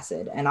of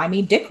acid. And I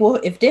mean,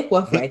 if Dick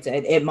Wolf writes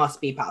it, it must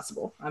be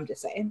possible. I'm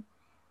just saying.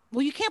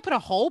 Well, you can't put a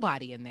whole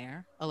body in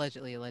there.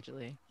 Allegedly.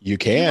 You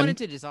can. You wanted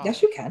to dissolve.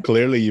 Yes, you can.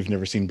 Clearly, you've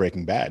never seen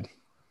Breaking Bad.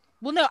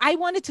 Well, no, I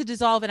wanted to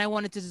dissolve, and I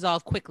wanted to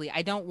dissolve quickly.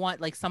 I don't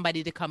want like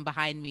somebody to come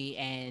behind me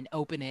and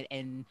open it,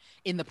 and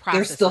in the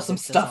process, there's still some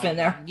stuff in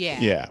there.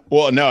 Yeah.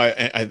 Well, no,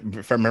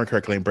 if I remember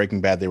correctly, in Breaking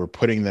Bad, they were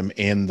putting them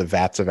in the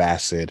vats of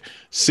acid,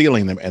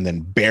 sealing them, and then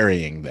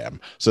burying them,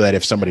 so that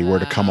if somebody were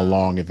to come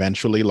along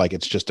eventually, like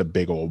it's just a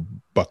big old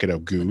bucket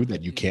of goo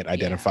that you can't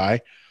identify.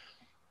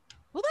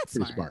 Well, that's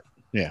smart.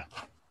 Yeah.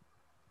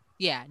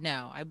 Yeah,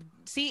 no, I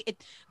see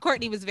it.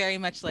 Courtney was very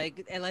much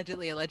like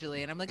allegedly,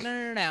 and I'm like,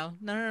 no.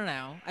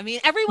 I mean,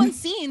 everyone's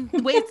seen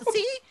ways to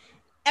see.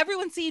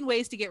 Everyone's seen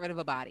ways to get rid of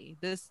a body.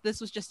 This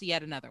was just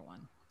yet another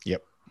one.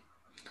 Yep.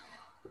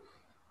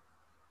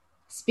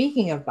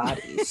 Speaking of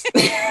bodies,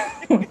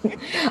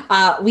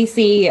 we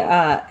see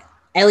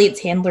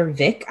Elliot's handler,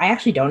 Vic. I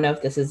actually don't know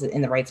if this is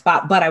in the right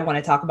spot, but I want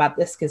to talk about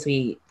this because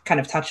we kind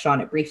of touched on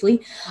it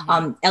briefly.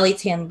 Mm-hmm.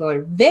 Elliot's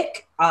handler,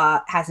 Vic,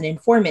 has an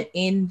informant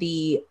in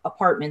the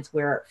apartments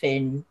where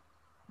Finn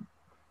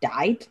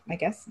died, I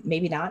guess.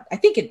 Maybe not. I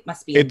think it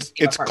must be.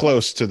 It's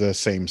close to the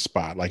same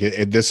spot. Like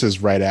this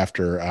is right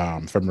after,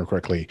 if I remember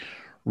correctly,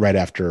 right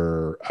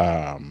after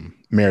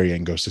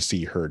Marion goes to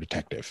see her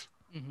detective.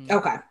 Mm-hmm.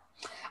 Okay.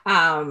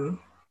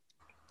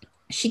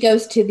 She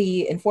goes to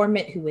the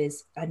informant who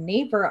is a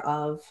neighbor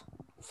of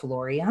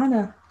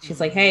Floriana. She's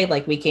like, hey,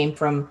 like we came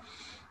from,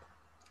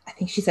 I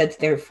think she said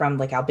they're from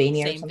like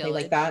Albania or something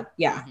village. Like that.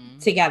 Yeah,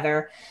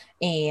 together.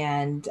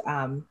 And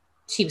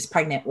she was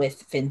pregnant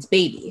with Finn's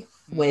baby,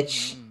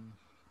 which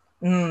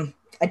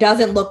it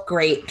doesn't look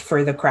great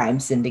for the crime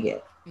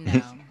syndicate.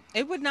 No.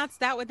 It would not.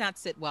 That would not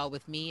sit well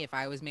with me if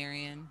I was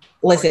Marion.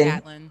 Listen, or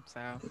Catelyn.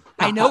 So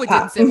I know it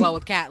didn't sit well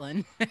with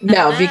Catelyn.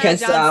 No,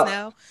 because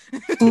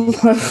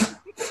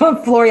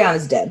Florian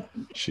is dead.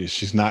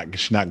 She's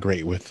not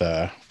great with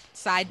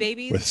side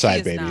babies. With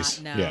side babies,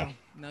 no, yeah.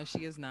 No,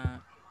 she is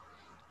not.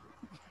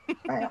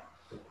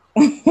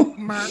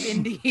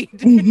 Indeed.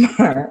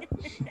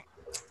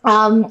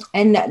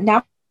 And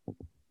now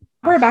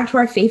we're back to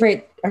our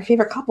favorite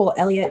couple,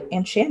 Elliot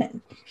and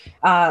Shannon.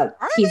 Are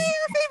they your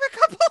favorite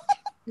couple?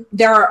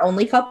 They're our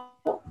only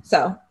couple,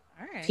 so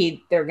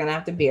they're gonna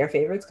have to be our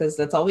favorites because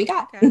that's all we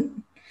got. Okay.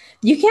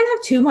 You can't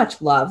have too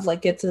much love.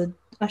 Like it's a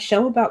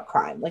show about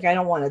crime. Like I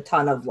don't want a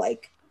ton of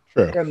like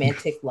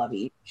romantic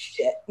lovey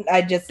shit.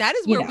 That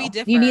is where we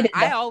differ. You need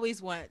I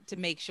always want to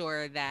make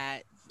sure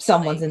that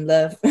someone's in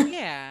love.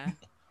 Yeah.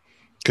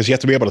 Because you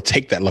have to be able to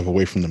take that love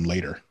away from them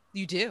later.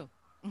 You do.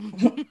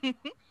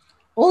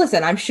 Well,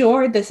 listen, I'm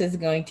sure this is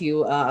going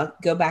to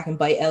go back and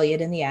bite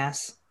Elliot in the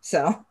ass.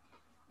 So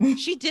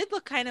she did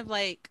look kind of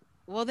like,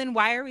 well, then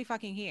why are we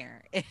fucking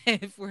here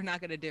if we're not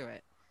going to do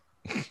it?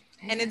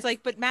 And it's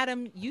like, but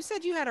madam, you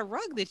said you had a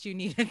rug that you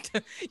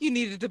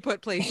needed to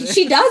put places.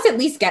 She does at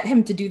least get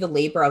him to do the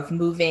labor of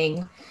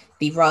moving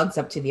the rugs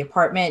up to the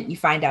apartment. You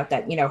find out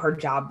that, her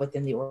job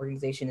within the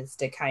organization is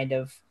to kind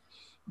of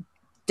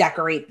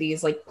decorate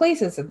these like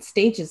places and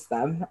stages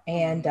them.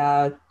 And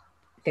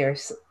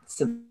there's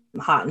some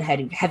hot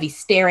and heavy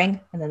staring,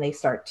 and then they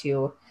start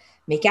to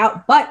make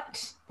out.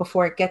 But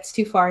before it gets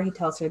too far, he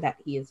tells her that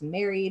he is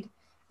married,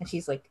 and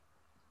she's like,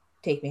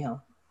 take me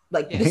home.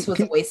 Like, this was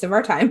a waste of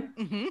our time.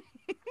 Mm-hmm.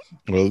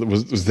 Well,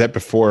 was that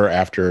before or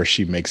after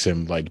she makes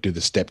him like do the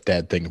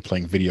stepdad thing of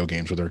playing video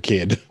games with her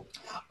kid?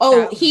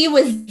 Oh, he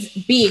was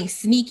being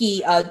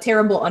sneaky,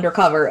 terrible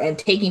undercover and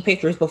taking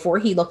pictures before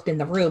he looked in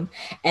the room.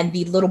 And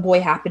the little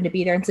boy happened to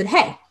be there and said,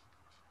 hey,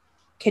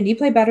 can you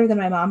play better than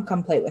my mom?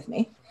 Come play with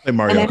me. Play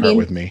Mario Kart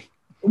with me.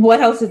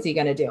 What else is he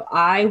going to do?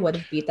 I would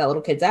have beat that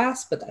little kid's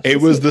ass, but that's it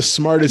was the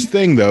smartest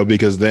thing, though,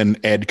 because then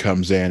Ed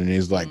comes in and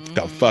he's like,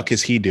 the fuck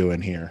is he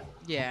doing here?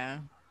 Yeah.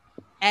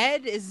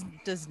 Ed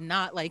does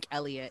not like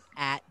Elliot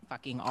at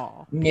fucking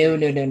all.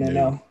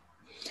 No.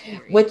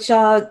 Which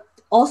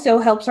also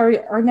helps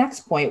our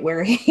next point,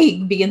 where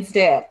he begins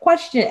to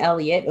question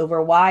Elliot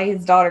over why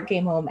his daughter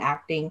came home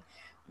acting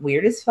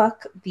weird as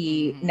fuck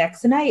the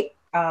next night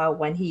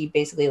when he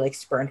basically like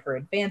spurned her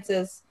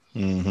advances.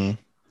 Mm-hmm.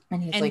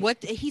 And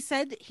what he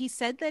said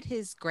that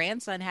his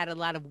grandson had a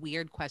lot of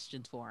weird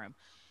questions for him.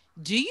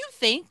 Do you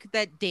think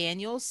that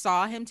Daniel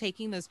saw him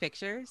taking those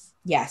pictures?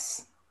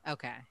 Yes.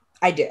 Okay.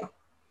 I do.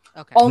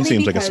 Okay. He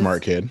seems like a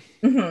smart kid.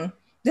 Mm-hmm.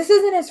 This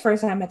isn't his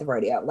first time at the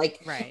rodeo.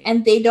 Like, right.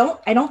 And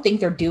I don't think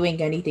they're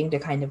doing anything to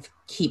kind of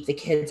keep the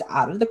kids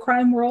out of the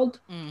crime world.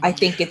 Mm-hmm. I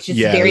think it's just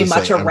very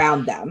much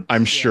around them.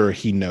 I'm sure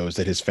he knows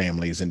that his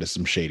family is into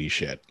some shady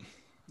shit.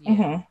 Yeah.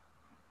 Mm-hmm.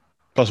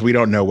 Plus, we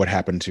don't know what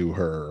happened to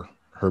her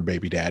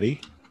baby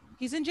daddy.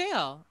 He's in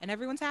jail and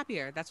everyone's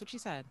happier. That's what she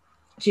said.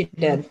 She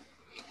did.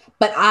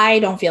 But I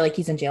don't feel like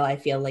he's in jail. I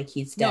feel like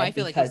he's dead. No, I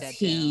feel because like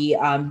he's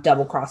dead, he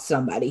double-crossed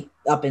somebody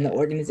up in the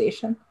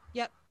organization.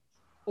 Yep.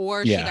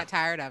 Or she got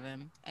tired of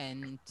him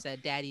and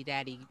said, Daddy,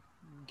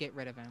 get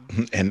rid of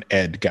him. And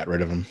Ed got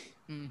rid of him.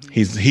 Mm-hmm.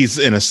 He's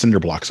in a cinder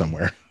block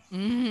somewhere.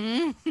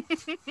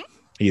 Mm-hmm.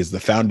 He is the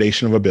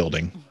foundation of a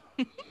building.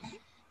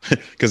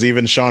 Because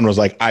even Sean was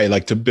like, I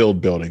like to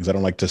build buildings. I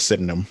don't like to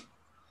sit in them.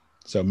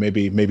 So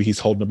maybe he's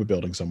holding up a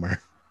building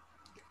somewhere.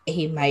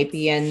 He might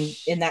be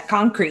in that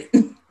concrete.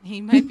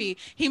 He might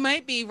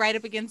be right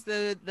up against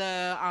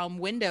the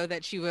window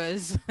that she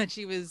was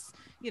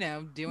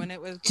doing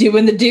it with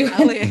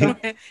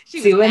Elliot. She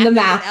was doing the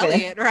math.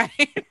 Elliot, right?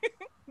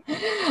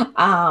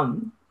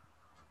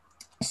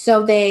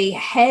 So they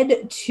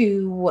head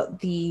to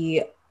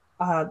the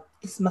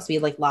this must be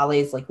like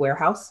Lale's like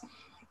warehouse,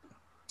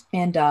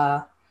 and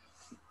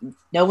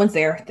no one's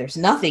there. There's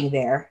nothing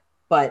there,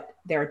 but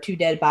there are 2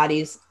 dead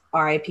bodies.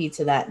 R.I.P.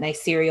 to that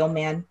nice cereal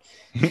man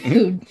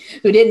who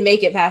didn't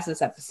make it past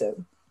this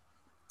episode.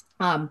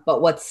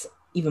 But what's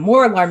even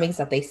more alarming is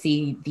that they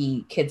see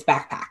the kids'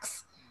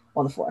 backpacks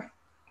on the floor.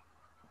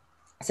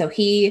 So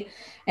he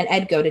and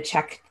Ed go to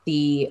check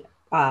the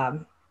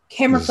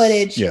camera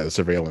footage. Yeah, the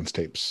surveillance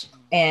tapes.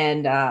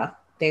 And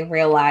they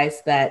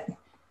realize that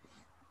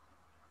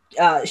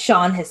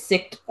Sean has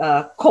sicked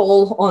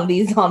coal on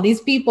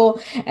these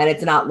people, and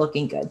it's not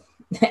looking good.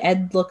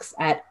 Ed looks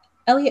at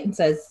Elliot and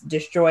says,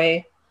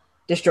 destroy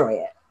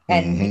it.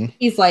 And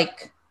he's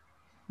like,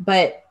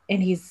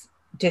 he's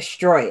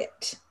destroy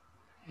it.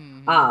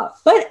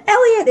 But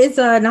Elliot is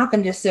not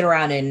going to just sit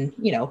around and,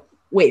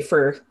 wait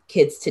for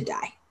kids to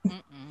die.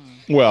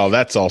 Well,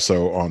 that's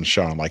also on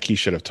Sean. Like, he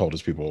should have told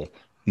his people,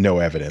 no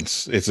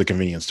evidence. It's a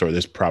convenience store.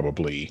 There's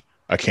probably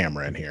a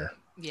camera in here.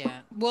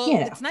 Yeah. Well,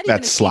 it's not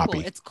even sloppy.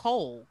 People. It's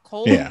Cole.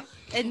 Yeah.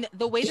 And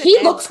the way that he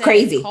looks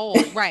crazy. Cole,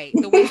 right.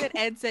 The way that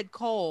Ed said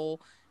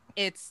Cole,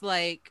 it's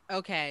like,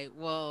 okay,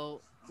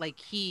 well, like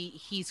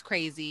he's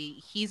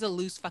crazy. He's a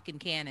loose fucking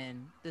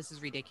cannon. This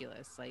is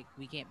ridiculous. Like,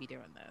 we can't be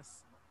doing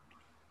this.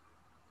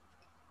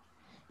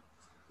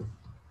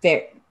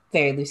 Very,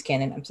 very loose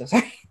cannon. I'm so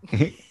sorry.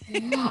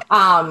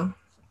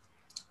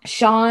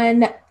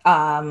 Sean,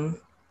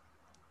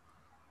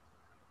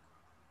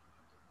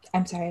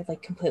 I'm sorry, I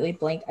like completely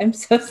blanked. I'm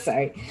so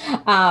sorry.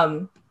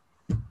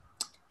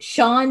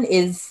 Sean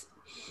is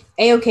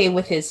A-okay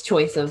with his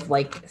choice of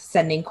like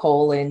sending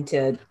Cole in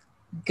to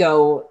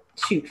go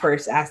shoot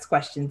first, ask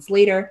questions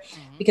later,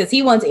 because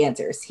he wants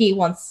answers. He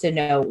wants to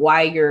know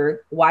why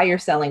you're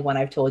selling when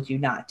I've told you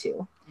not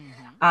to.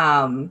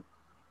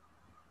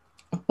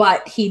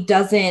 But he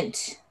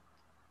doesn't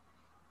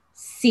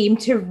seem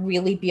to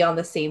really be on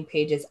the same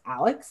page as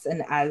Alex.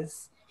 And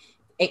as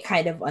it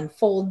kind of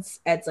unfolds,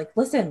 Ed's like,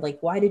 listen, like,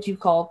 why did you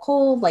call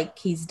Cole? Like,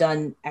 he's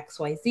done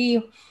XYZ.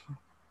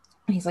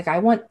 And he's like, I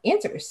want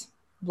answers.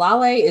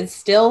 Lale is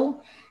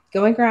still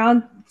going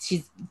around.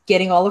 She's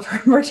getting all of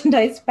her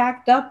merchandise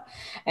packed up.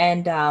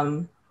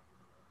 And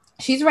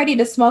she's ready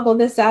to smuggle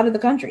this out of the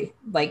country.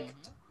 Like,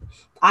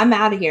 I'm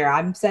out of here.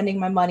 I'm sending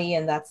my money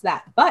and that's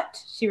that.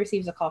 But she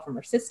receives a call from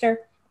her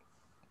sister.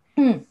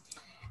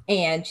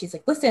 And she's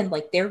like, listen,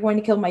 like, they're going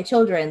to kill my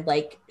children.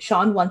 Like,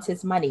 Sean wants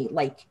his money.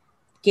 Like,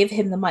 give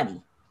him the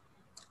money.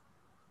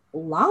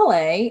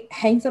 Lale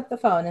hangs up the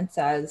phone and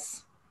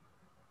says,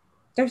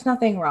 there's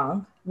nothing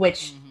wrong,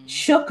 which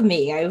shook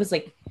me. I was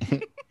like,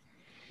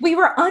 we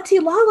were Auntie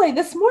Lale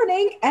this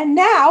morning, and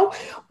now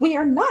we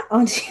are not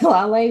Auntie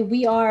Lale.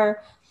 We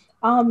are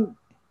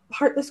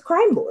Heartless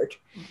Crime Lord.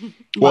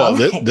 Well,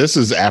 this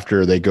is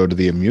after they go to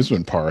the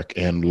amusement park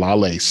and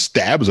Lale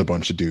stabs a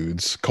bunch of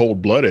dudes,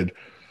 cold-blooded.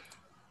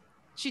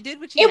 She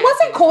did what she It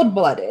wasn't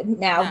cold-blooded.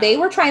 Now, they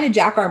were trying to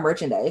jack our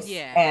merchandise.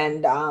 Yeah.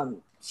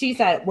 And she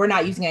said, we're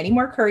not using any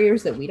more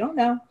couriers that we don't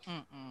know.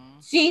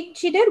 She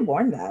did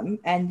warn them.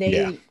 And they...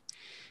 Yeah.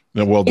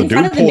 Well, the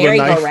dude pulled a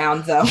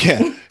knife. Though.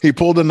 Yeah, he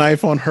pulled a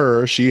knife on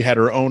her. She had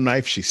her own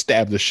knife. She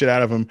stabbed the shit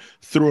out of him,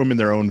 threw him in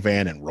their own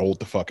van, and rolled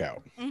the fuck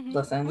out.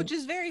 Listen. Which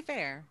is very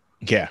fair.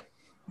 Yeah.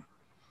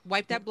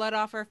 Wiped that blood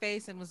off her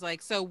face and was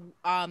like, so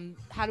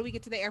how do we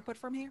get to the airport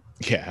from here?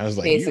 Yeah, I was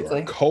like,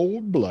 basically. You are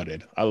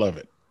cold-blooded. I love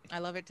it. I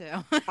love it too.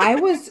 I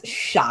was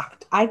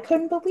shocked. I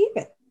couldn't believe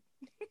it.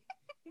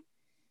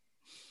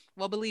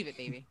 Well, believe it,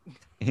 baby.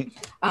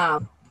 I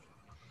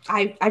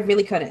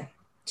really couldn't.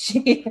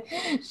 She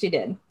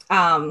did.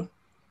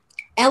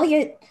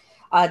 Elliot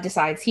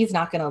decides he's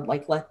not gonna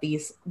like let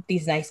these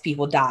nice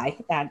people die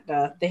at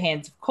the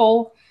hands of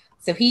Cole.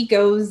 So he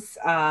goes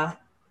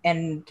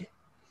and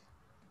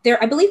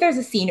there, I believe there's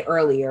a scene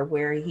earlier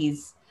where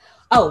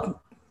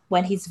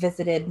when he's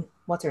visited,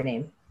 what's her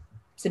name?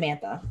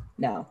 Samantha.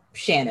 No,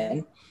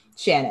 Shannon.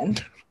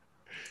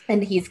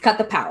 And he's cut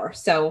the power.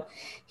 So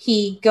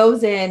he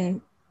goes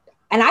in,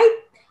 and I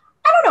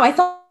don't know, I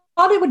thought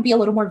it would be a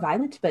little more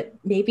violent, but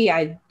maybe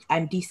I'm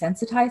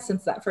desensitized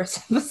since that first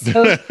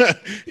episode.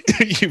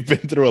 You've been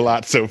through a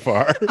lot so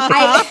far.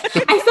 I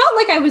felt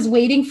like I was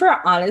waiting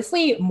for,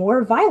 honestly,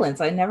 more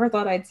violence. I never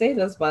thought I'd say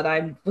this, but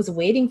I was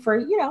waiting for,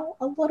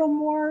 a little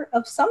more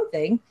of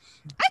something.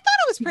 I thought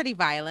it was pretty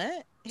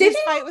violent. His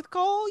fight with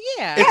Cole,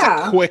 yeah. It's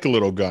a quick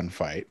little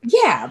gunfight.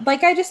 Yeah,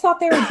 like I just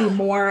thought there would be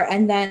more,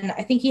 and then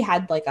I think he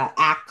had like an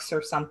axe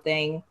or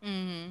something.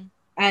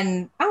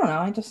 And I don't know,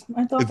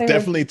 I thought it's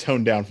definitely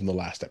toned down from the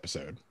last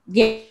episode.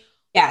 Yeah.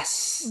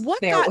 Yes.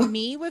 What got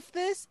me with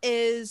this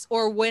is,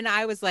 or when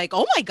I was like,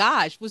 oh my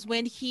gosh, was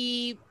when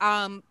he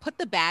put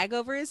the bag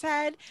over his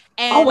head.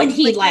 And when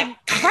he he cleared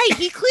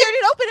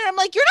it open, and I'm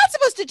like, you're not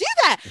supposed to do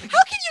that.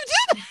 How can you do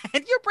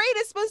that? Your brain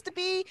is supposed to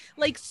be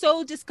like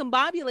so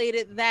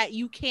discombobulated that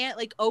you can't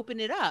like open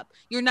it up.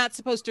 You're not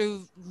supposed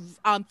to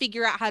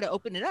figure out how to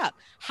open it up.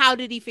 How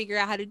did he figure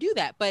out how to do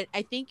that? But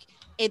I think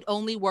it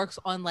only works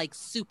on like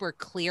super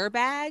clear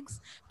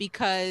bags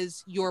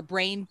because your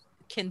brain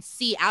can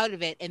see out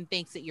of it and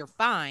thinks that you're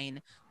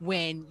fine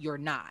when you're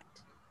not.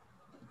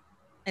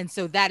 And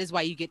so that is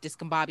why you get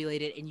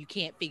discombobulated and you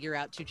can't figure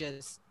out to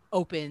just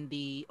open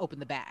the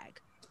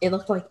bag. It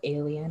looked like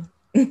Alien.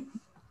 And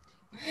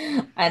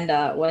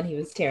when he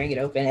was tearing it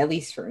open, at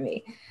least for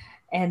me.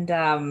 And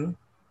the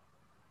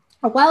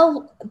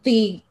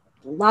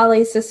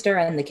Lale sister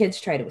and the kids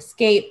try to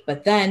escape,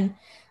 but then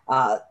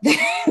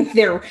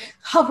they're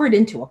hovered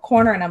into a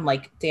corner, and I'm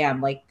like, damn,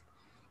 like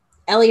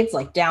Elliot's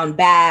like down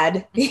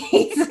bad.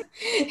 He's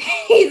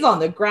on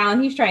the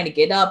ground. He's trying to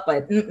get up,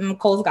 but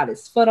Cole's got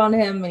his foot on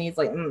him, and he's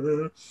like,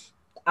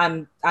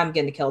 I'm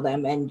gonna kill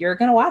them, and you're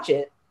gonna watch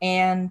it.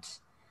 And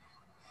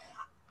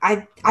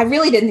I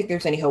really didn't think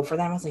there's any hope for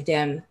them. I was like,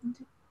 damn,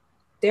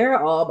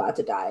 they're all about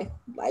to die.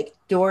 Like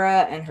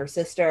Dora and her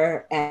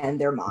sister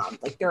and their mom,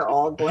 like they're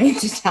all going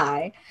to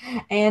die.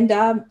 And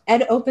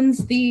Ed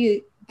opens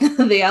the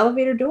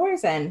elevator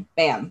doors, and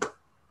bam,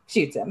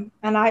 shoots him.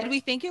 And did we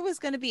think it was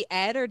going to be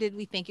Ed, or did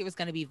we think it was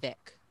going to be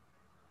Vic?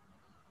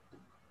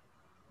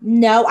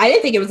 No, I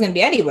didn't think it was going to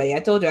be anybody. I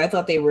told you, I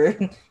thought they were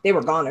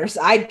goners.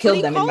 I'd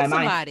killed them in my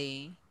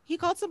mind. He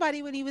called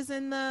somebody when he was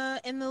in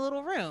the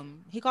little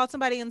room. He called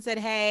somebody and said,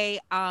 "Hey,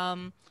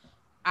 what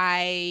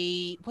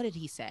did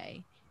he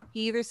say?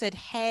 He either said,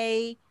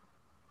 "Hey,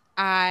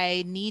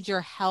 I need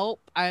your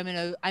help. I'm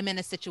in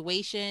a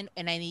situation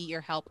and I need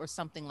your help," or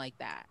something like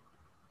that.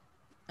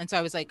 And so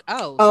I was like,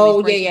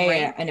 "Oh,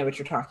 yeah. I know what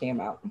you're talking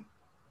about."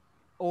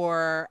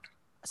 Or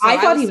I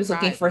thought he was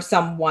looking for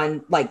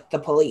someone like the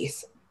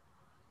police.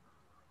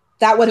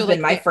 That would have been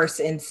my first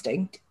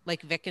instinct.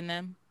 Like Vic and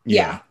them?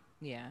 Yeah.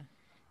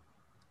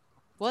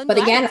 Well, but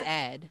again, it's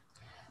Ed.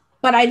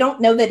 But I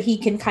don't know that he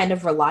can kind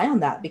of rely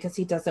on that because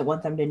he doesn't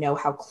want them to know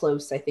how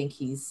close I think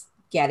he's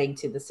getting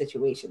to the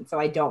situation. So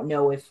I don't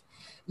know if,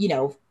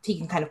 he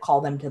can kind of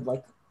call them to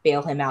like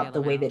bail him out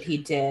the way that he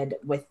did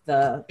with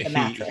the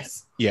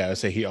mattress. I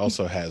say he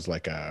also has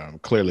like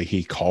clearly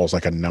he calls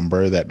like a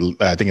number that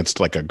I think it's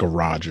like a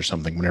garage or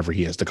something whenever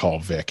he has to call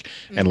Vic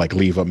and like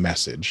leave a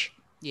message.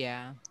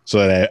 Yeah.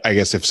 So that I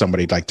guess if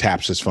somebody like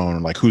taps his phone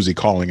and like, who's he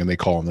calling? And they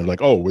call and they're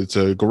like, oh, it's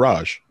a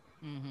garage.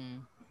 Mm-hmm.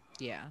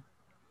 Yeah.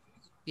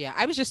 Yeah.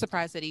 I was just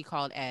surprised that he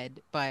called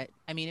Ed, but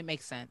I mean, it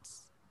makes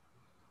sense.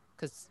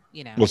 Because,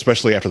 Well,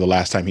 especially after the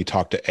last time he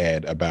talked to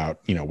Ed about,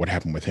 what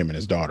happened with him and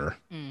his daughter.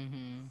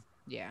 Mm-hmm.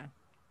 Yeah.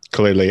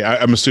 Clearly,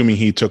 I'm assuming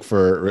he took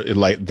for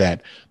like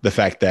that the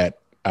fact that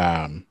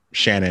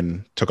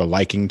Shannon took a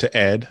liking to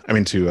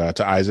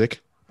to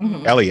Isaac,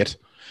 Elliot.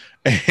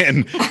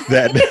 And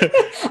that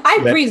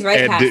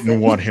Ed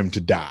didn't want him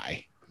to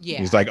die. Yeah,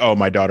 he's like, oh,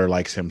 my daughter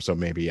likes him, so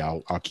maybe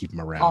I'll keep him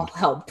around. I'll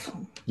help.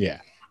 Yeah,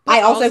 but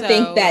I also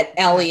think that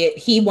Elliot,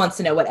 he wants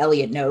to know what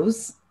Elliot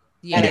knows,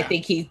 and I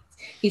think he's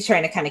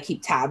trying to kind of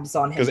keep tabs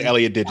on him because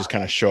Elliot did just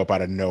kind of show up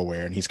out of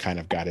nowhere, and he's kind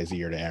of got his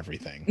ear to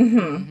everything.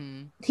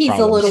 Mm-hmm. He's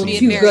a little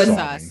too good.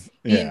 Sus.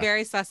 Being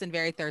very sus and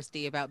very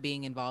thirsty about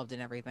being involved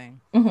in everything.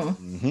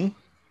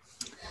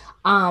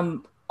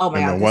 Oh my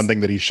God, one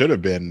thing that he should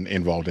have been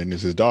involved in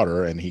is his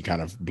daughter, and he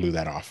kind of blew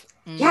that off.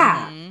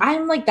 Yeah,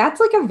 I'm like, that's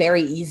like a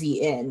very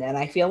easy in, and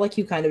I feel like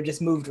you kind of just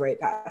moved right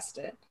past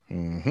it.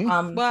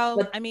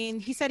 Well, I mean,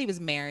 he said he was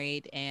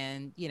married,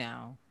 and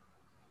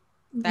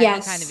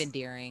that's kind of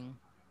endearing.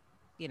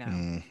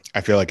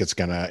 I feel like it's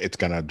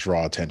gonna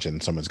draw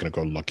attention. Someone's gonna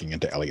go looking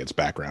into Elliot's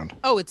background.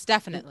 Oh, it's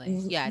definitely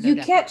you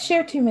can't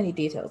share too many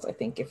details. I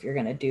think if you're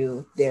gonna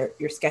do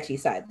your sketchy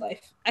side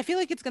life, I feel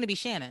like it's gonna be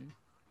Shannon,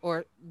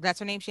 or that's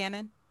her name,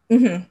 Shannon.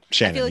 Shannon,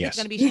 I feel like it's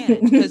gonna be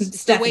Shannon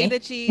because the way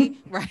that she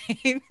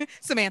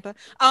Samantha,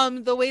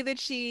 the way that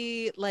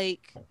she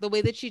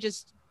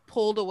just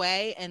pulled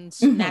away and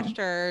snatched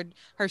her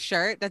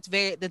shirt. That's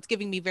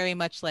giving me very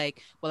much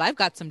like, well, I've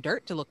got some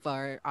dirt to look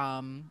for,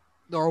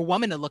 or a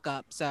woman to look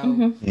up.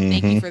 So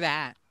thank you for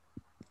that.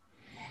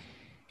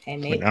 Hey,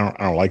 Nate. I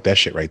don't like that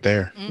shit right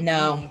there.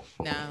 No,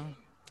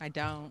 I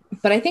don't.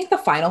 But I think the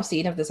final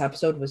scene of this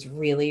episode was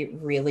really,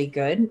 really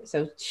good.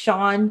 So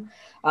Sean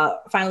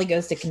finally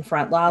goes to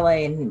confront Lale,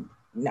 and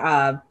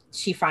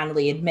she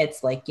finally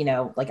admits, like,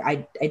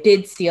 I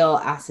did steal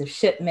Asa's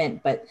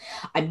shipment, but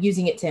I'm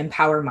using it to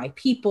empower my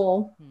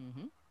people.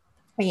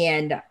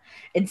 And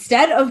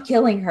instead of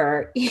killing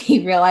her,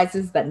 he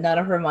realizes that none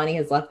of her money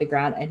has left the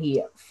ground, and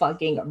he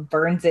fucking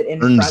burns it in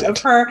front of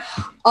her.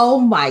 Oh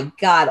my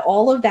God.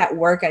 All of that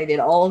work I did,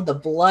 all of the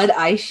blood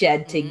I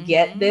shed to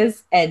get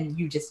this, and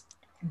you just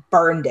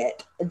burned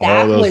it.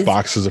 That all those was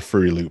boxes of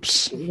Fruity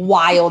Loops.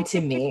 Wild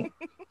to me.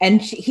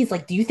 And he's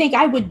like, do you think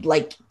I would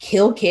like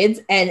kill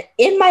kids? And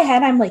in my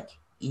head, I'm like,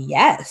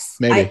 yes,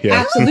 maybe,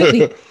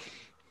 absolutely.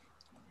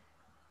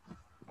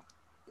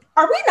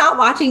 Are we not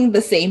watching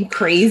the same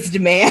crazed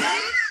man?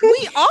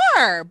 We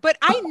are, but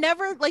I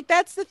never,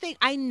 that's the thing.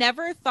 I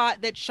never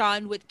thought that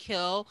Sean would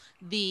kill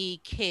the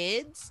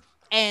kids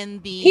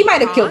and he might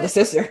have killed the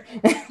sister.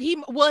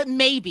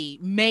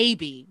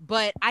 Maybe,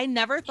 but I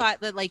never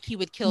thought that he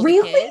would kill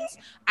the kids.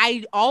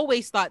 I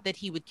always thought that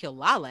he would kill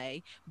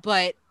Lale,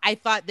 but I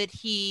thought that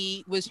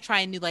he was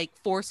trying to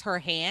force her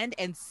hand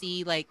and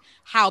see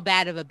how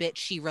bad of a bitch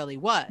she really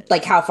was,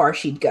 how far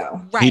she'd go.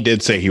 Right. He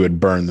did say he would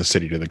burn the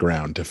city to the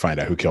ground to find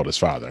out who killed his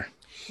father.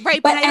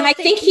 Right, but I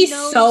think he's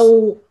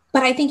so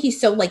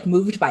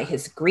moved by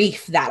his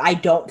grief that I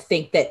don't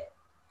think that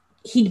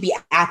he'd be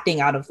acting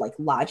out of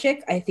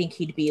logic. I think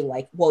he'd be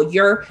like, well,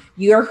 you're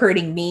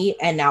hurting me,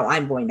 and now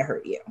I'm going to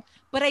hurt you.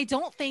 But I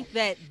don't think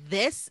that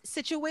this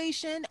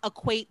situation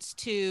equates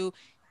to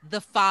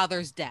the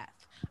father's death.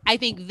 I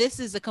think this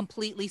is a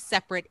completely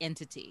separate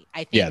entity.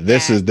 I think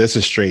this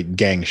is straight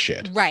gang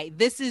shit. Right.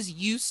 This is,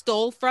 you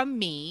stole from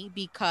me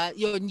because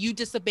you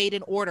disobeyed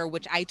an order,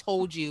 which I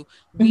told you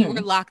we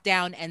were locked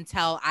down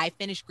until I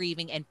finished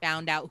grieving and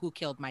found out who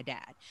killed my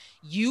dad.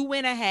 You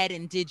went ahead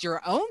and did your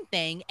own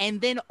thing,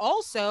 and then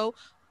also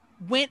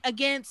went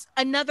against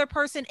another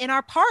person in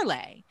our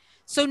parlay.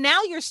 So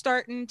now you're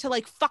starting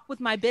to fuck with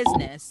my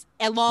business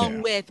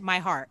along with my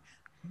heart.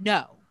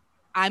 No,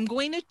 I'm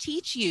going to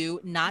teach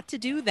you not to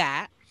do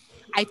that.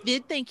 I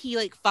did think he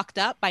like fucked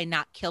up by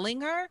not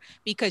killing her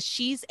because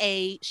she,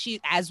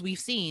 as we've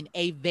seen,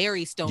 a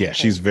very stone. Yeah,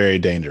 she's very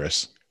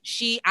dangerous.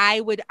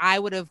 I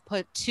would have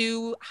put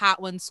 2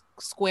 hot ones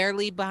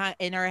squarely behind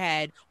in her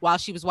head while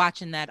she was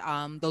watching that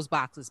those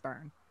boxes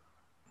burn.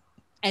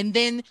 And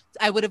then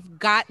I would have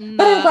gotten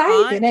but I'm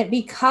glad you didn't,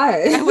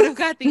 because I would have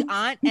got the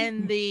aunt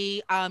and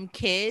the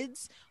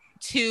kids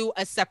to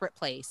a separate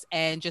place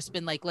and just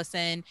been like,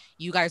 listen,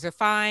 you guys are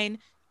fine.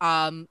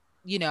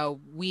 You know,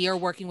 we are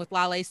working with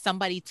Lale.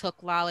 Somebody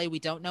took Lale. We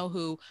don't know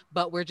who,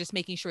 but we're just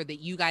making sure that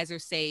you guys are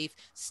safe.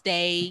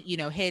 Stay, you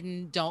know,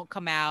 hidden. Don't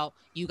come out.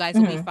 You guys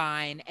will be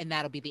fine. And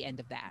that'll be the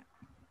end of that.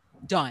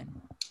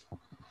 Done.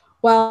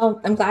 Well,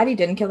 I'm glad he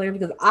didn't kill her,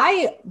 because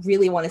I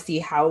really want to see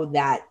how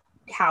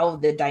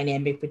the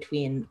dynamic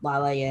between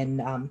Lale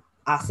and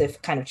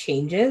Asif kind of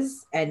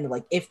changes, and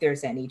like if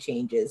there's any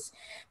changes,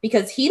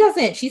 because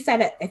she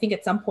said I think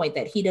at some point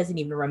that he doesn't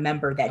even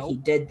remember that he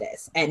did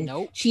this,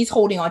 and she's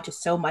holding on to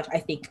so much. I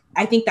think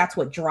that's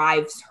what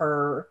drives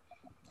her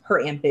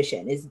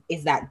ambition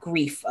is that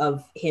grief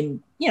of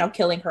him, you know,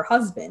 killing her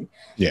husband.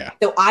 Yeah.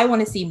 So I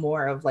want to see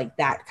more of like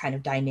that kind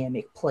of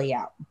dynamic play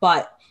out.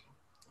 But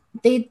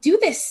they do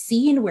this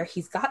scene where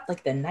he's got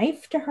like the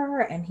knife to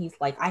her and he's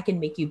like, I can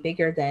make you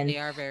bigger than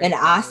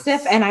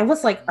Asif. And I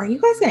was like, are you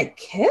guys gonna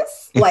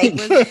kiss? Like,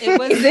 is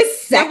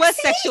this sexy? There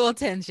was sexual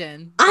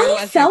tension.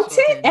 I felt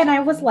it. And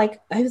I was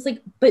like,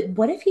 but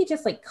what if he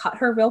just like cut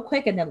her real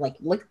quick and then like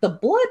licked the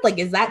blood? Like,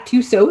 is that too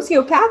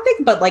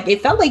sociopathic? But like,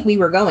 it felt like we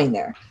were going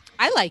there.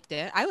 I liked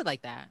it. I would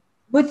like that.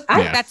 But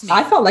that's me.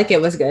 I felt like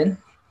it was good.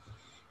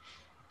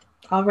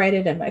 I'll write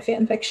it in my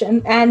fan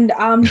fiction. And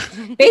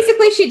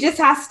basically she just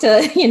has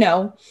to, you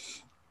know,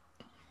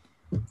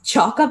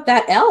 chalk up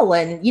that L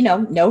and, you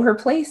know her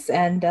place.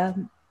 And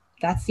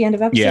that's the end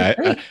of episode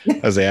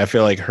 3. I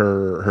feel like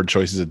her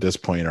choices at this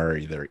point are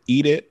either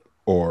eat it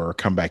or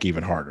come back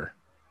even harder.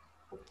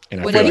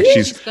 And I feel like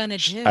she's gonna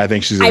do. I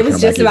think she's gonna I was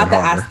just about to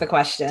ask the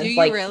question. Do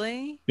you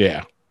really?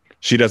 Yeah.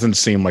 She doesn't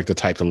seem like the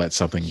type to let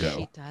something go.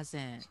 She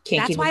doesn't.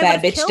 Can't keep a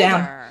bad bitch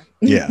down. Her.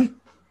 Yeah.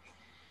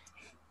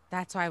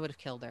 That's why I would have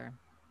killed her.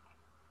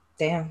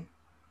 Damn.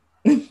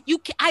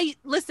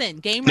 Listen.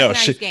 Game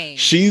recognized game.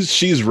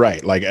 She's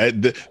right. Like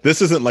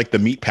this isn't like the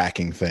meat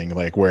packing thing,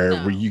 like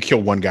where you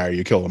kill one guy or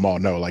you kill them all.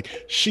 No, like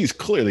she's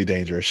clearly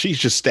dangerous. She's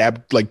just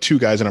stabbed like 2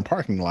 guys in a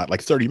parking lot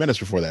like 30 minutes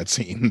before that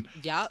scene.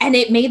 Yeah. And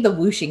it made the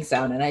whooshing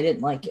sound, and I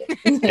didn't like it.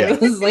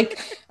 It was like,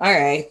 all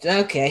right,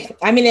 okay.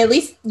 I mean, at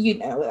least you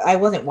know I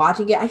wasn't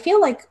watching it. I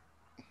feel like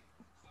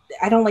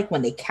I don't like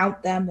when they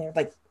count them. They're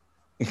like.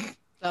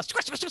 She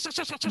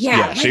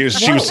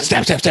was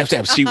stab.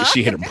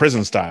 She hit him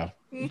prison style.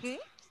 Mm-hmm.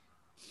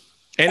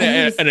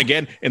 And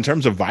again, in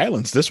terms of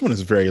violence, this one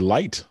is very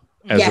light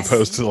as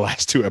opposed to the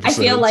last 2 episodes.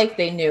 I feel like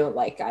they knew,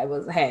 like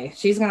hey,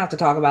 she's gonna have to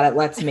talk about it.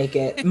 Let's make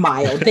it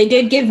mild. They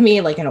did give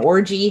me like an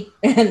orgy,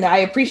 and I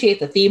appreciate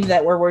the theme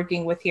that we're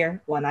working with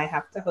here when I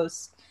have to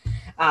host.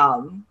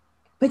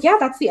 But yeah,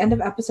 that's the end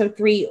of episode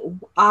 3.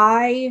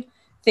 I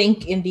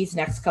think in these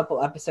next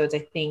couple episodes, I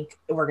think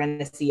we're going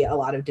to see a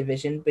lot of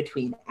division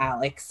between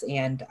Alex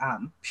and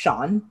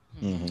Sean.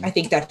 Mm-hmm. I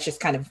think that's just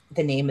kind of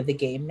the name of the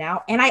game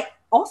now. And I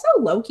also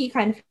low-key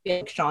kind of feel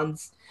like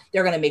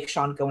they're going to make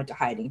Sean go into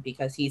hiding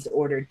because he's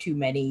ordered too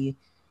many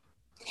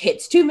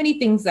hits, too many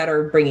things that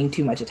are bringing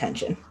too much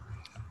attention.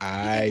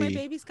 My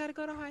baby's got to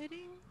go to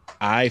hiding?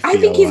 I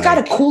think he's got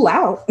to cool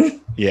out.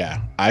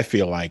 Yeah, I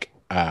feel like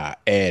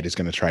Ed is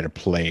going to try to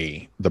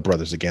play the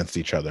brothers against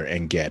each other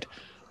and get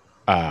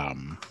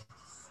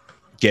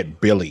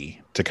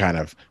Billy to kind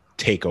of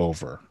take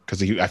over,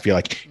 because I feel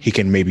like he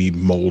can maybe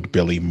mold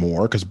Billy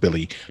more, because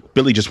Billy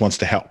just wants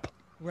to help,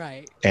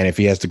 right? And if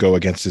he has to go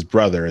against his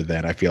brother,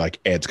 then I feel like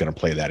Ed's going to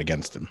play that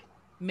against him.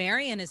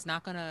 Marion is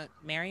not going to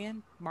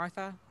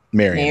Martha.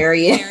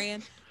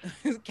 Marion.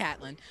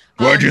 Catelyn.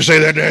 Why'd you say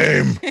that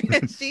name?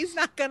 She's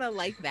not going to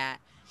like that.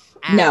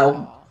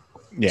 No.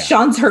 Yeah.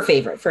 Sean's her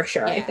favorite for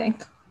sure. Yeah. I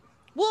think.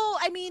 Well,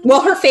 I mean,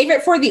 her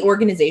favorite for the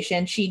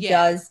organization. She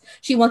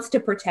wants to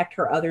protect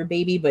her other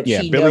baby, but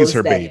she Billy's knows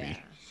her baby.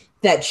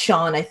 That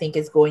Sean, I think,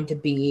 is going to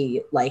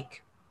be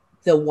like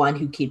the one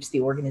who keeps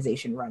the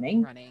organization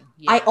running.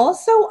 Yeah. I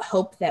also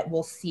hope that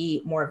we'll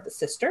see more of the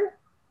sister,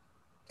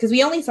 because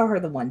we only saw her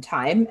the one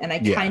time, and I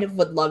kind of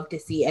would love to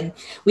see, and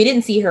we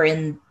didn't see her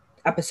in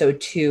episode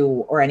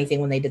 2 or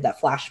anything when they did that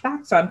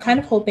flashback. So I'm kind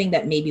of hoping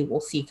that maybe we'll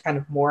see kind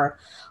of more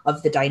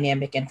of the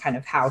dynamic and kind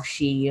of how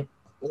she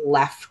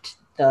left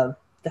the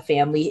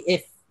family,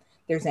 if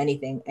there's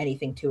anything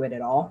to it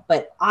at all.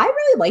 But I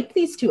really liked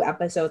these 2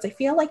 episodes. I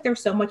feel like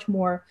there's so much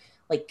more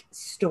like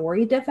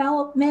story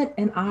development,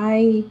 and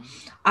I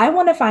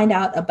want to find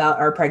out about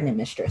our pregnant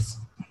mistress.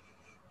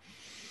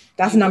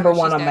 That's number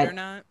 1 on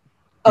my.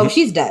 Oh,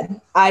 she's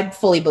dead. I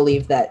fully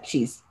believe that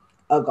she's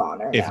a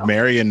goner. If now.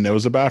 Marion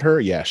knows about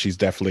her, she's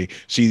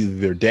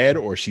either dead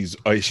or she's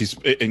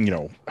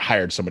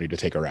hired somebody to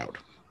take her out.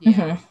 Yeah.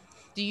 Mm-hmm.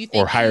 Do you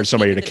think, or hired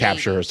somebody to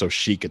capture her so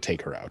she could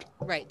take her out?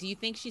 Right. Do you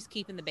think she's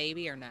keeping the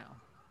baby or no?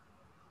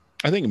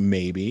 I think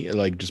maybe,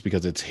 like, just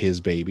because it's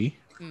his baby.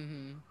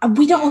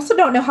 We also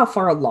don't know how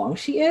far along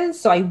she is,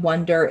 so I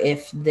wonder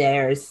if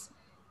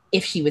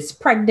she was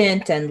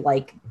pregnant and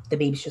like the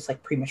baby's just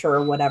like premature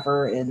or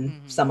whatever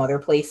in some other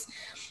place,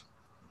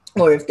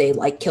 or if they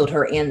like killed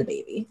her and the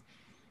baby.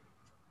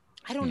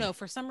 I don't know.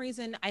 For some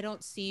reason, I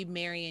don't see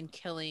Marion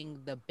killing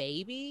the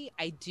baby.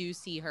 I do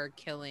see her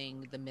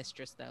killing the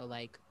mistress, though,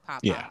 like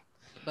pop.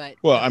 But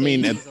I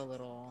mean, as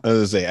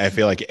I say, I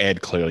feel like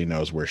Ed clearly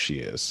knows where she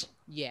is.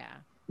 Yeah.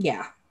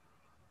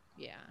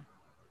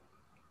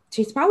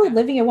 She's probably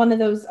living in one of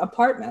those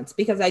apartments,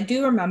 because I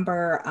do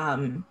remember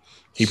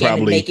he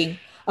probably making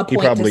a point. He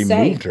probably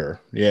moved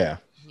her. Yeah.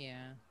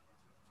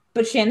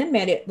 But Shannon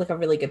made it like a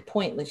really good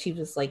point. Like she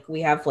was like, we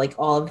have like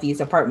all of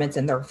these apartments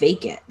and they're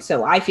vacant.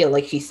 So I feel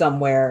like she's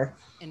somewhere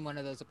in one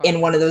of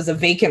those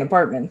vacant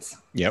apartments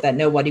that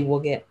nobody will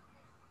get.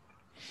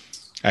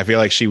 I feel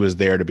like she was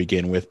there to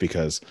begin with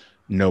because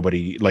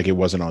nobody, like, it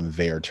wasn't on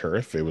their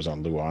turf. It was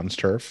on Luan's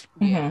turf.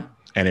 Mm-hmm.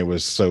 And it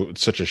was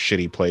such a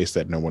shitty place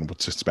that no one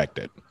would suspect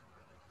it.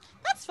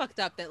 That's fucked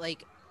up that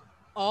like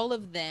all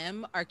of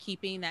them are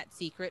keeping that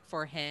secret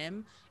for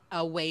him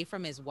away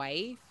from his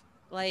wife.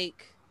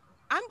 Like,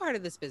 I'm part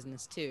of this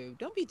business too.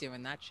 Don't be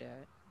doing that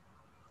shit.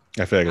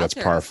 I feel like that's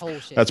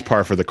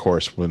par for the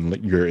course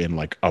when you're in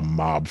like a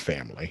mob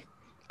family.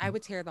 I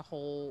would tear the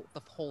whole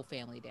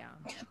family down.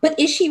 But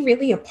is she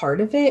really a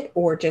part of it,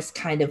 or just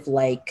kind of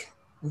like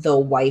the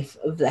wife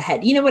of the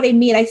head? You know what I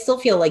mean? I still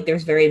feel like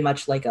there's very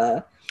much like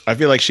I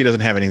feel like she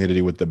doesn't have anything to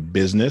do with the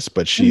business,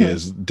 but she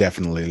is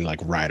definitely like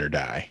ride or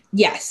die.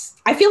 Yes.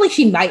 I feel like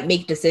she might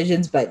make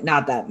decisions, but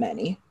not that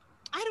many.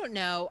 I don't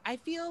know. I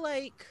feel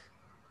like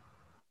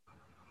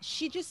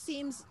she just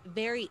seems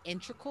very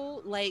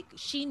integral. Like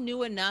she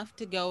knew enough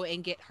to go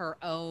and get her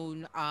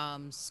own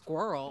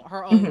squirrel,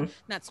 her own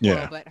not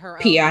squirrel, but her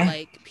PI. Own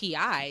like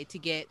PI to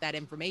get that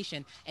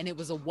information, and it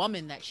was a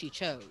woman that she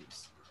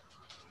chose.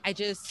 I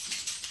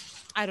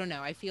don't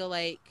know. I feel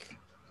like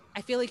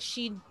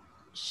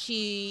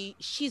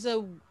she's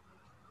a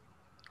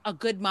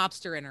good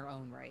mobster in her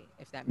own right,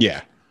 if that makes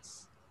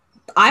sense.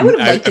 I would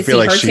have liked to see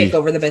her take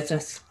over the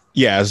business.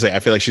 Yeah,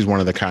 I feel like she's one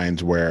of the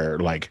kinds where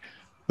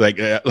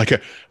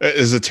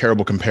is a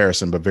terrible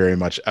comparison, but very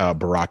much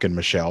Barack and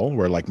Michelle,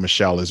 where like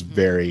Michelle is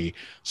very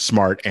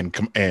smart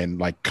and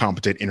like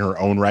competent in her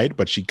own right,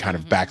 but she kind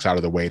of backs out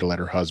of the way to let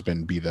her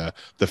husband be the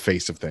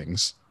face of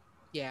things.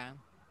 Yeah.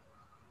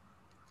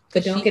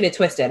 But don't get it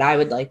twisted. I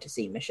would like to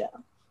see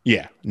Michelle.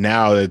 Yeah.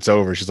 Now it's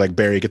over. She's like,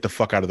 Barry, get the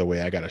fuck out of the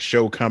way. I got a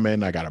show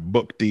coming. I got a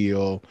book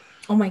deal.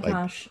 Oh my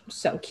gosh.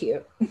 So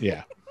cute.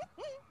 Yeah.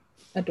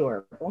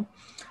 Adorable.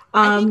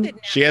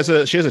 She has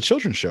a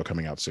children's show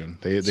coming out soon.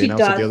 They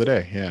announced it the other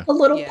day. Yeah. A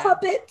little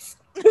puppets.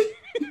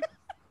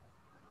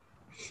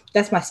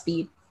 That's my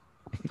speed.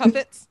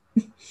 Puppets.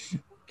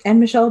 And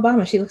Michelle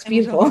Obama. She looks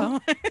beautiful.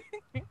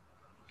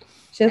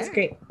 She looks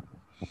great.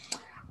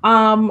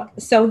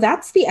 So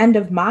that's the end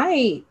of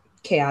my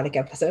chaotic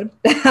episode.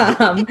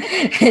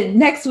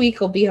 Next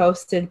week will be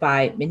hosted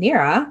by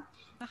Manira.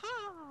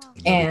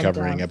 And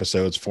covering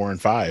episodes 4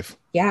 and 5.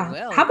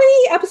 Yeah. How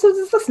many episodes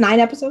is this? 9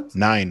 episodes?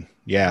 9.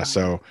 Yeah.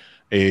 So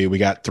we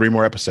got 3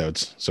 more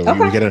episodes. So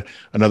we get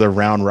another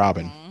round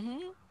robin.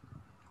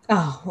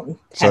 Oh.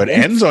 So it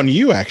ends on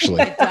you,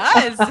 actually. It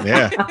does.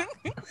 Yeah.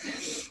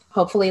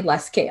 Hopefully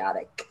less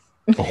chaotic.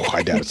 Oh,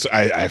 I doubt it.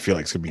 I feel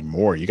like it's gonna be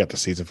more. You got the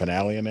season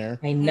finale in there.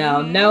 I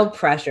know, no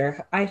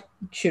pressure. I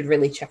should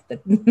really check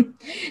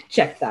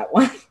that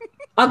one.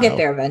 I'll get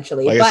there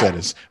eventually. Like I said,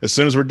 as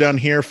soon as we're done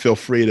here, feel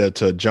free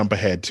to jump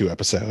ahead 2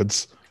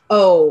 episodes.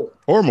 Oh,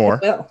 or more.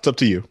 It's up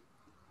to you.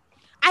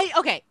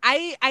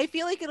 I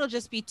feel like it'll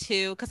just be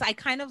 2 because I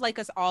kind of like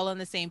us all on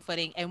the same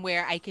footing, and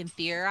where I can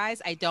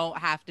theorize, I don't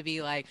have to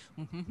be like.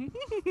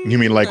 You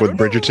mean like with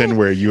Bridgerton,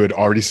 where you had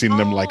already seen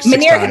them like 6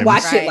 Manira times? had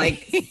watched it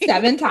like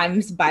 7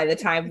 times by the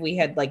time we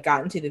had like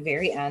gotten to the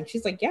very end.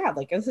 She's like, yeah,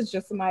 like this is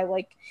just my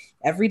like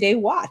everyday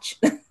watch.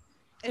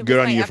 Good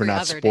on you for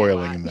not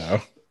spoiling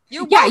though.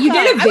 You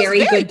did a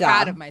very good job.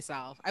 Proud of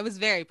myself. I was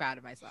very proud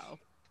of myself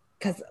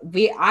because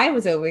I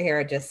was over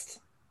here just.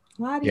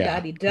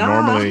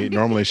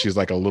 Normally she's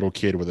like a little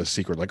kid with a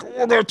secret, like,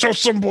 oh, I'm gonna tell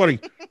somebody,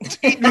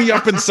 take me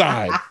up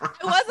inside.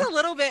 It was a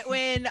little bit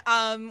when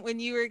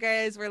you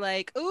guys were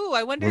like, ooh,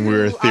 I wonder when we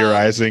were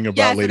theorizing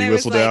about Lady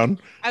Whistledown.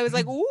 I was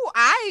like, ooh,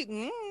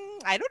 I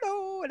don't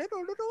know.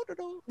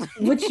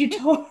 Which you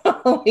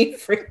totally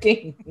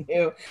freaking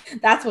knew.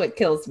 That's what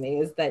kills me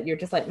is that you're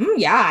just like,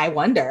 yeah, I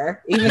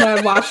wonder. Even though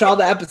I watched all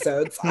the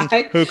episodes,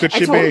 who could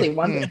she totally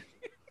wonder.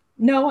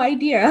 No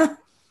idea.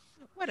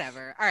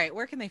 Whatever. All right.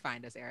 Where can they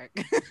find us,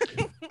 Eric?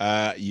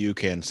 You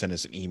can send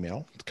us an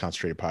email,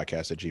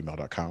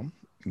 concentratedpodcast@gmail.com.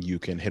 You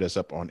can hit us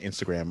up on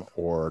Instagram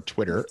or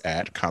Twitter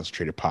at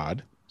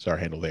concentratedpod. It's our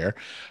handle there.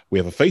 We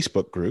have a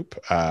Facebook group.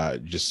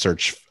 Just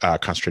search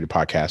Concentrated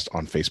Podcast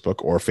on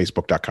Facebook or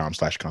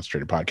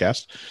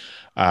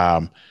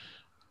facebook.com/concentratedpodcast.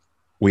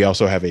 We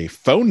also have a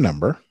phone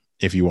number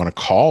if you want to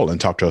call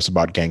and talk to us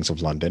about Gangs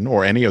of London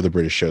or any of the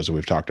British shows that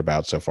we've talked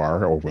about so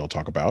far or will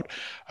talk about.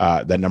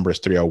 That number is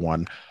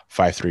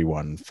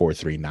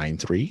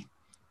 301-531-4393.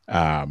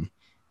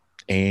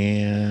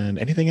 And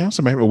anything else?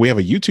 We have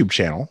a YouTube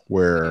channel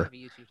where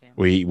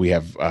we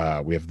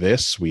have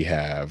this. We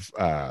have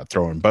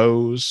Throwing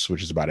Bows,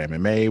 which is about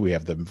MMA. We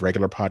have the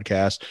regular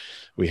podcast.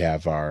 We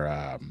have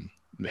our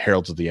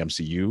Heralds of the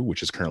MCU,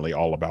 which is currently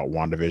all about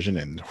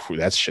WandaVision, and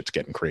that shit's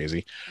getting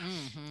crazy.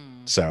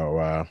 Mm-hmm. So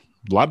a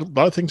lot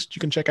of things that you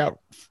can check out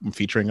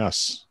featuring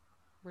us.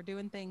 We're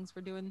doing things.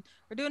 We're doing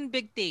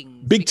big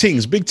things. Big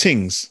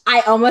things.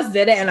 I almost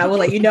did it, and I was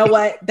like, you know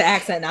what? The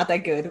accent not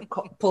that good.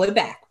 Pull it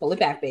back,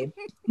 babe.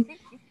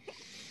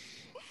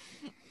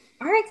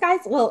 All right, guys.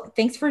 Well,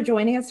 thanks for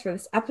joining us for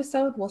this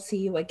episode. We'll see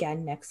you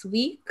again next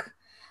week.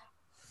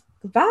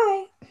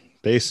 Goodbye.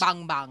 Peace.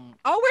 Bang bang.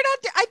 Oh, we're not.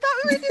 I thought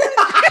we were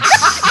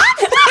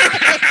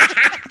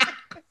doing.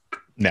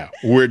 No,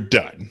 we're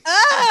done.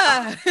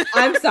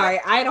 I'm sorry.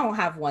 I don't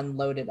have one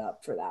loaded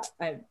up for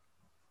that.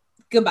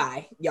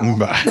 Goodbye, y'all.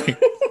 Bye.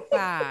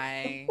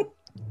 Bye.